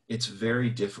 It's very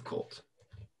difficult.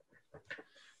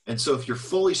 And so if you're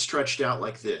fully stretched out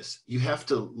like this, you have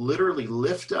to literally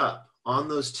lift up on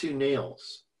those two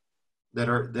nails that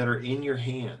are in your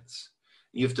hands.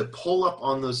 You have to pull up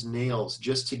on those nails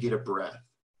just to get a breath.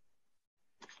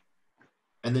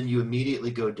 And then you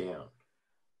immediately go down.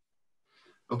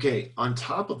 Okay, on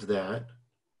top of that,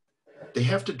 they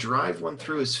have to drive one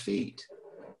through his feet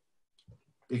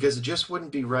because it just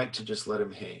wouldn't be right to just let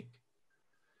him hang.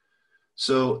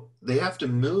 So they have to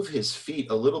move his feet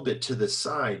a little bit to the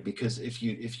side because if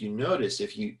you notice,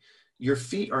 your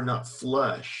feet are not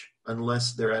flush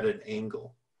unless they're at an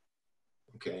angle.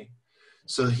 Okay,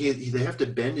 so they have to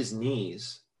bend his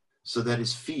knees so that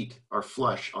his feet are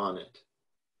flush on it.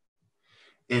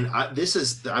 And I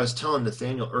was telling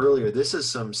Nathaniel earlier, this is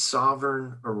some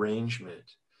sovereign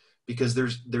arrangement because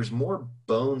there's more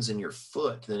bones in your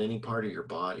foot than any part of your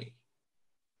body.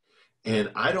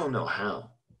 And I don't know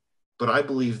how, but I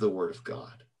believe the word of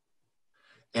God.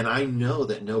 And I know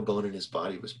that no bone in his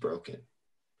body was broken.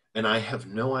 And I have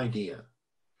no idea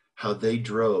how they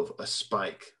drove a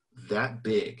spike that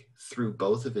big through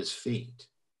both of his feet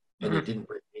and it didn't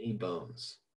break any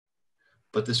bones.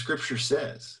 But the scripture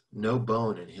says no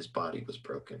bone in his body was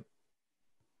broken.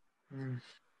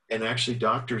 And actually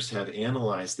doctors have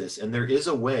analyzed this, and there is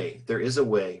a way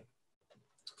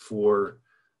for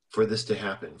this to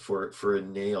happen, for a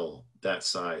nail that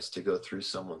size to go through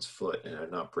someone's foot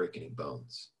and not break any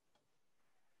bones.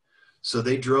 So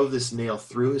they drove this nail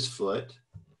through his foot,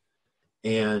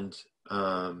 and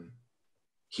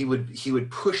he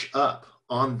would push up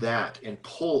on that and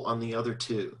pull on the other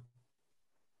two.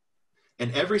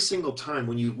 And every single time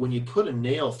when you put a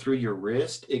nail through your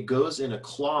wrist, it goes in a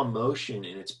claw motion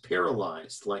and it's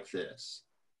paralyzed like this.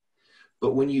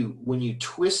 But when you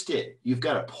twist it, you've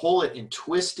got to pull it and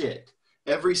twist it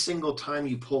every single time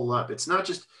you pull up. It's not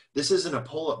just, this isn't a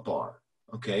pull-up bar,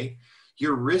 okay?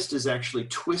 Your wrist is actually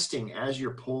twisting as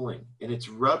you're pulling and it's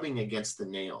rubbing against the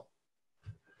nail.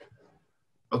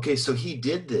 Okay, so he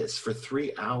did this for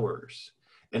 3 hours.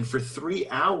 And for 3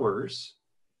 hours,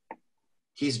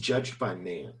 he's judged by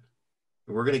man.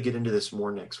 And we're going to get into this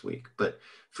more next week. But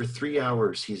for 3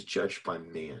 hours, he's judged by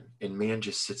man. And man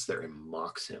just sits there and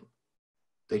mocks him.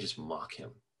 They just mock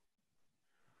him.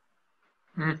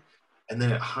 And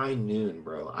then at high noon,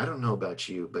 bro, I don't know about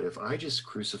you, but if I just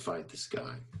crucified this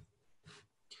guy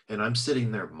and I'm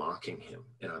sitting there mocking him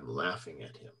and I'm laughing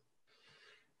at him,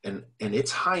 and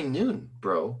it's high noon,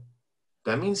 bro,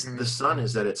 that means the sun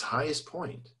is at its highest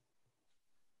point.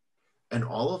 And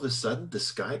all of a sudden, the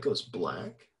sky goes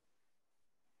black.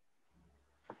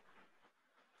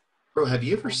 Bro, have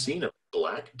you ever seen a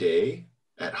black day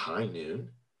at high noon.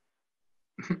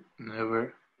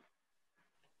 Never.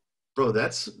 Bro,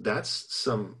 that's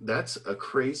a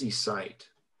crazy sight.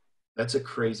 That's a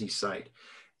crazy sight.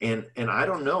 And I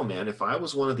don't know, man, if I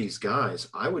was one of these guys,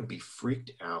 I would be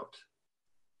freaked out.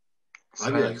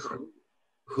 I'd be like,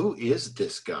 who is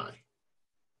this guy?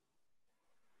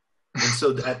 And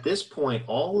so at this point,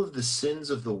 all of the sins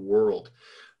of the world,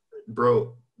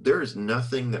 bro, there is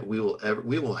nothing that we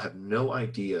will have no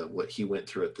idea what he went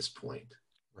through at this point.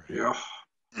 Yeah.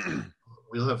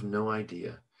 We'll have no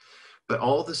idea. But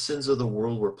all the sins of the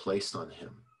world were placed on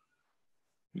him.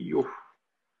 Yo.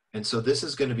 And so this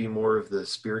is going to be more of the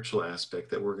spiritual aspect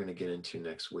that we're going to get into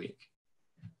next week.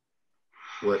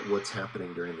 What's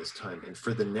happening during this time. And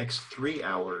for the next 3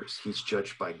 hours, he's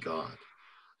judged by God.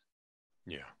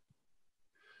 Yeah.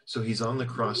 So he's on the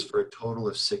cross for a total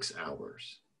of 6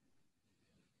 hours.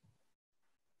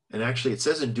 And actually, it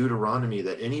says in Deuteronomy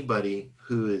that anybody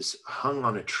who is hung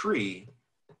on a tree,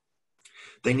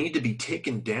 they need to be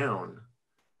taken down,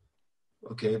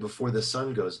 okay, before the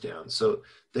sun goes down. So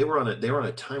they were on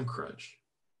a time crunch.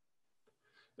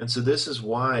 And so this is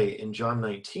why in John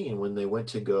 19, when they went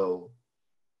to go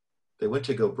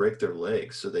break their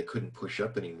legs so they couldn't push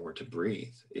up anymore to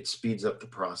breathe, it speeds up the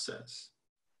process.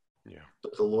 Yeah.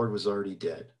 But the Lord was already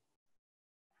dead.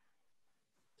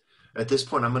 At this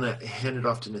point, I'm going to hand it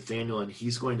off to Nathaniel, and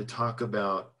he's going to talk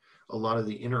about a lot of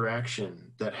the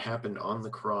interaction that happened on the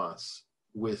cross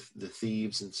with the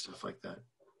thieves and stuff like that.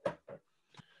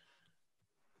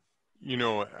 You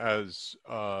know, as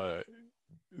the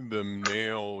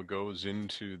nail goes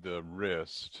into the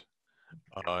wrist,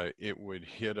 it would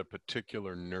hit a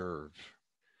particular nerve.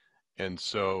 And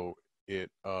so it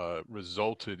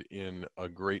resulted in a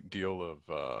great deal of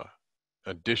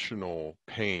additional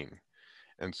pain.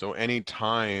 And so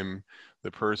anytime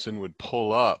the person would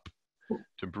pull up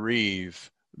to breathe,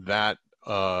 that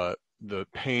the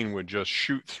pain would just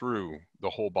shoot through the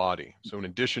whole body. So in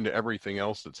addition to everything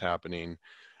else that's happening,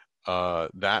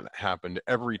 that happened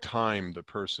every time the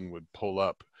person would pull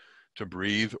up to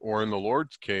breathe, or in the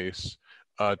Lord's case,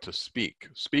 to speak.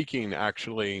 Speaking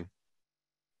actually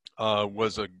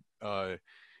was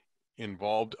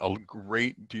involved a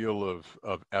great deal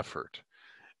of effort.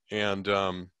 And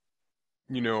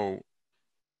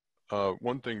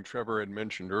one thing Trevor had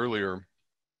mentioned earlier,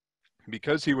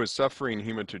 because he was suffering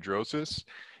hematidrosis,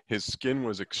 his skin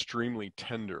was extremely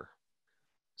tender.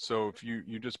 So if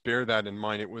you just bear that in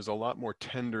mind, it was a lot more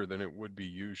tender than it would be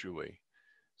usually.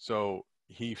 So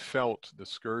he felt the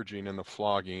scourging and the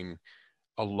flogging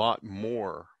a lot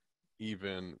more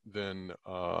even than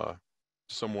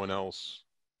someone else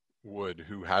would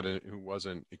who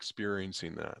wasn't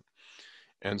experiencing that.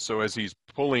 And so as he's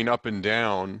pulling up and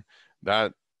down,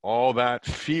 all that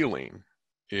feeling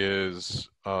is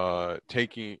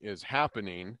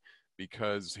happening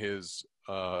because his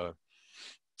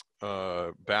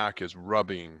back is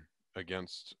rubbing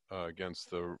against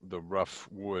the rough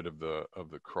wood of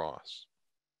the cross.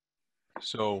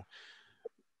 So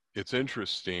it's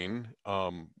interesting.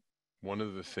 One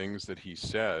of the things that he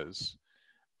says,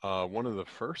 one of the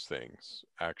first things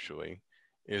actually,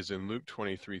 is in Luke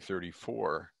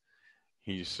 23:34.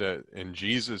 He said, and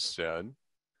Jesus said,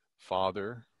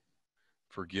 "Father,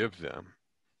 forgive them,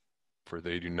 for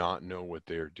they do not know what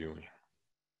they are doing."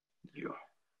 Yeah.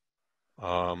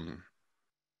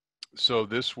 So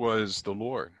this was the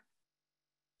Lord.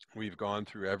 We've gone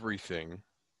through everything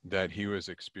that he was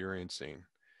experiencing,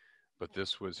 but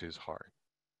this was his heart.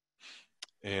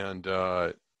 And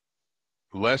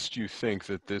lest you think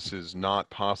that this is not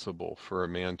possible for a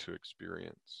man to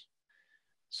experience,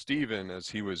 Stephen, as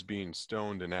he was being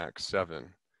stoned in Acts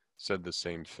 7, said the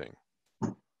same thing.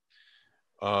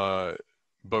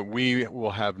 But we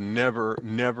will have never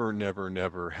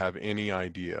have any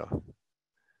idea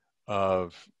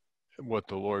of what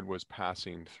the Lord was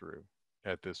passing through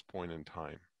at this point in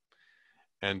time.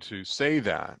 And to say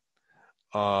that,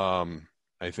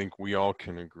 I think we all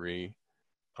can agree,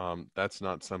 that's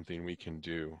not something we can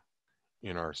do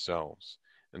in ourselves.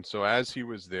 And so as he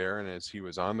was there and as he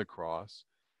was on the cross,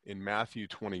 in Matthew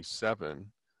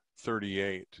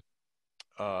 27:38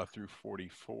 through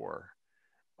 44,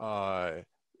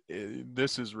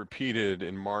 this is repeated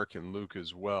in Mark and Luke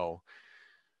as well,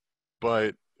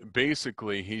 but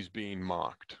basically he's being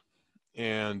mocked.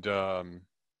 And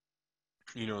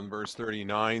in verse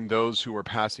 39, those who were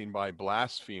passing by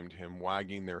blasphemed him,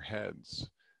 wagging their heads,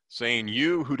 saying,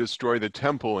 "You who destroy the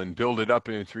temple and build it up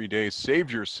in 3 days,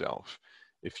 save yourself.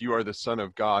 If you are the Son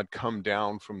of God, come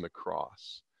down from the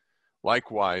cross."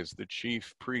 Likewise, the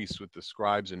chief priests with the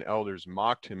scribes and elders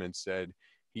mocked him and said,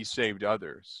 "He saved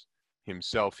others.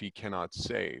 Himself he cannot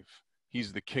save.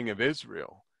 He's the King of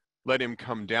Israel. Let him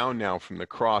come down now from the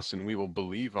cross and we will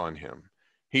believe on him.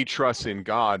 He trusts in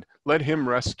God. Let him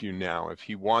rescue now if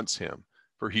he wants him.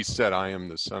 For he said, I am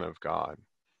the Son of God.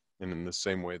 And in the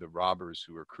same way, the robbers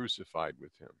who were crucified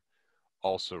with him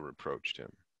also reproached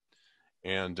him.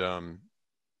 And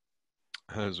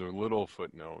as a little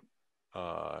footnote,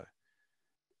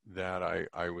 that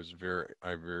I was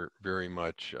very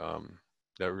much,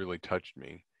 that really touched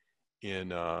me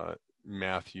in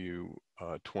Matthew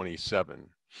 27,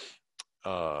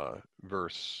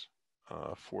 verse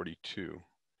 42.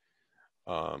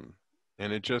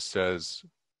 And it just says,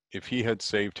 if he had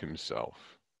saved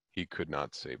himself, he could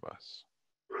not save us.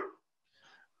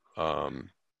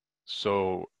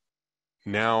 So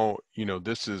now,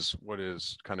 this is what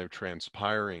is kind of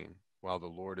transpiring while the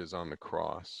Lord is on the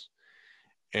cross.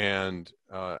 And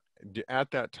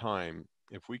at that time,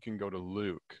 if we can go to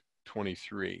Luke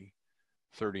 23,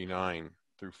 39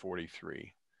 through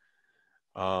 43,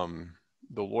 the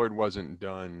Lord wasn't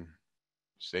done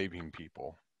saving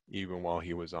people even while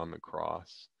he was on the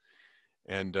cross.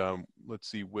 And let's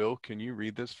see, Will, can you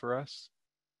read this for us?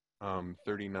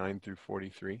 39 through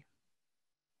 43.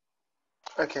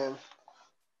 I can.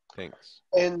 Thanks.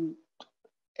 And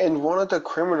one of the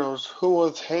criminals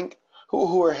who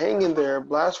were hanging there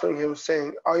blasphemed him,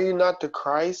 saying, Are you not the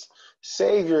Christ?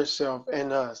 Save yourself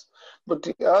and us. But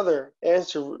the other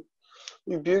answered,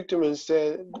 rebuked him and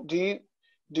said, Do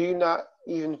you not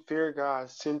even fear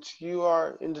God, since you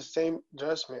are in the same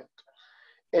judgment?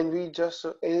 And we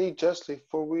justly,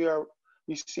 for we are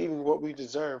receiving what we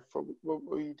deserve for what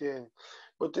we did.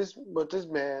 But this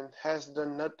man has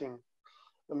done nothing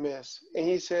amiss. And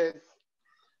he said,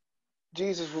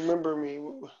 Jesus, remember me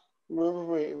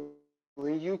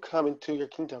when you come into your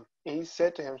kingdom. And he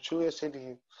said to him, Truly I say to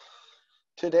you,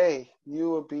 today you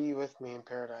will be with me in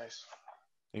paradise.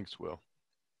 Thanks, Will.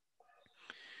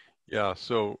 Yeah,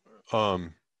 so,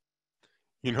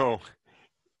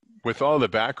 with all the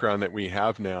background that we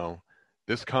have now,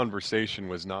 this conversation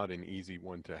was not an easy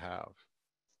one to have.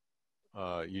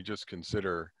 You just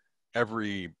consider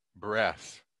every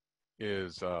breath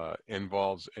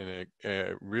involves a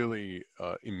really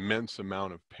immense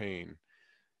amount of pain.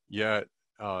 Yet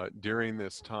during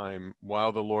this time,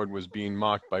 while the Lord was being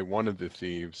mocked by one of the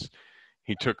thieves,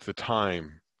 he took the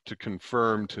time to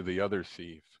confirm to the other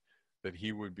thief that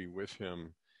he would be with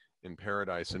him in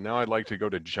paradise. And now I'd like to go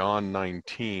to John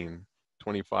 19,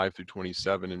 25 through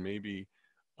 27, and maybe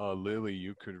Lily,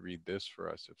 you could read this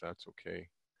for us if that's okay.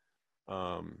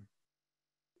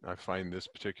 I find this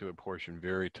particular portion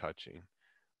very touching.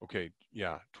 Okay,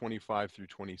 yeah, 25 through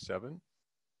 27.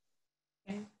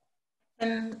 Okay.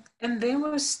 And they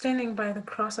were standing by the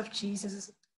cross of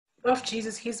Jesus,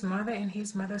 his mother and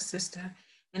his mother's sister,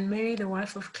 and Mary, the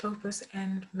wife of Clopas,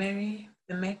 and Mary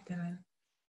the Magdalene.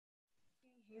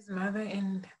 His mother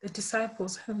and the disciple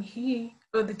whom he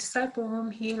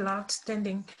loved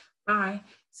standing by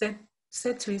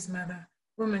said to his mother,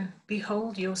 Woman,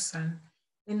 behold your son.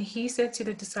 And he said to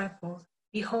the disciples,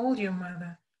 Behold your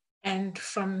mother. And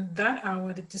from that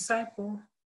hour the disciple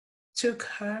took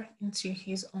her into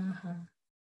his own home.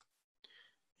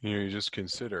 You just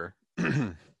consider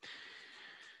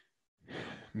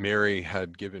Mary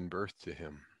had given birth to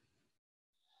him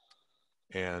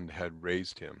and had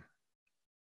raised him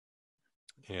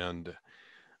and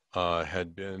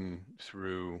had been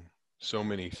through so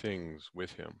many things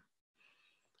with him.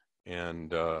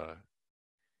 And,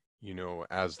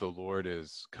 as the Lord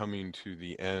is coming to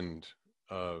the end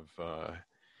of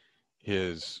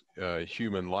his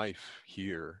human life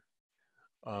here,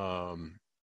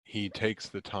 he takes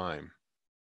the time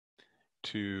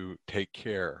to take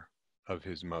care of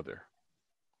his mother,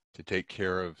 to take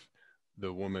care of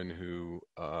the woman who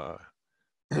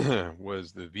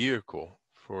was the vehicle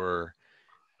for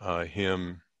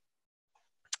him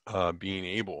being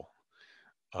able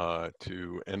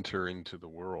to enter into the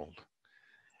world.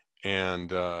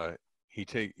 And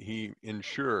he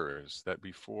ensures that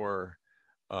before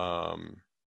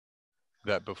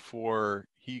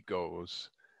he goes,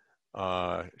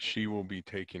 she will be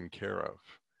taken care of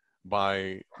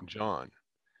by John,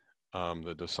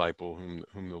 the disciple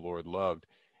whom the Lord loved.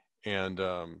 And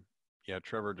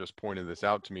Trevor just pointed this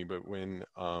out to me, but when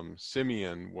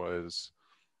Simeon was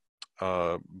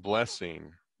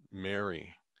blessing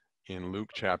Mary in Luke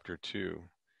chapter 2,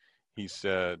 he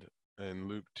said in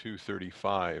Luke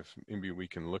 2:35, maybe we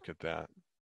can look at that.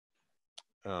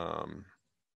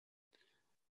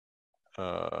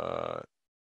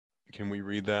 Can we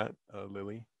read that,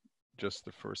 Lily? Just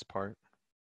the first part?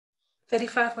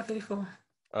 35 or 34?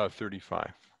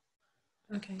 35.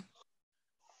 Okay.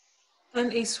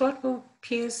 And a sword will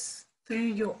pierce through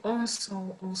your own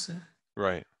soul also.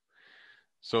 Right.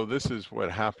 So this is what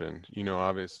happened. You know,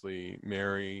 obviously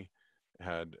Mary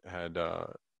had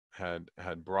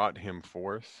brought him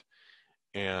forth,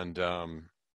 and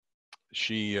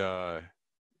she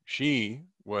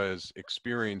was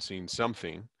experiencing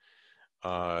something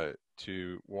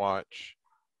to watch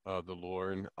the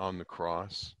Lord on the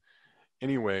cross.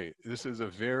 Anyway, this is a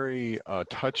very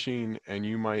touching and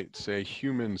you might say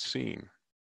human scene.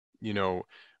 You know,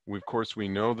 of course, we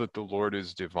know that the Lord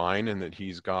is divine and that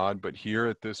he's God, but here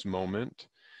at this moment,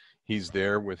 he's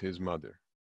there with his mother,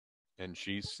 and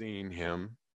she's seeing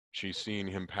him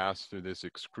pass through this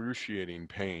excruciating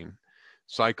pain,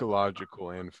 psychological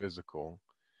and physical.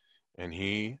 And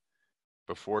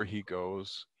before he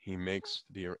goes, he makes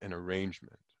an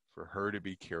arrangement for her to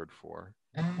be cared for.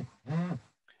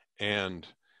 And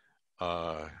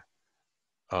uh,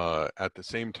 at the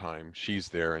same time, she's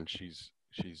there and she's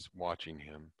watching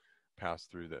him pass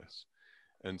through this.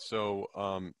 And so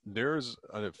there's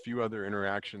a few other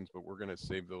interactions, but we're going to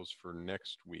save those for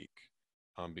next week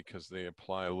because they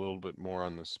apply a little bit more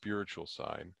on the spiritual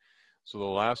side. So the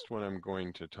last one I'm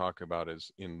going to talk about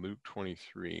is in Luke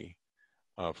 23,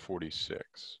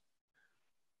 46.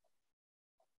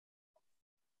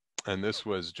 And this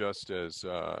was just as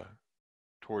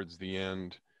towards the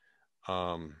end,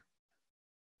 at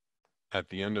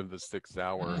the end of the 6th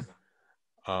hour,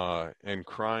 and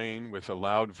crying with a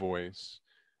loud voice,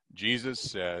 Jesus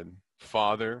said,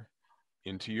 "Father,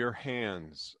 into your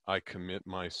hands I commit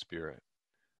my spirit."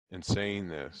 And saying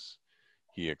this,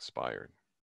 he expired.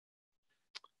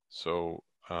 So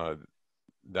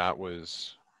that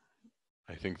was,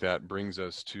 I think that brings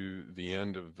us to the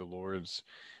end of the Lord's,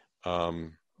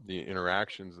 the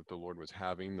interactions that the Lord was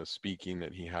having, the speaking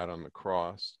that he had on the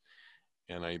cross.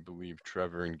 And I believe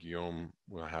Trevor and Guillaume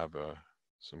will have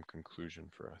some conclusion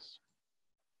for us.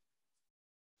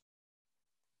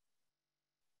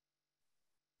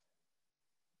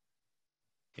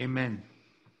 Amen.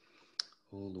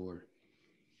 Oh Lord.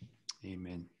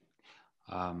 Amen.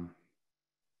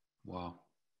 Wow.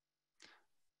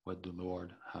 What the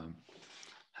Lord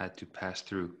had to pass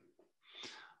through.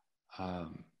 I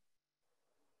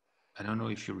don't know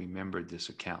if you remember this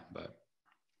account, but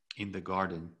in the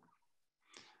garden,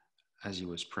 as he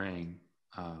was praying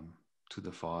to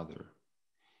the Father,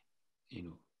 you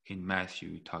know, in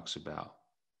Matthew, he talks about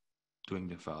doing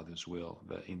the Father's will,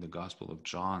 but in the Gospel of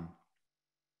John,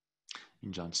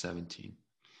 in John 17,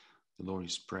 the Lord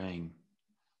is praying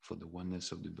for the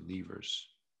oneness of the believers.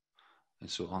 And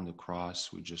so on the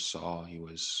cross, we just saw he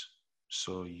was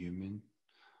so human,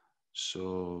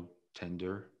 so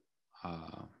tender,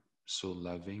 so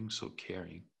loving, so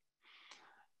caring,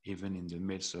 even in the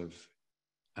midst of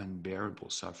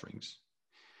unbearable sufferings.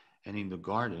 And in the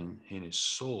garden, in his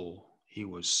soul, he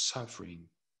was suffering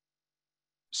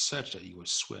such that he was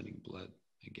sweating blood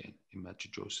again,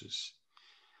 hematosis.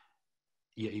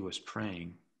 Yet he was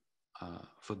praying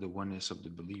for the oneness of the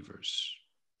believers.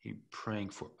 He praying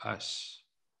for us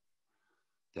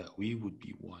that we would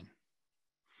be one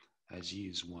as he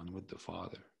is one with the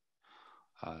Father.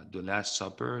 The Last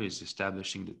Supper is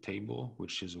establishing the table,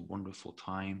 which is a wonderful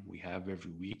time we have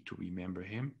every week to remember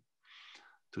him,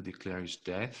 to declare his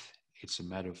death. It's a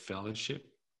matter of fellowship.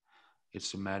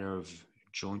 It's a matter of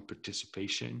joint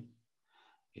participation.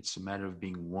 It's a matter of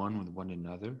being one with one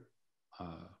another,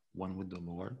 one with the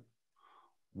Lord,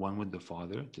 one with the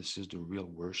Father. This is the real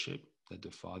worship that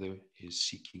the Father is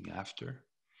seeking after.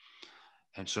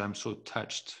 And so I'm so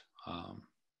touched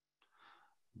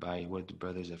by what the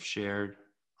brothers have shared,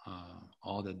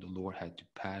 all that the Lord had to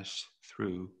pass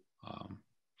through.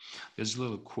 There's a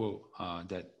little quote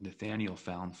that Nathaniel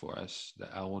found for us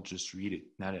that I will just read it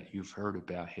now that you've heard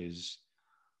about his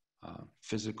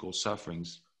physical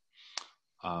sufferings.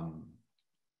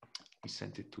 He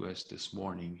sent it to us this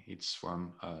morning. It's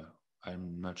from,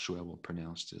 I'm not sure I will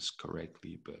pronounce this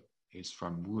correctly, but it's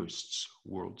from Wust's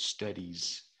World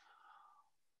Studies.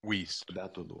 Wiest.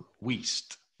 About the Lord.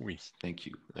 Wiest. Wiest. Thank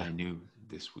you. Yeah. I knew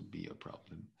this would be a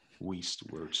problem. Wiest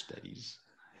Word Studies.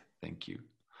 Thank you.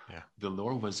 Yeah. The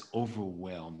Lord was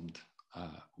overwhelmed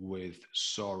with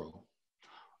sorrow,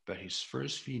 but his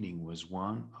first feeling was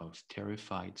one of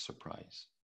terrified surprise.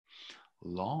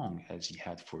 Long as he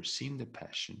had foreseen the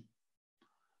passion,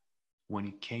 when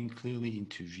it came clearly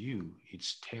into view,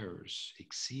 its terrors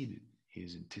exceeded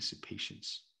his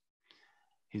anticipations.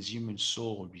 His human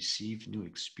soul received new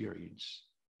experience.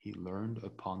 He learned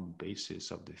upon the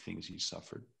basis of the things he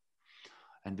suffered.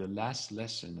 And the last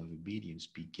lesson of obedience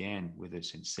began with a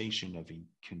sensation of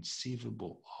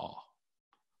inconceivable awe,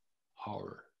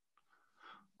 horror.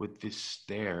 With this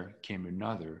there came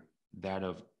another that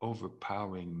of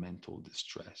overpowering mental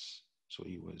distress. So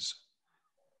he was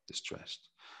distressed.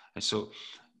 And so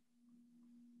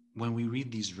when we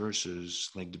read these verses,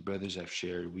 like the brothers have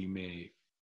shared, we may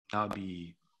not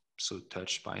be so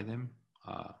touched by them.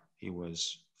 He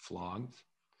was flogged,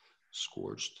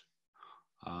 scourged.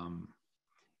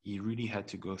 He really had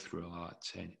to go through a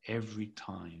lot. And every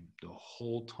time, the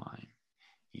whole time,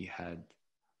 he had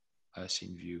us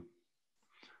in view.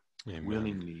 Amen.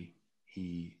 Willingly,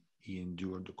 he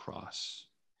endured the cross,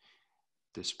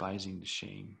 despising the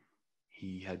shame.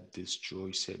 He had this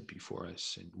joy set before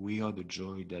us, and we are the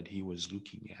joy that he was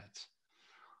looking at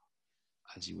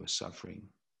as he was suffering.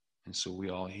 And so we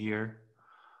are here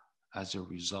as a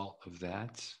result of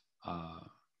that,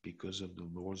 because of the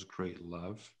Lord's great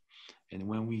love. And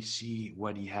when we see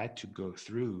what he had to go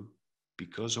through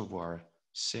because of our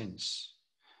sins,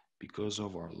 because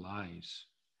of our lies,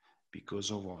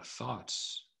 because of our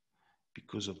thoughts,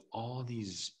 because of all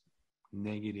these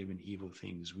negative and evil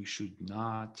things, we should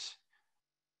not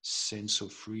sin so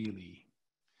freely,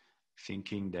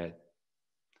 thinking that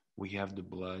we have the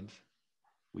blood,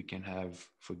 we can have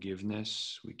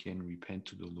forgiveness, we can repent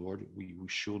to the Lord. We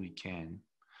surely can,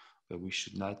 but we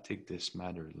should not take this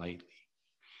matter lightly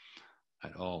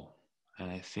at all. And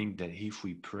I think that if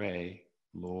we pray,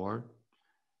 Lord,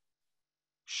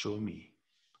 show me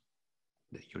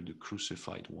that you're the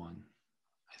crucified one,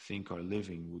 I think our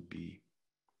living would be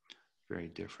very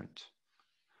different.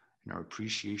 And our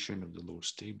appreciation of the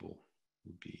Lord's table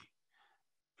would be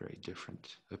very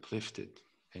different, uplifted,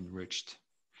 enriched.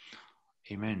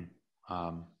 Amen.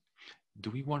 Do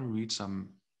we want to read some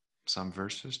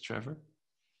verses, Trevor?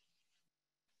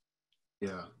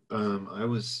 Yeah. I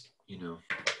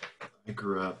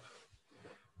grew up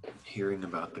hearing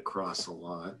about the cross a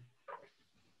lot,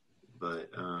 but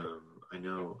I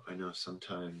know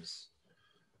sometimes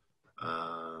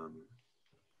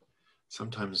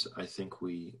I think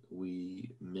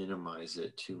we minimize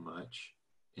it too much,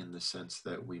 in the sense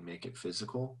that we make it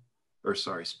spiritual,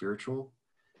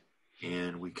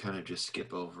 and we kind of just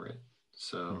skip over it.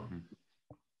 So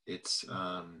it's,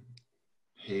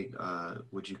 hey,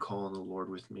 would you call on the Lord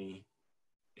with me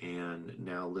and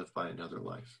now live by another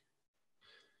life?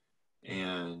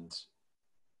 And,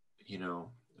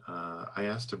 I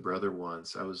asked a brother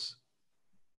once, I was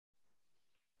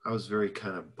very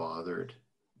kind of bothered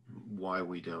why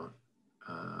we don't,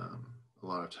 a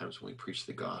lot of times when we preach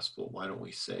the gospel, why don't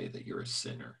we say that you're a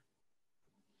sinner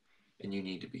and you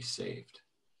need to be saved?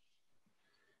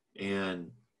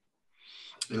 And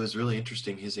it was really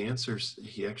interesting. His answers,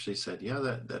 he actually said,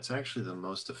 yeah, that's actually the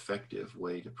most effective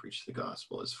way to preach the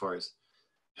gospel, as far as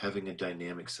having a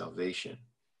dynamic salvation.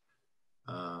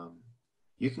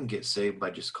 You can get saved by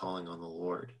just calling on the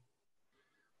Lord.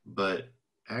 But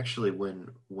actually, when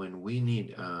we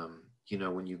need,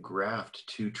 when you graft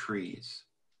two trees,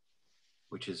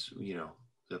 which is,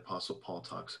 the Apostle Paul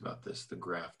talks about this, the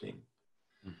grafting,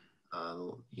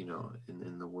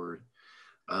 in the word,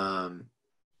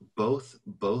 both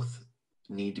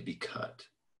need to be cut.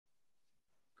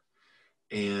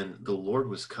 And the Lord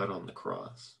was cut on the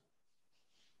cross.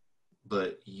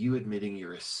 But you admitting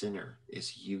you're a sinner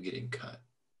is you getting cut.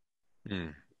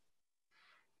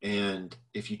 And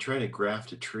if you try to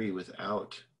graft a tree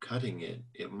without cutting it,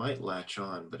 it might latch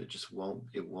on, but it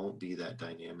won't be that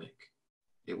dynamic.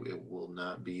 It will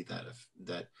not be that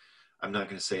I'm not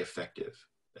going to say effective.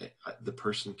 The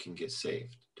person can get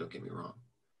saved. Don't get me wrong.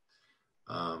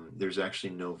 There's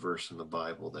actually no verse in the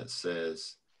Bible that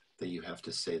says that you have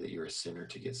to say that you're a sinner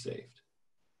to get saved.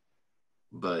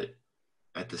 But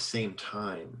at the same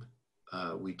time,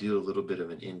 we do a little bit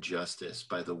of an injustice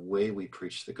by the way we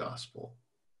preach the gospel,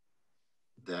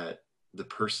 that the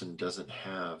person doesn't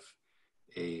have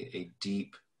a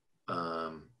deep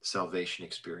salvation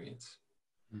experience.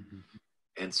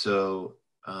 And so,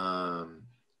 the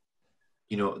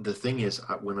thing is,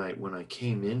 when I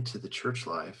came into the church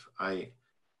life, I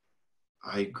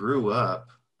grew up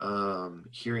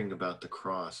hearing about the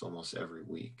cross almost every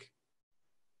week.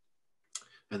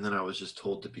 And then I was just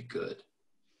told to be good.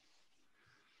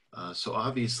 So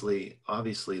obviously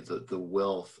the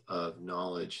wealth of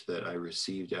knowledge that I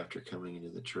received after coming into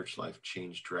the church life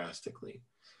changed drastically.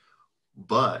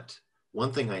 But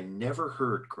one thing I never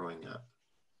heard growing up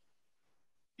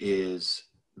is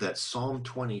that Psalm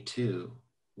 22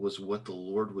 was what the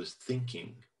Lord was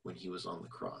thinking when he was on the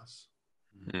cross.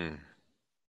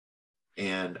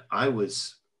 And I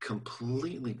was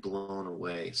completely blown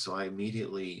away. So I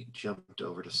immediately jumped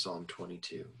over to Psalm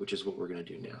 22, which is what we're going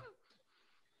to do now.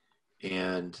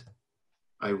 And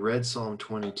I read Psalm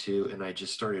 22 and I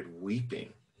just started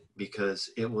weeping because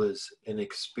it was an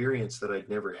experience that I'd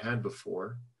never had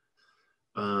before.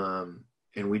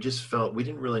 And we just felt we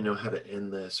didn't really know how to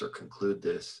end this or conclude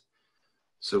this.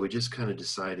 So we just kind of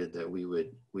decided that we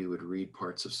would read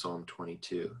parts of Psalm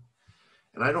 22.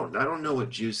 And I don't know what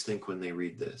Jews think when they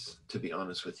read this, to be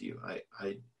honest with you.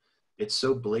 It's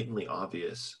so blatantly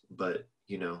obvious, but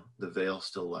you know, the veil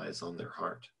still lies on their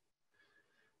heart.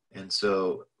 And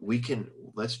so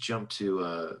let's jump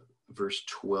to verse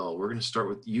 12. We're going to start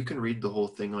with, you can read the whole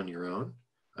thing on your own.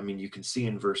 I mean, you can see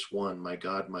in verse 1, my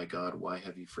God, why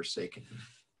have you forsaken me?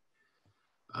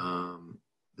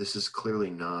 This is clearly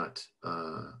not,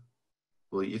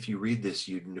 well, if you read this,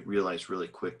 you'd realize really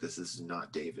quick, this is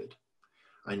not David.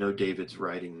 I know David's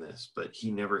writing this, but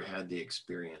he never had the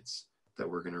experience that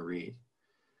we're going to read.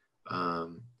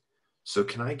 So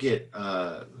can I get,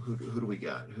 who do we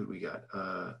got?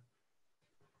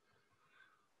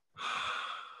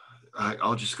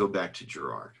 I'll just go back to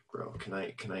Gerard, bro. Can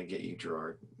I get you,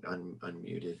 Gerard,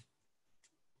 unmuted?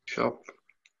 Sure.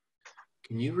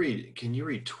 Can you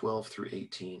read 12 through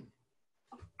 18?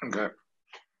 Okay.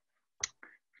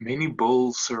 Many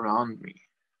bulls surround me.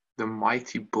 The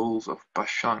mighty bulls of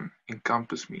Bashan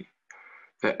encompass me.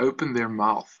 They open their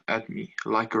mouth at me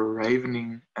like a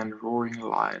ravening and roaring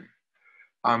lion.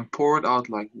 I am poured out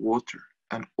like water,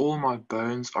 and all my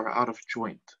bones are out of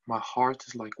joint. My heart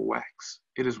is like wax.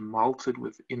 It is melted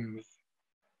within me.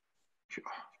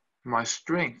 My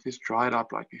strength is dried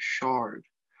up like a shard,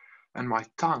 and my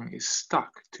tongue is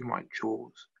stuck to my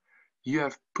jaws. You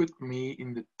have put me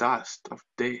in the dust of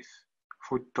death,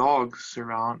 for dogs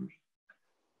surround me.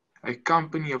 A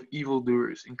company of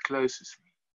evildoers encloses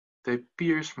me. They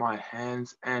pierce my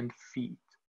hands and feet.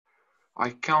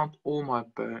 I count all my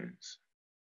bones.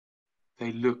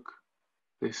 They look,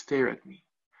 they stare at me.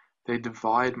 They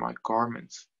divide my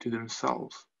garments to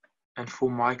themselves, and for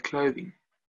my clothing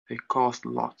they cast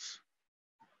lots.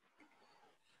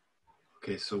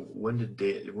 Okay, so when did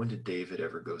David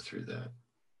ever go through that?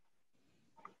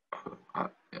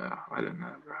 Yeah, I don't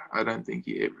know, bro. I don't think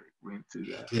he ever went through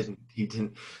that. He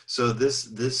didn't. So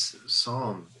this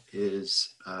psalm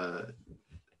is,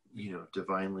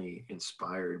 divinely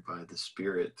inspired by the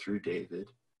Spirit through David,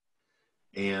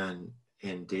 and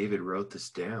David wrote this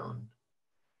down.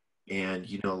 And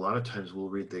a lot of times we'll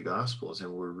read the Gospels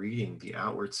and we're reading the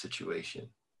outward situation,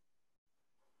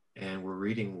 and we're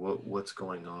reading what's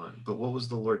going on. But what was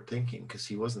the Lord thinking? Because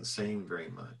he wasn't saying very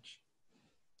much.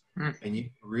 And you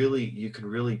can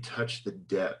really touch the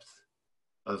depth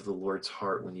of the Lord's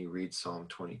heart when you read Psalm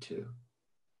 22.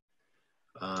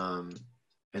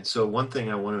 And so one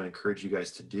thing I want to encourage you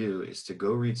guys to do is to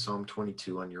go read Psalm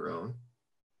 22 on your own,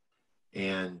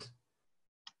 and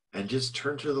just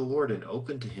turn to the Lord and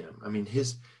open to him. I mean,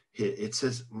 it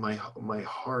says, my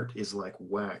heart is like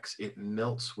wax. It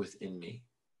melts within me.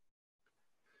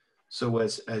 So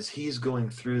as he's going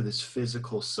through this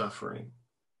physical suffering,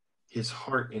 his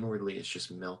heart inwardly is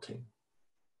just melting.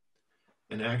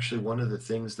 And actually, one of the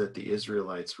things that the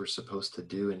Israelites were supposed to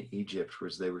do in Egypt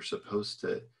was they were supposed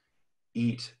to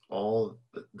eat all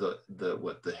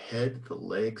the head, the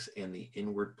legs, and the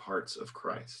inward parts of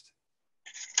Christ.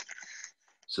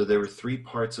 So there were 3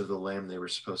 parts of the lamb they were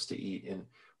supposed to eat, and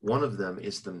one of them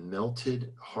is the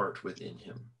melted heart within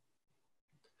him.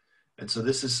 And so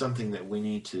this is something that we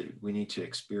need to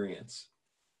experience.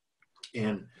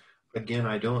 And again,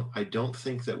 I don't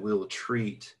think that we'll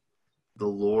treat the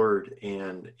Lord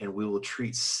and we will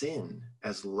treat sin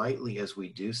as lightly as we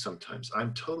do sometimes.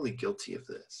 I'm totally guilty of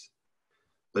this.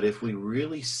 But if we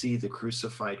really see the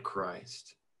crucified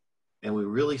Christ and we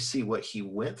really see what he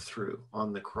went through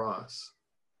on the cross,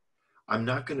 I'm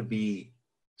not going to be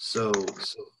so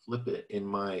flippant in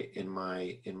my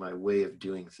way of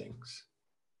doing things.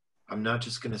 I'm not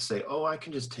just going to say, oh, I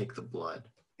can just take the blood.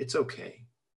 It's okay.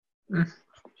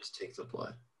 Just take the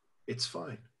blood. It's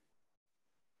fine.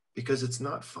 Because it's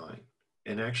not fine.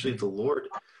 And actually the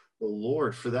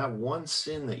Lord, for that one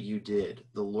sin that you did,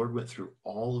 the Lord went through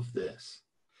all of this.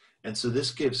 And so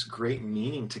this gives great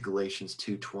meaning to Galatians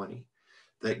 2:20,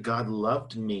 that God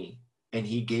loved me and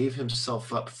he gave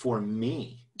himself up for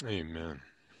me. Amen.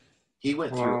 He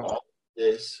went through all of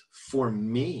this for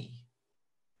me.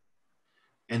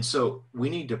 And so we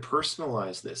need to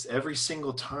personalize this. Every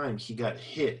single time he got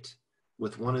hit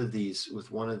with one of these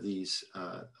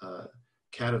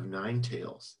cat of 9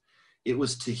 tails, it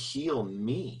was to heal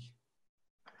me.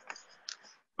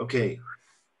 Okay,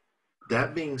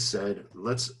 that being said,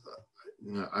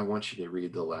 I want you to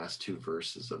read the last 2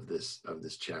 verses of this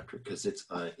chapter, because it's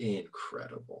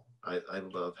incredible. I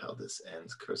love how this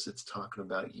ends, because it's talking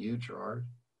about you, Gerard.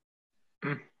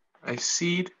 A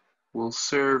seed will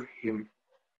serve him.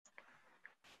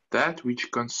 That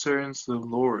which concerns the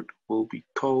Lord will be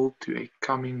told to a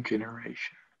coming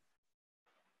generation.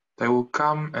 They will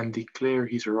come and declare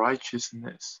his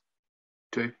righteousness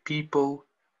to a people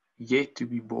yet to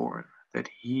be born, that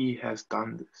he has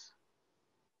done this.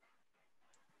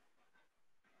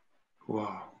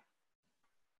 Wow.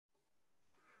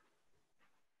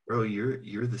 Bro,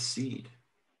 you're the seed.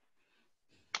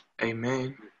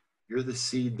 Amen. You're the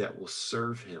seed that will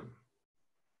serve him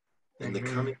in the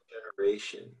Amen. coming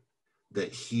generation,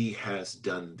 that he has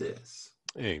done this.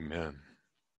 Amen.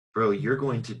 Bro, you're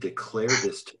going to declare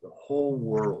this to the whole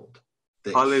world,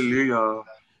 that Hallelujah. he has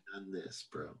done this,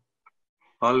 bro.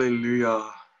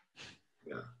 Hallelujah.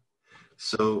 Yeah.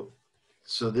 So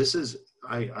this is,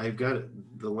 I've got,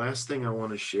 the last thing I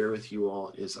want to share with you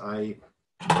all is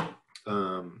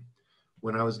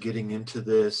when I was getting into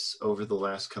this over the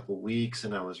last couple of weeks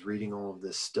and I was reading all of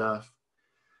this stuff,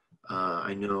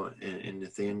 I know, and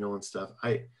Nathaniel and stuff,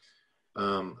 I've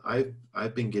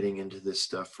been getting into this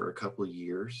stuff for a couple of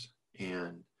years,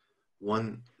 and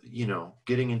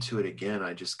getting into it again,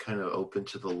 I just kind of opened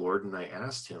to the Lord and I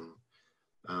asked him,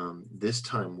 this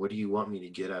time, what do you want me to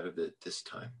get out of it this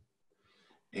time?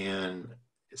 And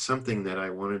it's something that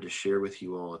I wanted to share with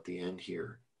you all at the end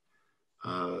here.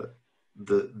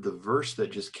 The verse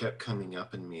that just kept coming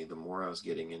up in me the more I was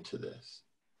getting into this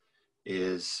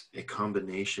is a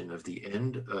combination of the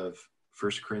end of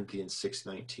 1 Corinthians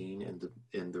 6:19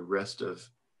 and the rest of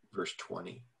verse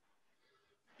 20.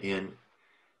 And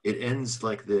it ends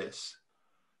like this: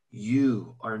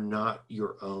 you are not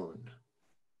your own.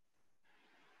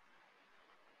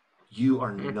 You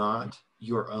are not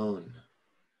your own.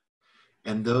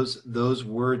 And those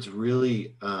words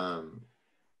really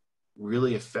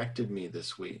really affected me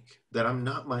this week, that I'm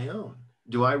not my own.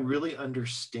 Do I really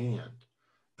understand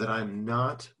that I'm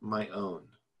not my own?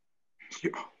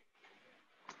 Yeah.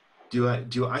 Do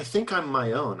I think I'm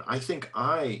my own? I think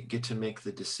I get to make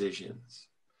the decisions.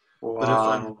 Wow. But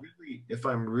if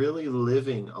I'm really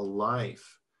living a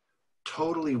life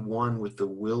totally one with the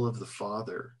will of the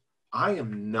Father, I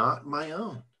am not my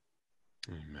own.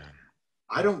 Amen.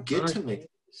 I don't get to make the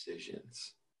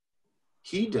decisions.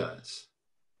 He does.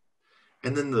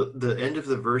 And then the end of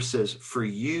the verse says, for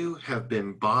you have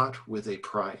been bought with a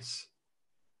price.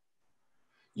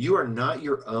 You are not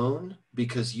your own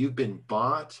because you've been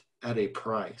bought at a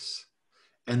price.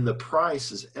 And the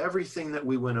price is everything that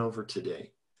we went over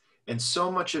today. And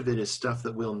so much of it is stuff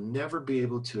that we'll never be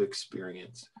able to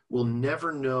experience. We'll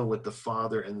never know what the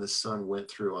Father and the Son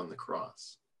went through on the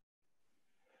cross.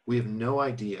 We have no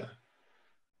idea.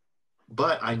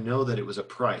 But I know that it was a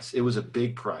price. It was a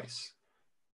big price.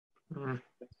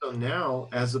 So now,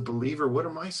 as a believer, what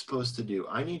am I supposed to do?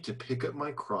 I need to pick up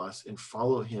my cross and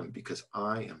follow him, because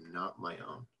I am not my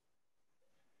own.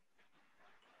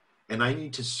 And I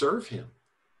need to serve him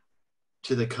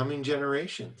to the coming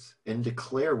generations and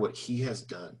declare what he has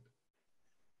done.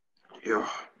 Yeah.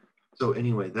 So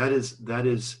anyway, that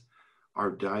is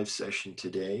our dive session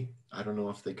today. I don't know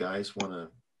if the guys want to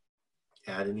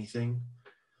add anything,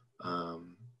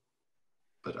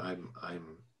 but I'm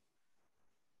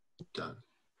done.